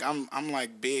do. Like I'm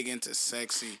like big into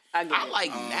sexy. I get I it. like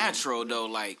natural though,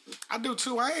 like I do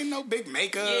too. I ain't no big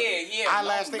makeup. eyelash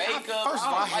eyelash thing. First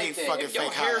of all, I hate fucking If your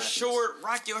fake hair eyelashes. short,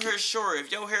 rock your hair short.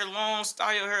 If your hair long,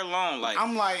 style your hair long. Like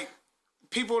I'm like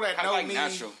people that I know like me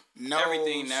natural. knows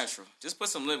Everything natural. Just put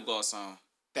some lip gloss on.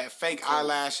 that fake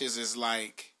eyelashes is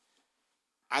like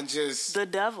I just The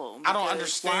devil. I don't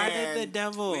because- Why understand did the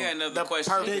devil? We had another the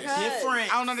question. purpose. The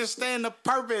difference. I don't understand the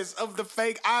purpose of the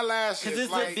fake eyelashes. Because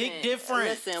it's like, a big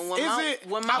difference. Listen, when Is my it?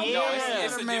 when my Yeah. No,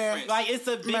 it's a Man. difference. Like, it's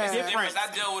a big Man. difference.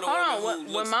 I deal with a hold woman on,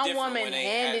 who when looks my different woman when they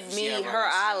handed have- me she have her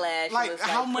roses. eyelash, Like, was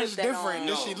how put much that different on.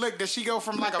 does she look? Does she go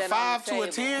from like Put a that on 5 the to a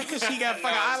table. 10 because she got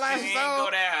fucking No, eyelashes she ain't on?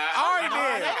 go that high. All right,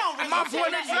 they then. don't really My take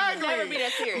point that- It never be exactly.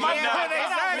 that serious. My Yeah, point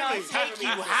they don't exactly.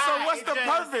 take you So high. what's the It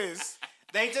just- purpose?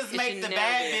 They just It make should the never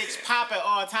bad be. bitch pop at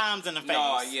all times in the face.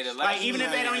 No, yeah, the like lashes even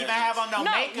if they don't make even a have on no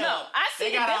makeup, No, I see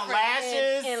they the got on difference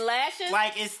lashes. in lashes.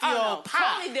 Like it's still Oh, no,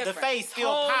 pop. Totally The different. face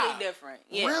still totally pop. different.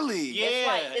 Yeah. Really? Yeah, It's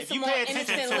like, it's if a you more pay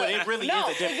attention innocent to look. it, it really No,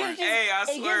 is a difference. Hey, I It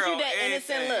gives swear you on that innocent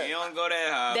everything. look. You don't go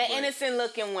that high. That but innocent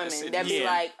looking That's women it. that be Yeah.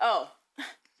 like, oh,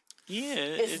 Yeah,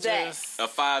 It's it that. just A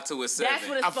 5 to a 7. that's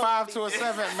what it's A supposed 5 to to be. a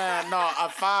 7, man. No, a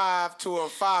 5 to a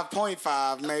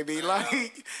 5.5, maybe.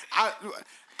 Like,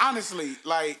 honestly,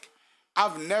 like,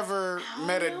 I've never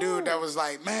met a dude that was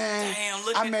like, man, Damn,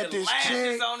 look I at met the this lashes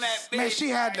chick. on that Man, bitch. she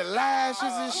had the lashes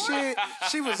and shit.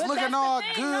 She was But looking that's the all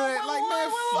thing. good. No, wait, like, wait, man,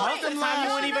 wait, fuck most of them the time you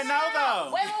lashes. wouldn't even know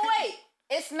though. Wait.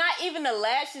 It's not even the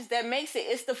lashes that makes it.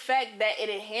 It's the fact that it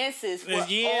enhances what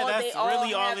Yeah, all that's they all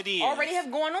really all have, it is. already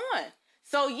have going on.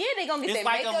 So yeah, they gonna get It's their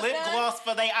like makeup a lip done. gloss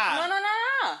for their eye.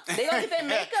 No. Nah, they gonna get their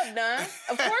makeup done,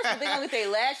 of course, but they gonna get their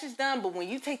lashes done. But when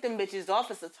you take them bitches off,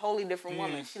 it's a totally different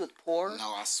woman. She look poor.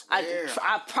 No, I swear.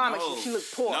 I promise you, she look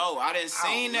poor. No, I didn't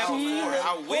seen that before.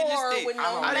 I witnessed it.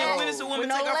 I didn't witness a woman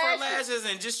take off her lashes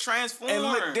and just transform. And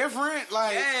look different,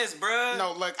 like yes, bro.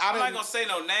 No, look, I'm not gonna say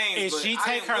no names. If she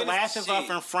take her lashes off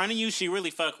in front of you, she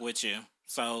really fuck with you.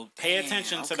 So pay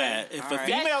attention to that. If a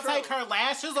female take her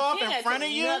lashes off in front of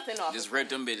you, just rip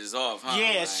them bitches off, huh?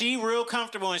 Yeah, she real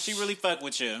comfortable and she really fuck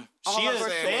with you.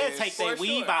 They'll take their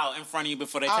weave out in front of you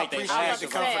before they take their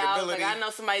lashes off. I know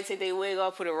somebody take their wig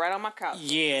off, put it right on my couch.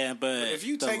 Yeah, but if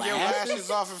you take your lashes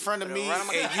off in front of me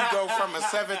and you go from a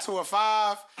 7 to a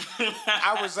 5,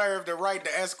 I reserve the right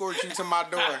to escort you to my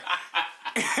door.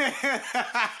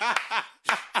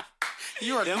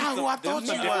 You are not who I thought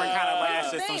you were. Different kind of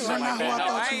lashes. You're not who I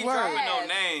thought you were. I ain't dropping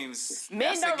no names. Men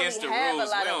That's against the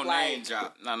rules. We don't name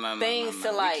drop. No. Things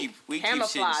to like we keep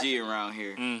shit G around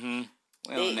here. Mm-hmm.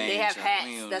 They have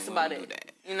hats. That's about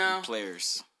it. You know,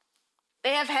 players.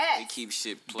 They have hats. They keep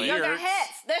shit players. Y'all got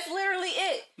hats. That's literally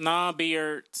it. Nah,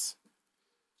 beards.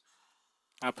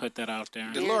 I put that out there.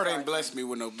 The Lord ain't blessed me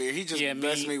with no beard. He just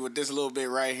blessed me with this little bit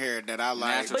right here that I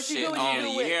like. Natural shit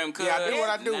only. You hear him? Yeah, I do what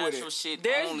I do with it. Natural shit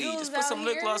only. Just put some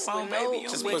lip gloss on, baby.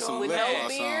 Just put some lip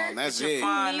gloss on. That's it.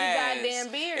 Fine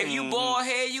goddamn beard. If you bald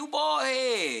head, you bald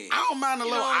head. I don't mind a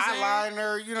little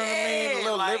eyeliner. You know what I mean? A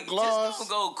little lip gloss. Just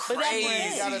don't go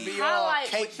crazy. Gotta be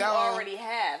highlight what you down. already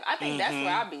have. I think that's where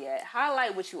I be at.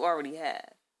 Highlight what you already have.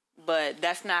 But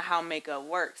that's not how makeup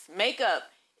works. Makeup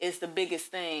is the biggest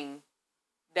thing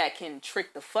that can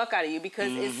trick the fuck out of you because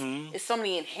it's so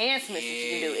many enhancements that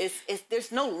you can do. It's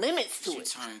there's no limits to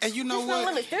it. And you know there's what? No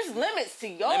limits. There's limits to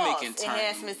your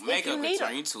enhancements if you need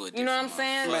them. You know what I'm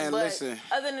saying? Man, but listen.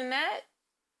 Other than that,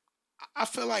 I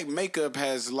feel like makeup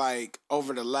has like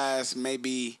over the last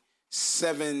maybe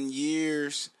 7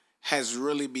 years has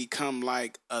really become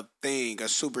like a thing, a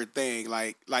super thing.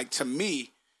 Like to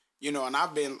me, you know, and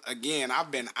I've been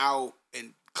out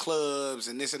and clubs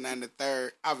and this and that and the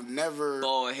third. I've never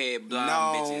bald head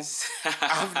blonde bitches.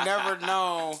 I've never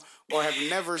known or have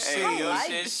never seen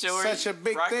such a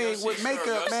big thing with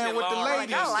makeup, man, with the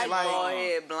ladies. I like bald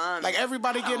head blonde. Like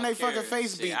everybody getting their fucking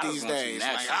face beat these days.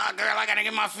 Like, girl, I gotta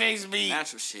get my face beat.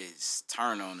 Natural shit's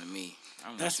turn on to me.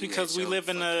 That's because we live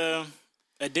in a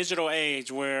digital age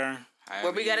where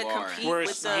we gotta compete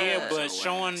with but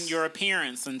showing your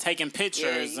appearance and taking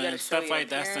pictures and stuff like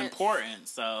that's important.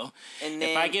 So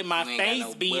if I get my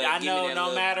face beat, I know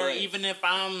no matter, even if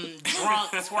I'm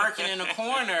drunk twerking in a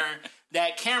corner,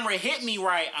 that camera hit me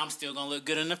right, I'm still gonna look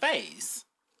good in the face.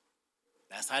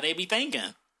 That's how they be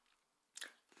thinking.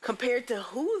 Compared to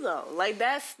who though? Like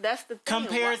that's the thing.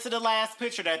 Compared to the last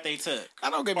picture that they took.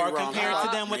 I don't get me wrong. Or compared to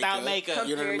them without makeup.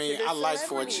 You know what I mean? I like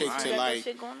for a chick to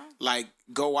like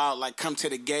go out, like come to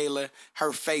the gala,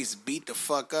 her face beat the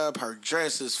fuck up, her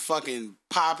dress is fucking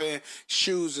popping,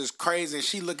 shoes is crazy, and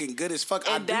she looking good as fuck.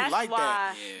 And I do like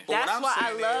that. Yeah. That's why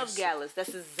I love galas.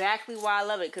 That's exactly why I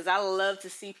love it, because I love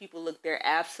to see people look their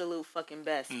absolute fucking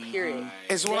best. Period.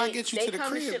 It's when I get you to the crib, they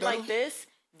come to shit though. like this.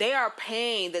 They are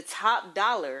paying the top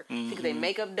dollar to get their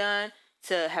makeup done,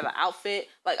 to have an outfit.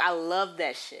 Like, I love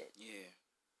that shit. Yeah.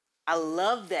 I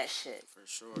love that shit. For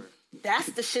sure. That's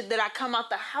the shit that I come out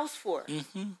the house for.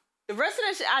 The rest of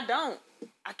that shit, I don't.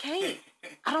 I can't.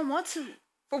 I don't want to.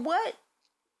 For what?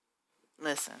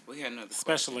 Listen. We had another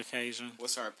special occasion.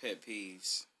 What's our pet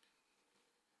peeves?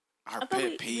 Our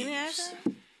pet peeves.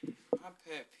 My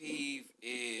pet peeve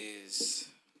is...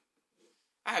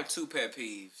 I have 2 pet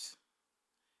peeves.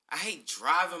 I hate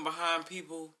driving behind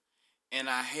people, and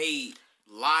I hate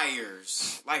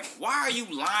liars. Like, why are you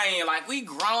lying? Like, we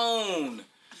grown.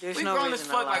 We grown as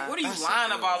fuck. Like, what are you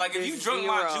lying about? Like, if you drunk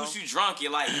my juice, you drunk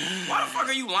it. Like, why the fuck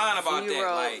are you lying about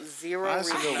that? Like, zero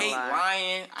reason I hate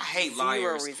lying. I hate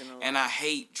liars. And I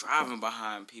hate driving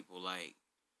behind people. Like,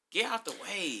 get out the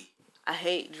way. I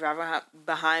hate driving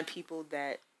behind people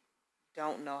that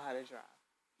don't know how to drive.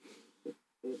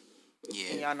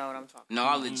 Yeah, and y'all know what I'm talking. No,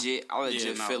 I legit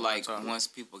feel like once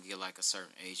people get like a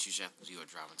certain age, you should have to do a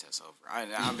driving test over.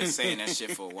 I've been saying that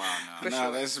shit for a while now.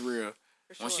 No, that's real.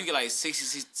 Once you get like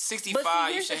 60,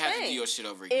 65, you should have to do your shit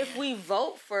over again. If we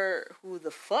vote for who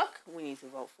the fuck we need to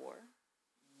vote for,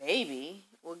 maybe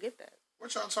we'll get that.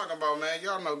 What y'all talking about, man?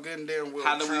 Y'all know good and damn well.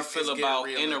 How do we feel about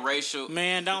interracial?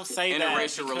 Man, don't say that.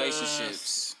 Interracial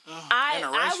relationships.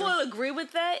 I will agree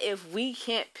with that if we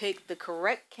can't pick the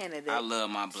correct candidate. I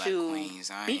love my black queens.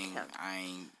 I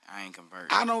ain't converting.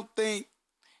 I don't think.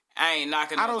 I ain't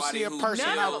knocking. I don't see a person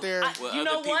out there. You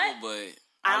know what? But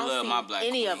I love my black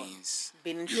queens.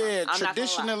 Being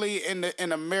traditionally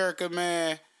in America,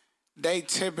 man, they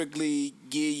typically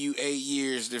give you 8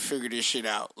 years to figure this shit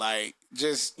out. Like,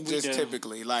 just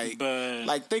typically. Like,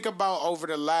 think about over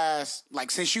the last,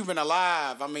 like, since you've been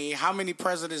alive, I mean, how many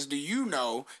presidents do you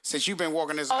know since you've been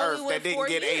walking this earth that didn't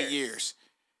get 8 years?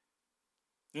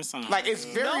 Like, it's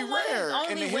very rare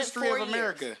in the history of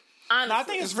America. Honestly, I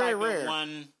think it's very rare.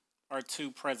 One or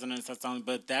two presidents that's on,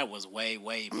 but that was way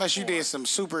unless you did some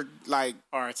super like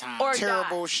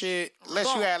terrible shit.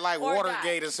 Unless you had like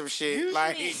Watergate or some shit. Usually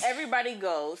like everybody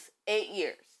goes 8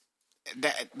 years.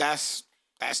 That's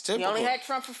typical. We only had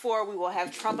Trump for 4. We will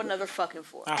have Trump another fucking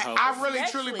 4. I really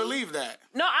truly believe that.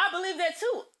 No, I believe that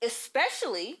too.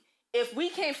 Especially if we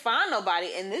can't find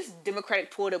nobody in this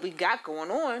Democratic pool that we got going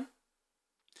on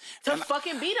to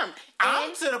fucking beat them.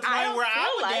 I'm to the point where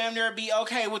I would damn near be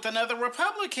okay with another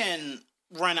Republican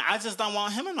running. I just don't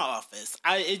want him in office.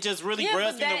 It just really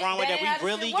rubs me the wrong way that we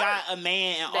really got a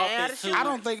man in office who... I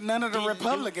don't think none of the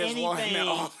Republicans want him in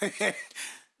office.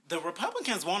 The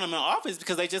Republicans want him in office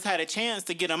because they just had a chance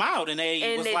to get him out, and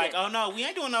they was like, "Oh no, we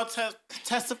ain't doing no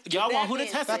test. Y'all want who to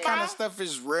testify?" That kind of stuff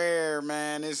is rare,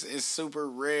 man. It's super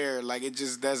rare. Like it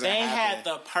just doesn't. They happen had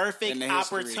the perfect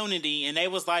opportunity, and they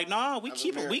was like, "No, we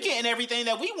getting everything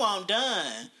that we want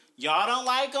done. Y'all don't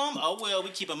like them? Oh well, we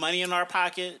keeping money in our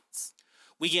pockets.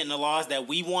 We getting the laws that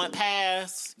we want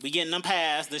passed. We getting them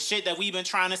passed. The shit that we've been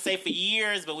trying to say for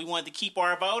years, but we wanted to keep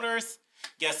our voters."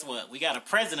 Guess what? We got a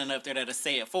president up there that'll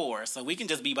say it for us, so we can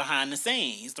just be behind the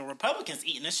scenes. The Republicans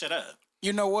eating this shit up.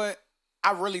 You know what?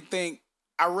 I really think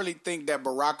that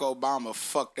Barack Obama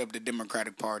fucked up the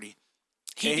Democratic Party.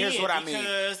 Here's what I mean.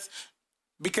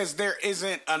 Because there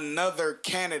isn't another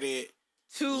candidate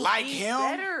like him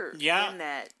in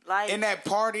that. Like, in that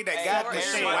party that got the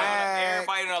swag.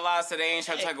 Everybody realized that they ain't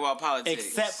trying to talk about politics.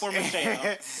 Except for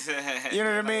Michelle. You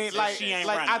know what I mean? Like, she ain't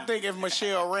I think if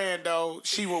Michelle ran, though,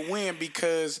 she would win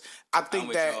because I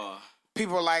think that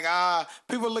people are like,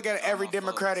 people look at every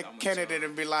Democratic candidate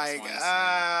and be like,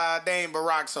 they ain't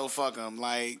Barack, so fuck him.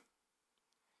 Like,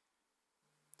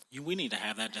 we need to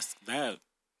have that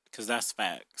because that's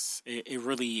facts. It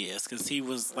really is. Because he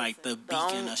was like the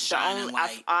beacon of shining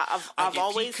light. I've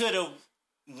always... If he could have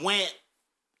went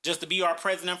just to be our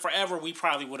president forever, we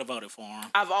probably would have voted for him.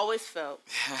 I've always felt,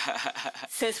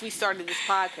 since we started this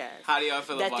podcast, how do y'all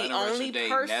feel that about the only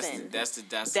person that's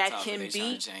that can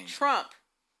beat Trump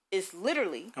is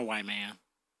literally a white man.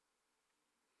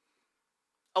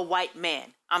 A white man.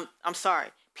 I'm sorry.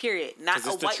 Period. Not a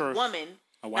white woman.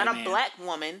 Not a black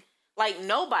woman. Like,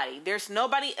 nobody. There's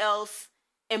nobody else.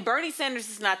 And Bernie Sanders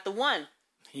is not the one.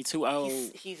 He's too old.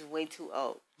 He's way too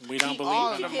old. We don't believe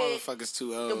all of the motherfuckers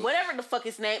too old. Whatever the fuck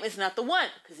his name is not the one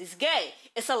because he's gay.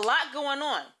 It's a lot going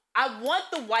on. I want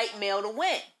the white male to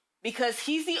win because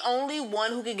he's the only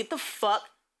one who can get the fuck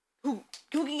who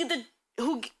can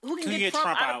get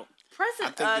Trump out. I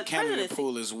think the candidate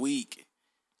pool is weak.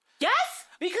 Yes.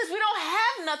 Because we don't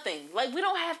have nothing. Like, we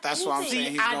don't have That's what I'm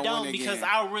saying. I don't because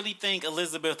I really think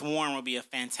Elizabeth Warren would be a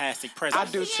fantastic president.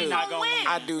 I do too.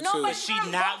 I do too. But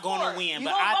she's not going to win.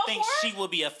 But I think she will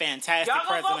be a fantastic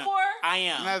president. Vote for her? I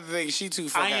am. Another thing, she too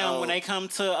fucking old. When they come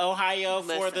to Ohio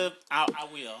I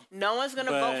will. No one's going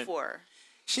to vote for her.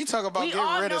 She talk about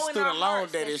getting rid of student loan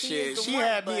debt and shit. She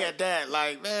had me at that.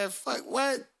 Like, man, fuck,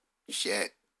 what? Shit.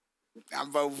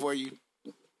 I'm voting for you.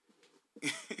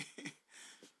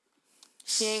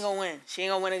 She ain't gonna win. She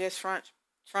ain't gonna win against Trump.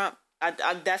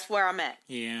 That's where I'm at.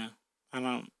 Yeah, I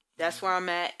don't. That's where I'm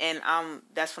at, and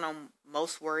that's what I'm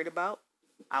most worried about.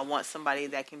 I want somebody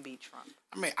that can beat Trump.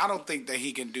 I mean, I don't think that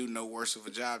he can do no worse of a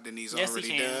job than he's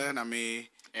already done. I mean,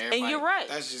 and you're right.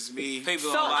 That's just me.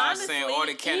 People online saying all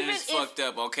the candidates fucked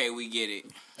up. Okay, we get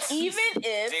it. Even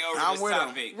if I'm with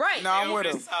him, right? No, I'm with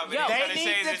him. They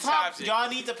need to talk. Y'all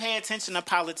need to pay attention to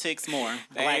politics more.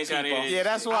 Black people. Yeah,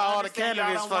 that's why all the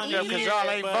candidates fucked up because y'all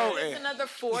ain't voting. Another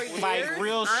 4 years. Like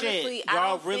real shit.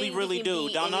 Y'all really do.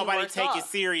 Don't nobody take it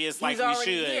serious like we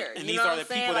should. And these are the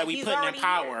people that we putting in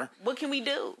power. What can we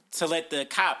do to let the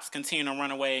cops continue to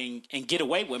run away and get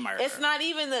away with murder? It's not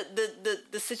even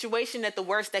the situation that the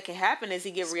worst that can happen is he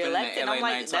get reelected. I'm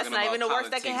like, that's not even the worst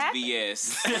that can happen.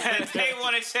 BS. They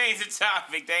want to change the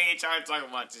topic. They ain't trying to talk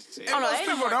about this shit. Most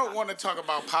people don't want to talk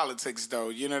about politics, though.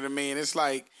 You know what I mean? It's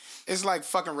like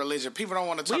fucking religion. People don't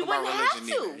want to talk about religion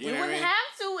either. We wouldn't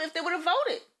have to if they would have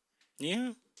voted.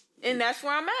 Yeah. And that's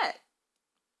where I'm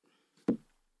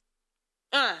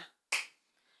at.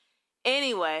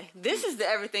 Anyway, this is the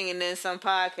Everything and Then Some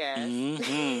podcast.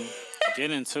 Mm-hmm.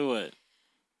 Get into it.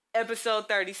 Episode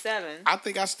 37. I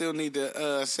think I still need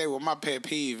to say what my pet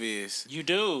peeve is. You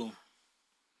do.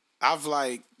 I've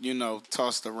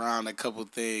tossed around a couple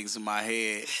things in my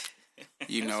head.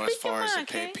 You know, as far as a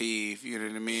pet peeve, you know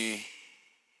what I mean?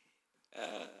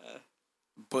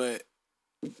 But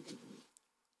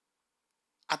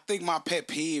I think my pet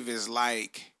peeve is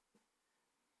like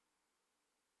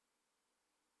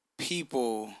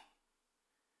people.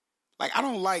 Like, I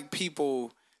don't like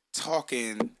people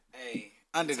talking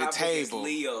under the table.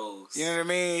 Leos. You know what I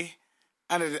mean?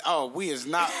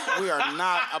 We are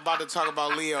not about to talk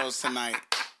about Leos tonight.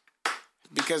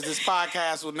 Because this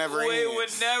podcast will never end. It would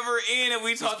never end if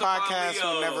we talked about Leos. This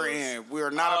podcast will never end. We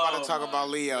are not about to talk about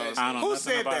Leos. Who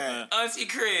said that? Auntie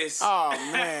Chris. Oh,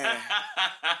 man.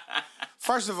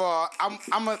 First of all, I'm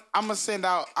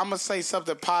gonna say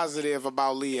something positive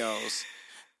about Leos.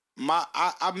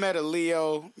 I met a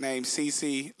Leo named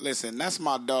Cece. Listen, that's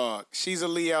my dog. She's a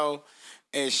Leo,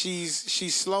 and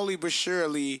she's slowly but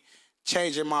surely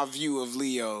changing my view of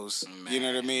Leos. Man, you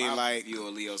know what I mean? My view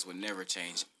of Leos would never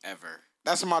change ever.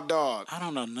 That's my dog. I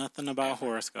don't know nothing about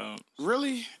horoscopes.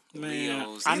 Really? Man,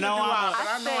 Leos. I know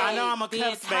I'm a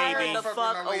Cubs baby. The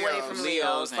fuck away from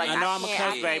Leos. Like, I know I'm a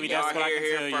Cubs baby. That's what I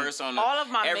can tell you. First on all of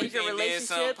my Everything major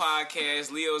relationships.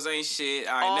 Podcast. Leos ain't shit.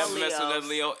 I ain't never mess with another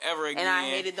Leo ever again. And I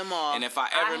hated them all. And if I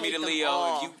ever meet a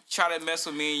Leo, if you try to mess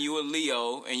with me and you a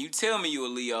Leo, and you tell me you a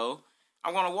Leo,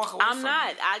 I'm gonna walk away. I'm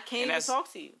not. I can't even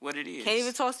talk to you. What it is. Can't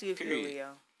even talk to you if you're a Leo.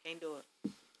 Can't do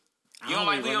it. You don't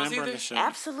like Leos either?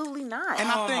 Absolutely not. And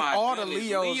I think all the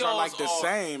Leos are like the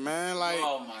same, man. Like,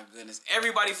 oh my goodness,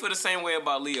 everybody feel the same way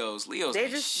about Leos.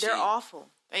 They're awful.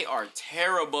 They are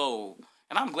terrible,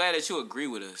 and I'm glad that you agree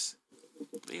with us.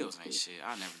 Leos ain't shit.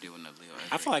 I never deal with another Leo.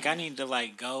 I feel like I need to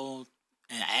like go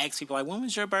and ask people like, when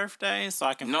was your birthday, so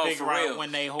I can figure out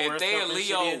when they horoscope. If they a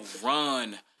Leo,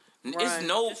 run.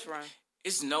 Just run.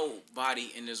 It's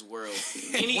nobody in this world.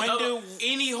 Any what's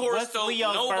horoscope.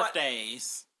 Leo's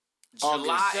birthdays?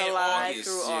 July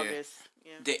through August.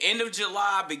 Yeah. The end of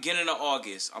July, beginning of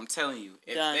August. I'm telling you,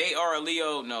 if they are a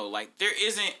Leo, no, like there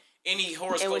isn't any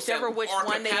horoscope. And whichever which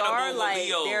one they are, like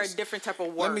they're a different type of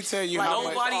work. Let me tell you like, how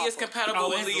nobody is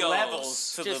compatible with Leos.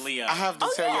 Levels to the Leo. I have to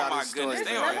tell y'all this story. Goodness,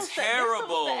 they are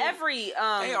terrible. Every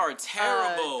they are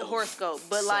terrible horoscope,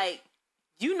 but like.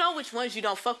 You know which ones you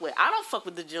don't fuck with. I don't fuck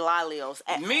with the July Leos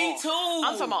at all. Me too.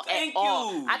 I'm talking about Thank at you.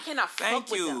 all. I cannot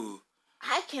fuck with them.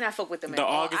 I cannot fuck with them at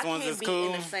all. The August ones is cool.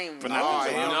 In the same but no,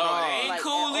 they ain't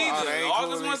cool either. The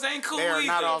August ones ain't cool either. They are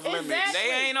not off limits. Exactly.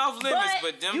 They ain't off limits,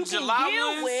 but them July ones. You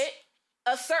can deal with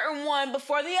a certain one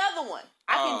before the other one.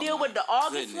 I can deal with the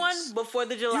August one before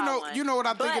the July one. You know what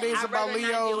I think it is about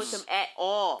Leos? Not deal with them at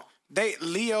all.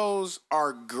 Leos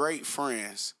are great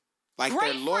friends. Like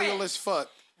they're loyal as fuck.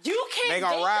 You can't. They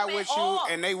gonna ride with you,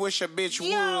 and they wish a bitch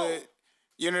would.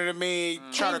 You know what I mean?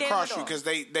 Try to cross you because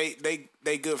they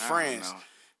good friends.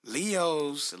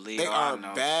 Leos, they are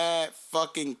bad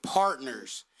fucking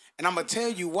partners, and I'm gonna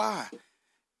tell you why.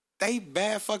 They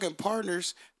bad fucking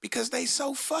partners because they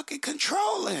so fucking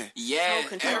controlling. Yeah,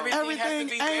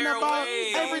 everything ain't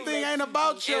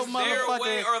about your motherfucking. Their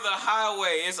way or the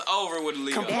highway. It's over with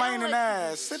Leo. Complaining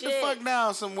ass. Sit the fuck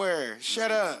down somewhere.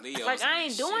 Shut up. Like I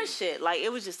ain't doing shit. Like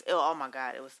it was just. Oh my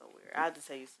god, it was so weird. I have to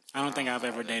tell you. I don't think I've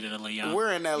ever dated a Leo.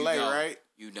 We're in LA, right?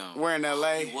 You don't. We're in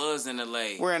LA. He was in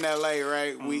LA. We're in LA,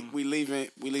 right? We leaving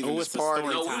this party.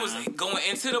 No, we was going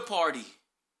into the party.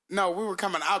 No, we were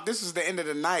coming out. This is the end of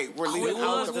the night. We're leaving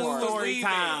out the party.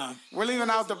 We're leaving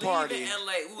out the party.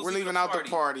 We're leaving out the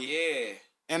party. Yeah.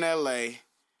 In LA.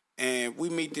 And we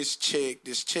meet this chick.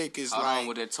 This chick is Hold like on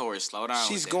with that Taurus. Slow down.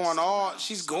 She's going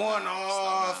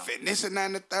off and this and that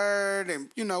and the third. And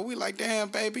you know, we like, damn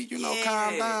baby,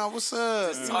 calm down. What's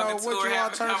up? Just what you all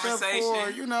turned up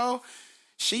for?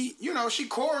 She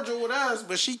cordial with us,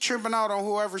 but she tripping out on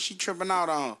whoever she tripping out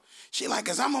on. She like,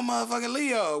 cause I'm a motherfucking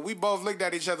Leo. We both looked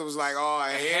at each other, was like, oh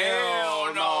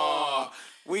hell no.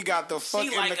 We got the fuck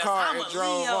in the car and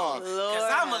drove off.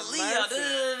 Cause I'm a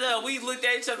Leo. We looked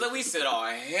at each other. We said, oh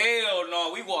hell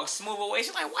no. We walked smooth away.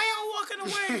 She's like, why y'all walking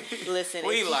away? Listen,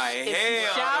 we like hell no.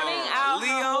 Shouting out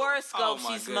Leo? her horoscope, Oh,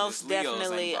 she's goodness. most Leos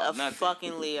definitely a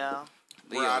fucking Leo.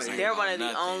 They're one of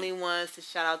the only ones to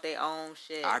shout out their own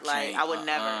shit. I would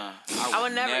never. I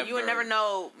would never. You would never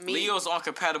know me. Leos aren't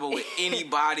compatible with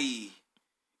anybody.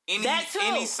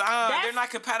 Any sign. They're not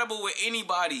compatible with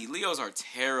anybody. Leos are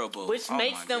terrible. Which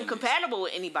makes them compatible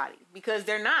with anybody because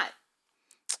they're not.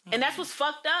 And that's what's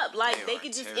fucked up. Like they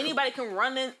could just anybody can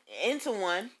run into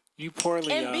one. You poor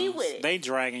Leos. And be with it. They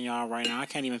dragging y'all right now. I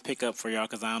can't even pick up for y'all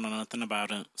because I don't know nothing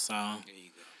about it. So there you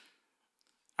go.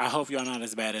 I hope y'all not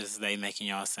as bad as they making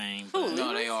y'all seem.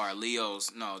 No, they are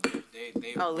Leos. No, they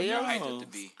Leos. Hyped to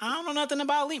be. I don't know nothing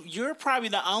about Libra. You're probably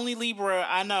the only Libra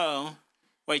I know.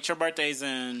 Wait, your birthday's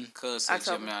in Cuz said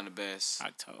Gemini the best.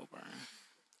 October.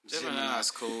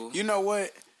 Gemini's cool. You know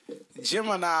what?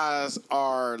 Geminis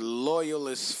are loyal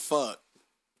as fuck.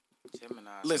 Gemini's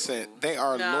Listen, cool. they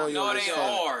are loyal No, as they fuck.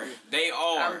 are. They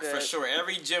are for sure.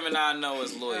 Every Gemini I know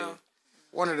is loyal.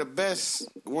 One of the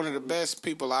best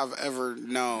people I've ever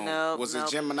known was a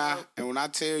Gemini, and when I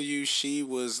tell you, she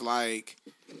was a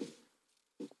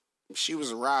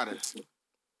rider.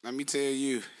 Let me tell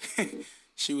you,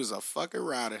 she was a fucking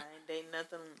rider. I ain't dating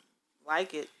nothing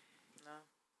like it. No,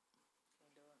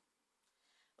 can't do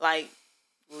it. Like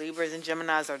Libras and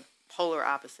Geminis are polar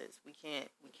opposites. We cannot.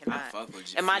 I fuck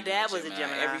with you. And my dad was a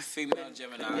Gemini. Every female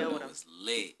Gemini I know is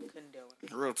lit. Couldn't deal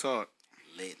with him. Real talk.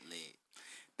 Lit.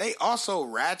 They also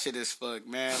ratchet as fuck,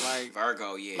 man. Like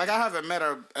Virgo, yeah. Like I haven't met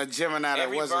a Gemini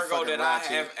that wasn't Virgo fucking that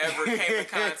ratchet. I have ever came in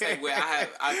contact with,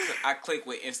 I click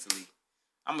with instantly.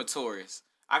 I'm a Taurus.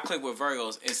 I click with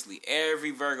Virgos instantly.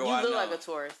 Every Virgo I know. You look like a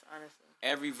Taurus, honestly.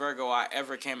 Every Virgo I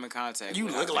ever came in contact with. You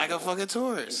look like a fucking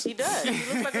Taurus. He does. He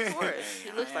looks like a Taurus.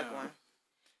 He looks like one.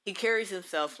 He carries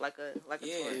himself like a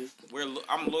Taurus.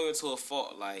 I'm loyal to a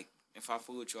fault. Like, if I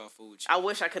fool with you, I fool with you. I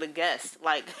wish I could have guessed.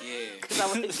 Like, because I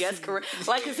would have guessed correct.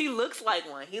 Like, because he looks like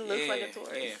one. He looks like a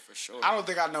Taurus. Yeah, for sure. I don't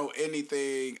think I know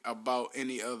anything about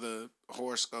any other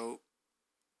horoscope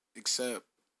except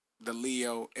the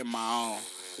Leo in my own.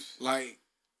 Like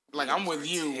I'm with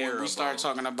you when we start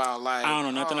talking about like I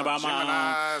don't know nothing about my own.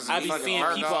 I be seeing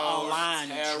people online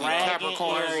dragging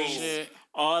Aries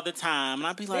all the time, and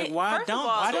I be like, why don't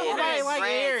nobody like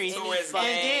Aries? And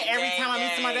then every time I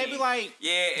meet somebody, they be like,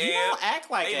 you don't act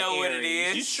like they an know what it Aries.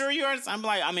 is. You sure you are? I'm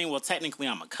like, well, technically,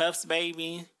 I'm a Cuffs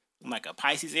baby. I'm like a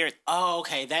Pisces Aries. Oh,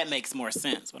 okay, that makes more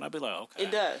sense. But I'd be like, okay,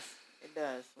 it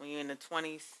does. When you're in the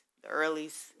 20s, the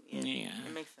earlys, it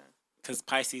makes sense. Because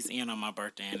Pisces end on my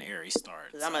birthday and Aries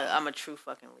starts. Because I'm a true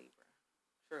fucking Libra.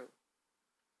 True.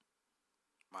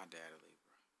 My dad a Libra.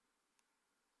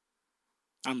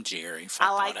 I'm Jerry.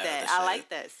 I like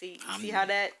that. See how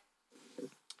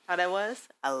that was?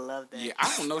 I love that. Yeah,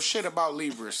 I don't know shit about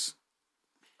Libras.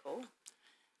 Cool.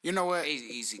 You know what? He's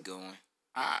easy going.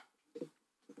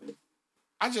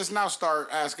 I just now start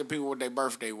asking people what their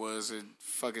birthday was and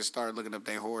fucking start looking up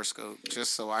their horoscope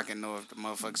just so I can know if the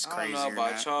motherfucker's crazy or not. I don't know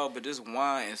about y'all, but this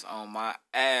wine is on my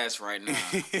ass right now.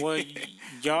 Well,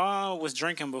 y'all was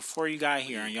drinking before you got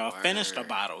here, and y'all finished a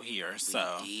bottle here,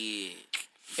 so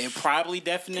it probably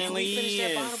definitely Did we finish is.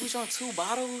 that bottle? We drank 2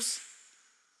 bottles.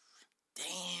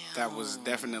 Damn. That was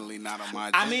definitely not on my.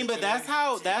 I mean, but that's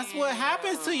what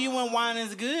happens to you when wine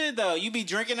is good, though. You be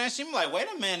drinking that shit, you be like, wait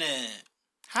a minute.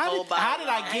 How did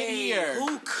I get here?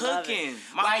 Who cooking?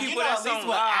 My like, people you know, that's at least on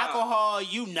with live. alcohol,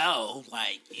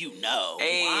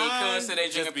 Hey, wine, cuz, so they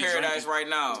drinking Paradise right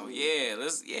now. Yeah, y'all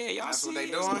that's see what they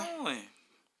what's doing? going.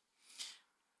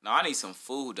 No, I need some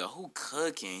food though. Who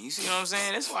cooking? You see what I'm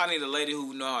saying? That's why I need a lady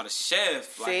who know how to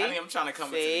chef. Like, I'm trying to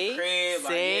come into the crib.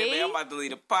 Like, yeah, man, I'm about to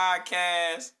lead a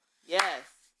podcast. Yes.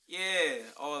 Yeah,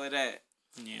 all of that.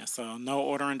 Yeah, so no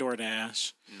ordering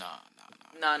DoorDash. No,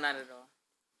 not at all.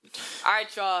 All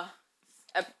right, y'all.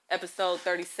 Episode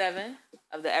 37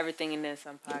 of the Everything in Then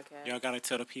Some podcast. Y'all gotta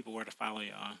tell the people where to follow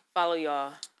y'all. Follow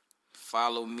y'all.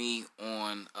 Follow me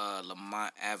on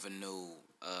Lamont Avenue.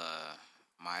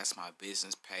 That's my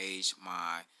business page.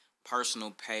 My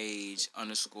personal page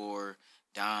 _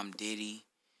 Dom Diddy.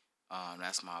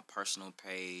 That's my personal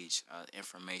page.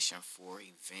 Information for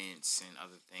events and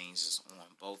other things is on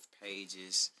both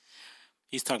pages.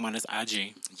 He's talking about his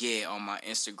IG. Yeah, on my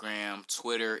Instagram.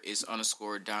 Twitter is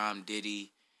 _ Dom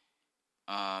Diddy.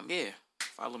 Yeah,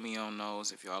 follow me on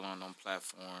those if y'all on them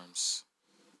platforms.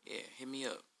 Yeah, hit me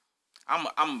up.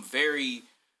 I'm very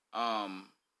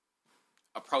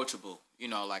approachable. You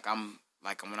know, like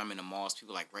when I'm in the malls,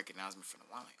 people like recognize me from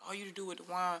the wine. Like, oh, you to do with the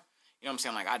wine? You know what I'm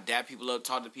saying? Like, I dap people up,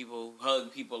 talk to people,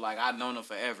 hug people. Like, I've known them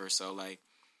forever. So, like,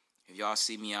 if y'all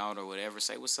see me out or whatever,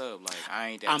 say what's up. Like, I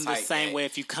ain't that I'm the type same that, way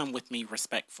if you come with me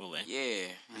respectfully. Yeah.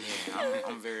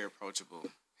 I'm very approachable.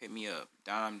 Hit me up.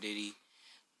 Dom Diddy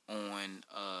on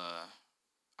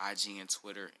IG and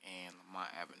Twitter, and Lamont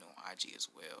Avenue on IG as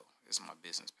well. It's my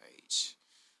business page.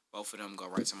 Both of them go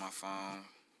right to my phone.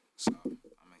 So, I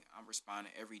mean, I'm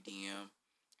responding every DM.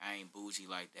 I ain't bougie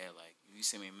like that. Like, if you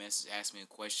send me a message, ask me a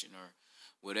question or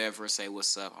whatever, say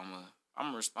what's up, I'm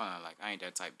gonna respond. Like, I ain't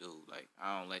that type dude. Like,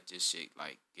 I don't let this shit,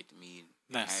 like, get to me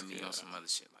and have me on some other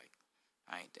shit. Like,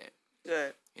 I ain't that.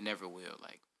 Good. It never will.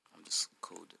 Like, I'm just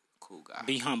cool guy.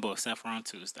 Be humble, except for on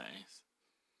Tuesdays.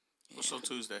 Yeah. What's on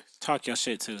Tuesday? Talk your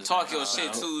shit Tuesday. Talk your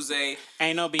shit Tuesday.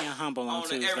 Ain't no being humble on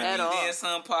Tuesday. On the Everything Then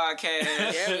Some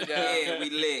podcast. There we go. Yeah, we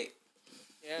lit.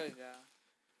 There we go.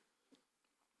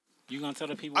 You gonna tell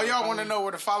the people? Oh, y'all want to know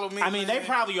where to follow me? I mean, they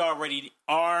probably already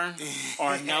are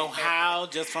or know how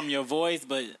just from your voice,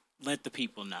 but let the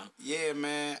people know. Yeah,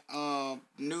 man.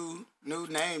 New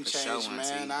name change,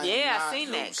 man. I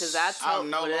seen that because I told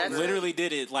literally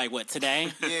did it like what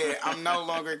today? Yeah, I'm no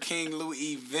longer King Lou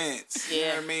Events. You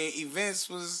know what I mean? Events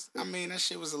was, that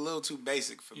shit was a little too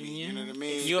basic for me. Yeah. You know what I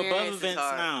mean? You're above events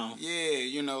now. Yeah,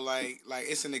 you know, like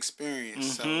it's an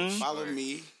experience. So follow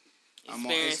me. I'm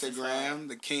on Instagram,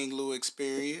 the King Lou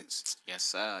Experience. Yes,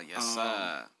 sir. Yes,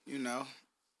 sir. You know,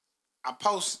 I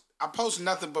post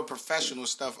nothing but professional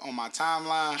stuff on my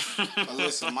timeline. But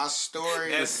listen, my story.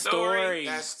 That story.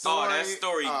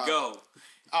 Go.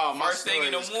 Oh, my first thing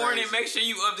in the morning, crazy. make sure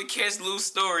you up to catch Lou's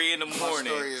story in the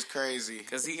morning. My story is crazy.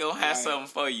 Because he going to have something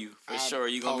for you. For sure.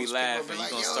 You're going to be laughing. You're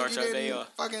going to start your day off.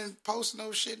 Fucking post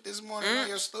no shit this morning on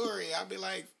your story. I'll be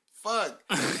like, fuck.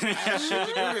 I had shit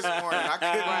to do this morning.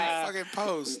 I couldn't fucking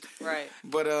post. Right.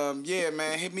 But, yeah,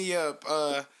 man, hit me up.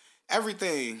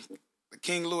 Everything. The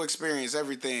King Lou Experience,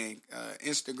 everything.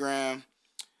 Instagram,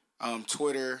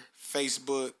 Twitter,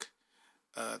 Facebook,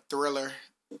 Thriller.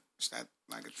 Is that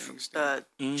like a thing?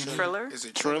 Thriller? Is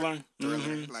it Thriller?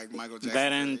 Thriller, like Michael Jackson.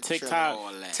 That and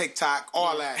TikTok. TikTok,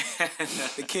 all that.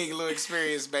 The King Lou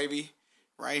Experience, baby.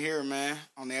 Right here, man,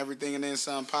 on the Everything and Then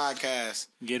Some podcast.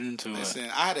 Get into Listen,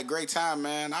 I had a great time,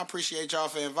 man. I appreciate y'all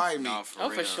for inviting me. No, for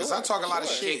real. sure. Because I talk a lot of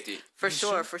shit. For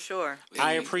sure.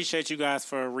 I appreciate you guys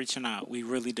for reaching out. We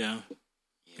really do.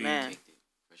 Yeah, man.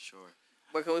 For sure.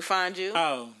 Where can we find you?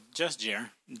 Oh, just Jer.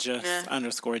 Just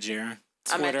 _Jer.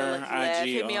 Twitter, I'm at the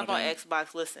IG. Hit me up on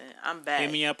Xbox. Listen, I'm back.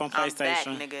 Hit me up on PlayStation.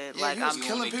 I'm back, nigga. Yeah, like you was I'm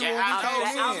killing people.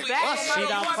 I'm back. She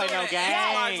don't play no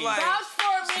games. Vouch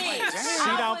for me.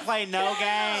 She don't play no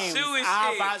games.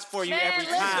 I'll vouch for you every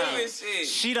time.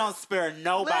 She don't spare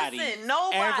nobody. Listen,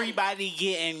 nobody. Everybody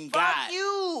getting got. Fuck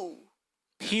you.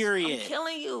 Period. I'm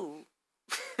killing you.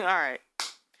 All right,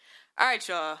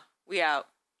 y'all. We out.